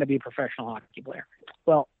like, I'm going to be a professional hockey player.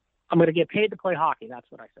 Well, I'm going to get paid to play hockey. That's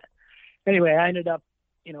what I said. Anyway, I ended up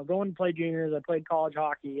going to play juniors. I played college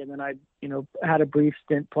hockey, and then I had a brief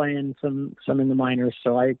stint playing some in the minors.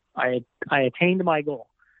 So I attained my goal.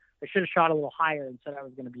 I should have shot a little higher and said I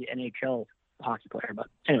was going to be an NHL hockey player, but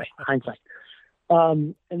anyway, hindsight.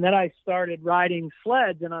 And then I started riding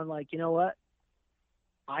sleds, and I'm like, you know what?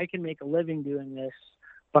 I can make a living doing this,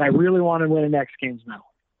 but I really want to win an X Games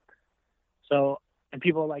medal. So, and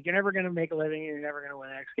people are like, you're never going to make a living, and you're never going to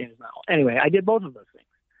win an X Games medal. Anyway, I did both of those things,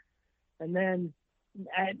 and then.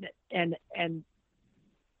 And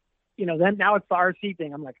then now it's the RC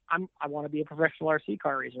thing. I'm like, I want to be a professional RC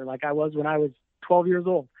car racer like I was when I was 12 years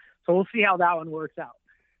old. So we'll see how that one works out.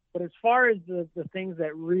 But as far as the things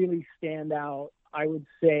that really stand out, I would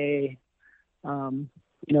say,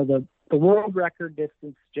 the world record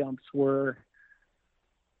distance jumps were,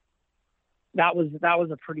 that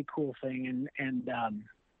was a pretty cool thing. And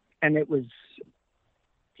it was,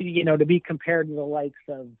 to be compared to the likes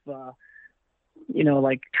of,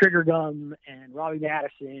 like Trigger Gum and Robbie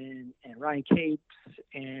Madison and Ryan Capes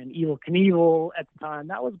and Evel Knievel at the time,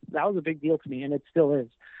 that was a big deal to me, and it still is.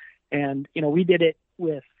 And, we did it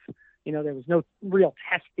with, there was no real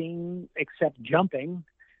testing except jumping,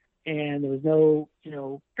 and there was no,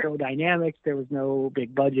 aerodynamics. There was no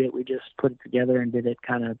big budget. We just put it together and did it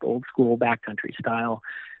kind of old school backcountry style.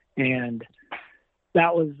 And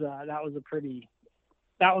that was a pretty,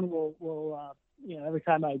 that one will every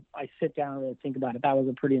time I sit down and think about it, that was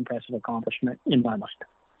a pretty impressive accomplishment in my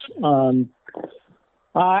mind.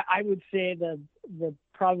 I would say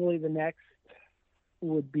probably the next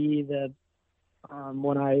would be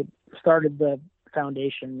when I started the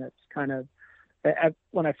foundation. That's kind of,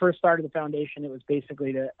 when I first started the foundation, it was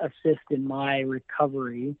basically to assist in my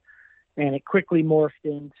recovery, and it quickly morphed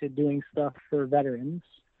into doing stuff for veterans,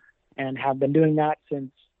 and have been doing that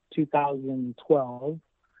since 2012.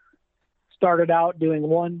 Started out doing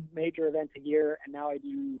one major event a year, and now I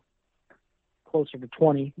do closer to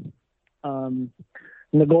 20. And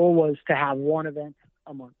the goal was to have one event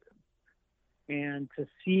a month, and to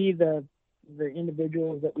see the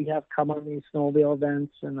individuals that we have come on these snowmobile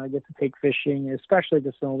events, and I get to take fishing, especially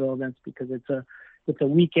the snowmobile events, because it's a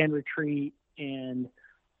weekend retreat, and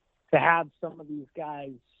to have some of these guys,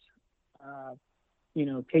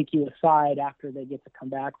 take you aside after they get to come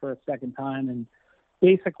back for a second time and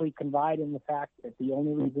basically confide in the fact that the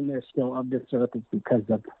only reason they're still of this earth is because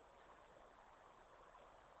of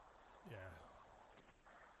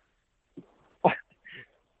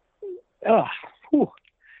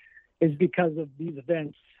is because of these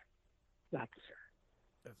events. That's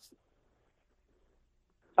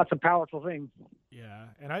a powerful thing. Yeah,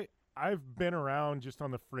 and I've been around just on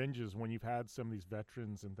the fringes when you've had some of these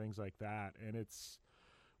veterans and things like that, and it's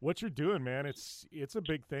what you're doing, man, it's a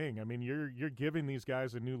big thing. I mean, you're giving these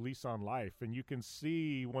guys a new lease on life, and you can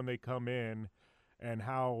see when they come in and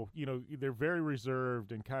how, they're very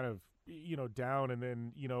reserved and kind of, down, and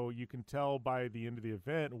then, you can tell by the end of the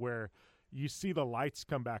event where you see the lights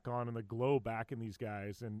come back on and the glow back in these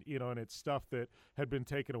guys, and, and it's stuff that had been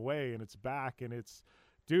taken away and it's back, and it's,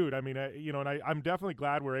 dude, I mean, I'm definitely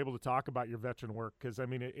glad we're able to talk about your veteran work, because, I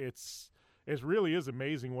mean, it really is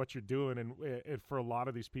amazing what you're doing, and for a lot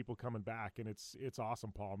of these people coming back, and it's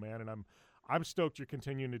awesome, Paul, man, and I'm stoked you're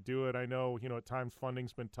continuing to do it. I know, at times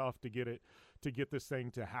funding's been tough to get this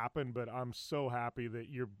thing to happen, but I'm so happy that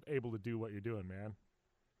you're able to do what you're doing, man.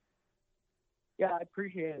 Yeah, I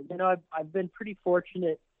appreciate it. I've been pretty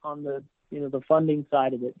fortunate on the, the funding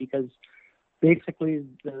side of it, because basically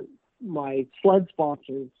my sled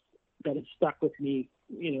sponsors that have stuck with me,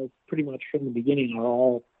 pretty much from the beginning are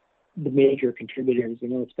all the major contributors,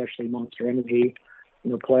 especially Monster Energy,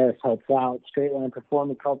 Polaris helps out, Straight Line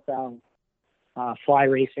Performance helps out, Fly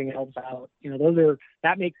Racing helps out.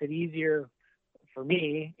 That makes it easier for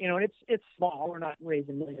me, and it's small. We're not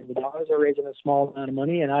raising millions of dollars. We're raising a small amount of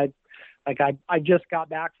money. And I just got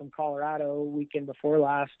back from Colorado weekend before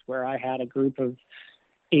last, where I had a group of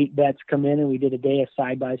 8 vets come in, and we did a day of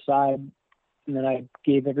side by side. And then I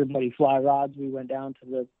gave everybody fly rods. We went down to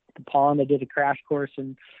the pond. I did a crash course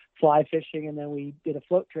in fly fishing, and then we did a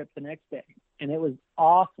float trip the next day. And it was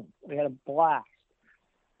awesome. We had a blast.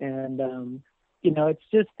 And it's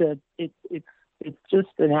just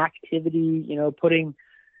an activity, putting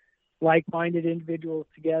like-minded individuals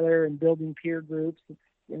together and building peer groups.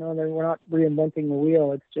 We're not reinventing the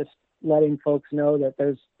wheel. It's just letting folks know that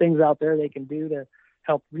there's things out there they can do to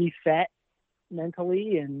help reset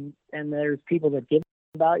mentally, and there's people that give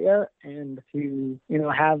about you, and to,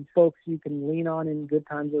 have folks you can lean on in good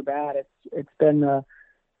times or bad. It's been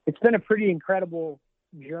a pretty incredible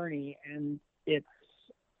journey, and it's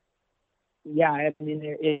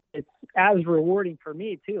as rewarding for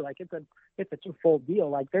me too. Like it's a twofold deal.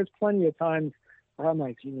 Like there's plenty of times where I'm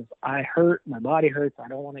like, Jesus, I hurt, my body hurts, I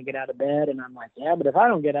don't want to get out of bed, and I'm like, yeah, but if I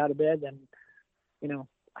don't get out of bed, then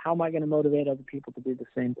how am I going to motivate other people to do the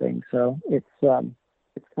same thing? So it's kind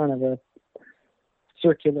of a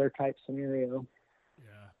circular type scenario.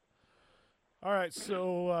 Yeah. All right,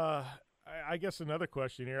 so I guess another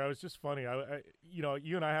question here. I was just funny.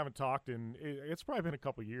 You and I haven't talked in, it's probably been a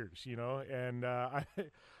couple years, and I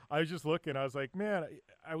was just looking. I was like, man,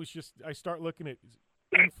 I start looking at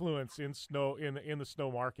influence in the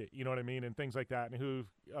snow market, you know what I mean, and things like that, and who've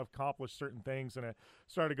accomplished certain things. And I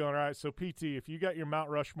started going, all right, so PT, if you got your Mount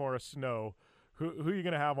Rushmore of snow, who are you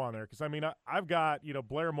going to have on there? Because I mean, I've got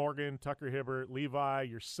Blair Morgan, Tucker Hibbert, Levi,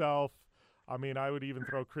 yourself. I mean, I would even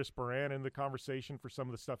throw Chris Baran in the conversation for some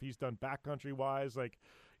of the stuff he's done backcountry wise. Like,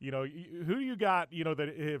 who do you got,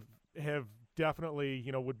 that have definitely,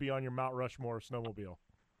 would be on your Mount Rushmore snowmobile?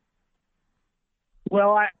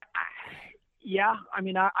 Well, I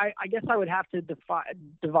guess I would have to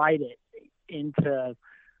divide it into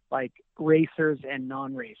like racers and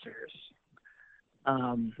non-racers.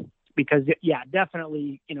 Because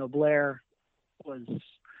definitely, Blair was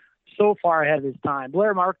so far ahead of his time.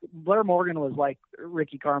 Blair Morgan was like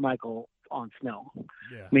Ricky Carmichael on snow.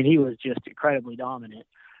 Yeah. I mean, he was just incredibly dominant.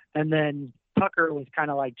 And then Tucker was kind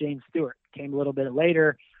of like James Stewart, came a little bit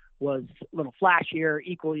later, was a little flashier,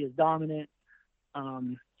 equally as dominant.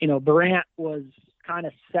 Barant was kind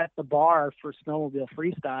of set the bar for snowmobile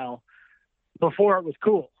freestyle before it was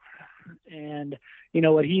cool. And,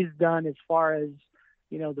 what he's done as far as,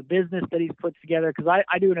 the business that he's put together, because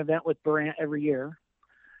I do an event with Barant every year,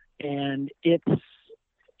 and it's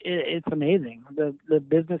amazing. The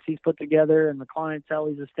business he's put together and the clientele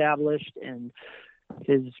he's established, and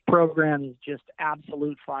his program is just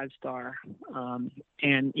absolute 5-star. And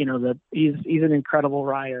he's an incredible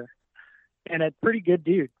rider and a pretty good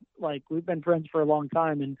dude. Like, we've been friends for a long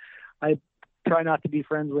time, and I try not to be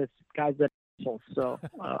friends with guys that are assholes. So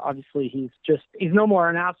obviously he's no more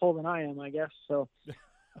an asshole than I am, I guess. So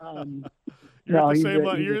you're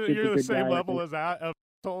the same level as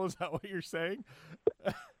asshole. Is that what you're saying?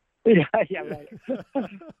 Yeah, right.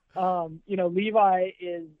 Levi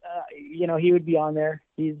is, he would be on there.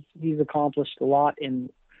 He's accomplished a lot in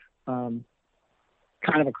kind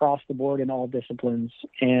of across the board in all disciplines.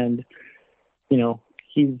 And,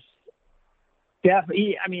 he's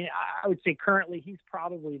definitely, I would say currently he's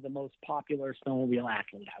probably the most popular snowmobile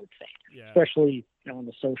athlete, I would say, especially, on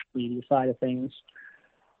the social media side of things.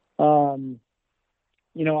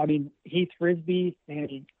 Heath Frisbee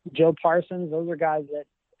and Joe Parsons, those are guys that,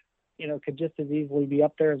 could just as easily be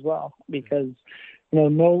up there as well, because,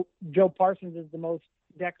 Joe Parsons is the most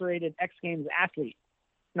decorated X Games athlete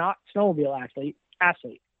not snowmobile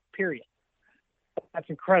athlete, period. That's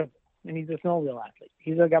incredible. And he's a snowmobile athlete.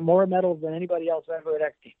 He's got more medals than anybody else ever at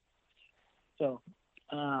X Games. So,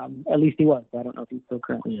 at least he was. I don't know if he still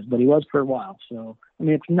currently is, but he was for a while. So, I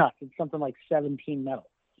mean, it's nuts. It's something like 17 medals.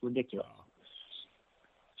 It's ridiculous.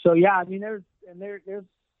 So, yeah, I mean, there's,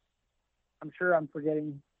 I'm sure I'm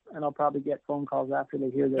forgetting, and I'll probably get phone calls after they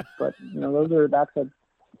hear this, but, you know,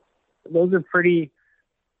 those are pretty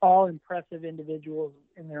all impressive individuals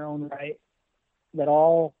in their own right that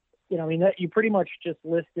all, you know, I mean, that you pretty much just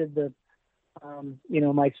listed the, you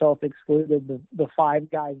know, myself excluded, the 5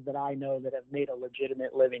 guys that I know that have made a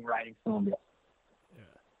legitimate living riding snowmobile. Yeah.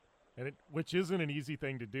 And which isn't an easy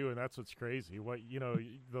thing to do. And that's what's crazy.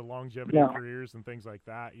 The longevity of careers and things like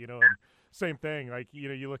that, you know, and same thing. Like, you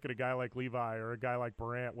know, you look at a guy like Levi or a guy like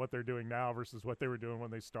Brandt, what they're doing now versus what they were doing when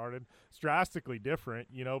they started. It's drastically different,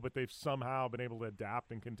 you know, but they've somehow been able to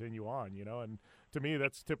adapt and continue on, you know, and to me,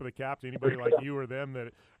 that's tip of the cap to anybody like you or them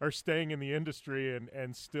that are staying in the industry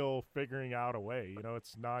and still figuring out a way. You know,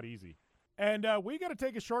 it's not easy. And we got to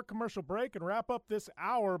take a short commercial break and wrap up this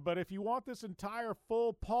hour. But if you want this entire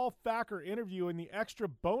full Paul Thacker interview and the extra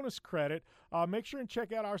bonus credit, make sure and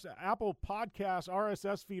check out our Apple Podcast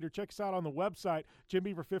RSS feed or check us out on the website,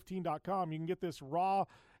 JimBeaver15.com. You can get this raw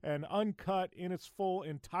and uncut in its full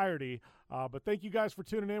entirety. But thank you guys for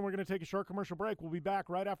tuning in. We're going to take a short commercial break. We'll be back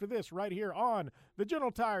right after this, right here on the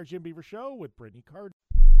General Tire Jim Beaver Show with Brittany Cardone.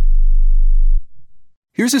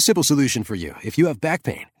 Here's a simple solution for you. If you have back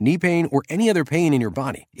pain, knee pain, or any other pain in your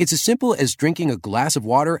body, it's as simple as drinking a glass of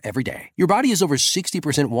water every day. Your body is over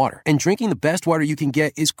 60% water, and drinking the best water you can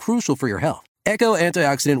get is crucial for your health. Echo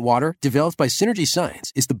Antioxidant Water, developed by Synergy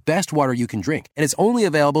Science, is the best water you can drink, and it's only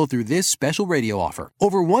available through this special radio offer.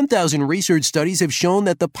 Over 1,000 research studies have shown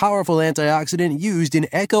that the powerful antioxidant used in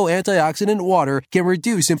Echo Antioxidant Water can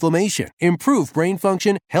reduce inflammation, improve brain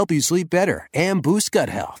function, help you sleep better, and boost gut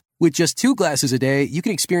health. With just 2 glasses a day, you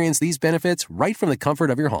can experience these benefits right from the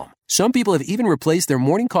comfort of your home. Some people have even replaced their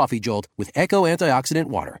morning coffee jolt with Echo Antioxidant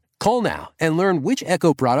Water. Call now and learn which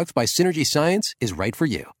Echo product by Synergy Science is right for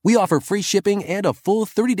you. We offer free shipping and a full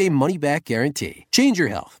 30-day money-back guarantee. Change your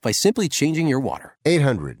health by simply changing your water.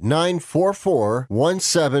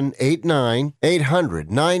 800-944-1789.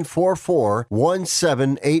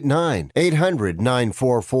 800-944-1789.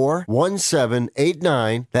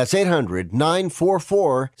 800-944-1789. That's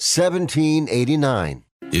 800-944-1789.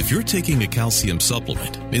 If you're taking a calcium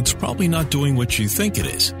supplement, it's probably not doing what you think it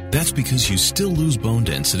is. That's because you still lose bone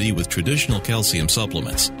density with traditional calcium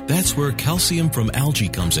supplements. That's where calcium from algae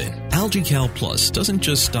comes in. AlgaeCal Plus doesn't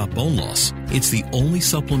just stop bone loss. It's the only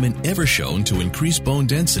supplement ever shown to increase bone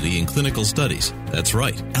density in clinical studies. That's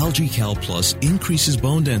right. AlgaeCal Plus increases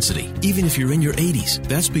bone density, even if you're in your 80s.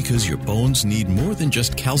 That's because your bones need more than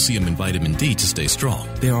just calcium and vitamin D to stay strong.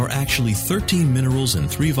 There are actually 13 minerals and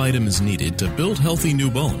 3 vitamins needed to build healthy new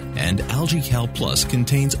bone. And AlgaeCal Plus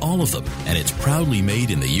contains all of them, and it's proudly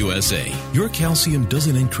made in the USA. Your calcium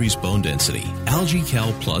doesn't increase bone density.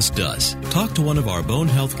 AlgaeCal Plus does. Talk to one of our bone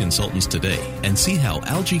health consultants today and see how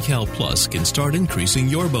AlgaeCal Plus can start increasing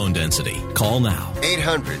your bone density. Call now.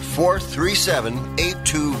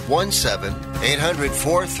 800-437-8217.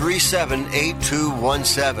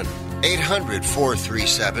 800-437-8217.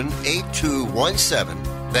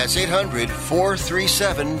 800-437-8217. That's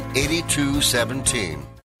 800-437-8217.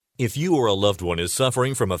 If you or a loved one is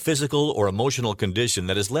suffering from a physical or emotional condition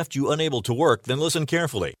that has left you unable to work, then listen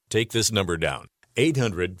carefully. Take this number down.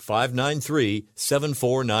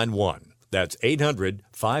 800-593-7491. That's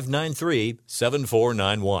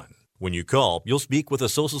 800-593-7491. When you call, you'll speak with a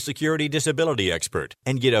Social Security disability expert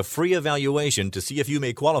and get a free evaluation to see if you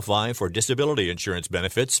may qualify for disability insurance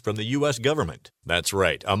benefits from the U.S. government. That's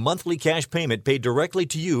right, a monthly cash payment paid directly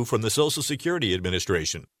to you from the Social Security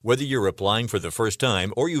Administration. Whether you're applying for the first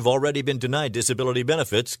time or you've already been denied disability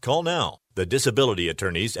benefits, call now. The disability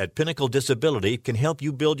attorneys at Pinnacle Disability can help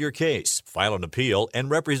you build your case, file an appeal, and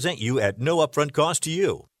represent you at no upfront cost to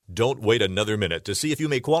you. Don't wait another minute to see if you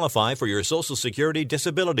may qualify for your Social Security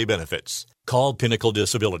disability benefits. Call Pinnacle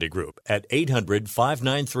Disability Group at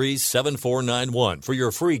 800-593-7491 for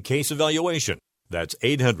your free case evaluation. That's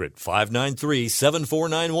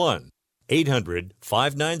 800-593-7491.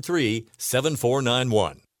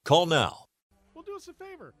 800-593-7491. Call now. Well, do us a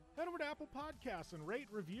favor. Head over to Apple Podcasts and rate,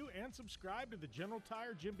 review, and subscribe to the General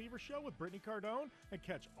Tire Jim Beaver Show with Brittany Cardone and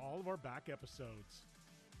catch all of our back episodes.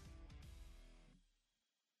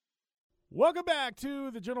 Welcome back to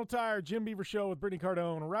the General Tire Jim Beaver Show with Brittany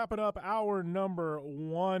Cardone. Wrapping up hour number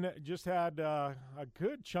 1. Just had a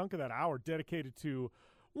good chunk of that hour dedicated to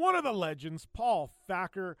one of the legends, Paul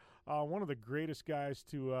Thacker, one of the greatest guys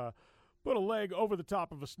to put a leg over the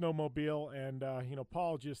top of a snowmobile, and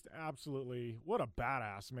Paul just absolutely, what a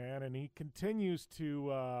badass, man. And he continues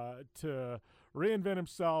to reinvent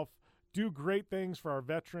himself, do great things for our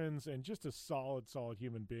veterans, and just a solid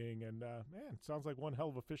human being. And man, sounds like one hell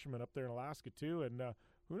of a fisherman up there in Alaska too. And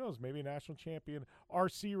who knows, maybe a national champion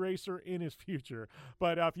RC racer in his future.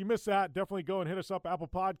 But if you missed that, definitely go and hit us up, Apple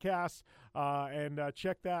Podcasts, and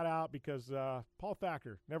check that out, because Paul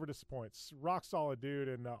Thacker never disappoints. Rock solid dude,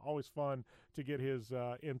 and always fun to get his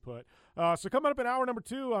input. So coming up in hour number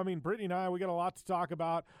 2, I mean, Brittany and I, we got a lot to talk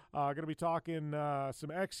about. Going to be talking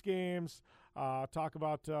some X Games, talk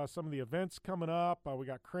about some of the events coming up. We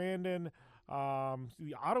got Crandon.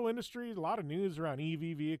 The auto industry, a lot of news around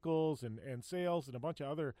EV vehicles and sales and a bunch of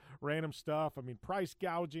other random stuff. I mean, price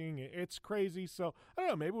gouging, it's crazy. So I don't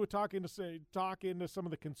know, maybe we're talk into some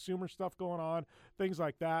of the consumer stuff going on, things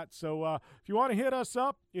like that. So if you want to hit us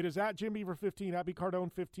up, it is at Jim Beaver 15, at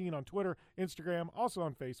BCardone15 on Twitter, Instagram, also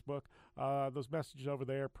on Facebook. Those messages over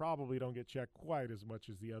there probably don't get checked quite as much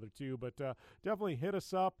as the other two, but definitely hit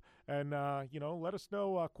us up and let us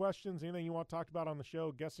know questions, anything you want talked about on the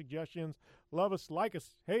show, guest suggestions. Love us, like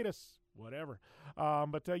us, hate us, whatever.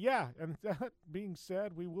 Yeah, and that being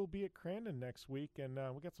said, we will be at Crandon next week, and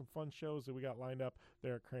we got some fun shows that we got lined up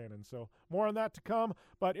there at Crandon. So more on that to come.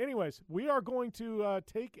 But anyways, we are going to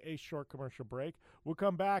take a short commercial break. We'll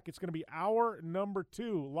come back. It's going to be hour number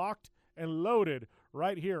 2, locked and loaded,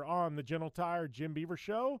 right here on the General Tire Jim Beaver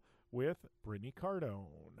Show with Brittany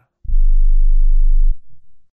Cardone.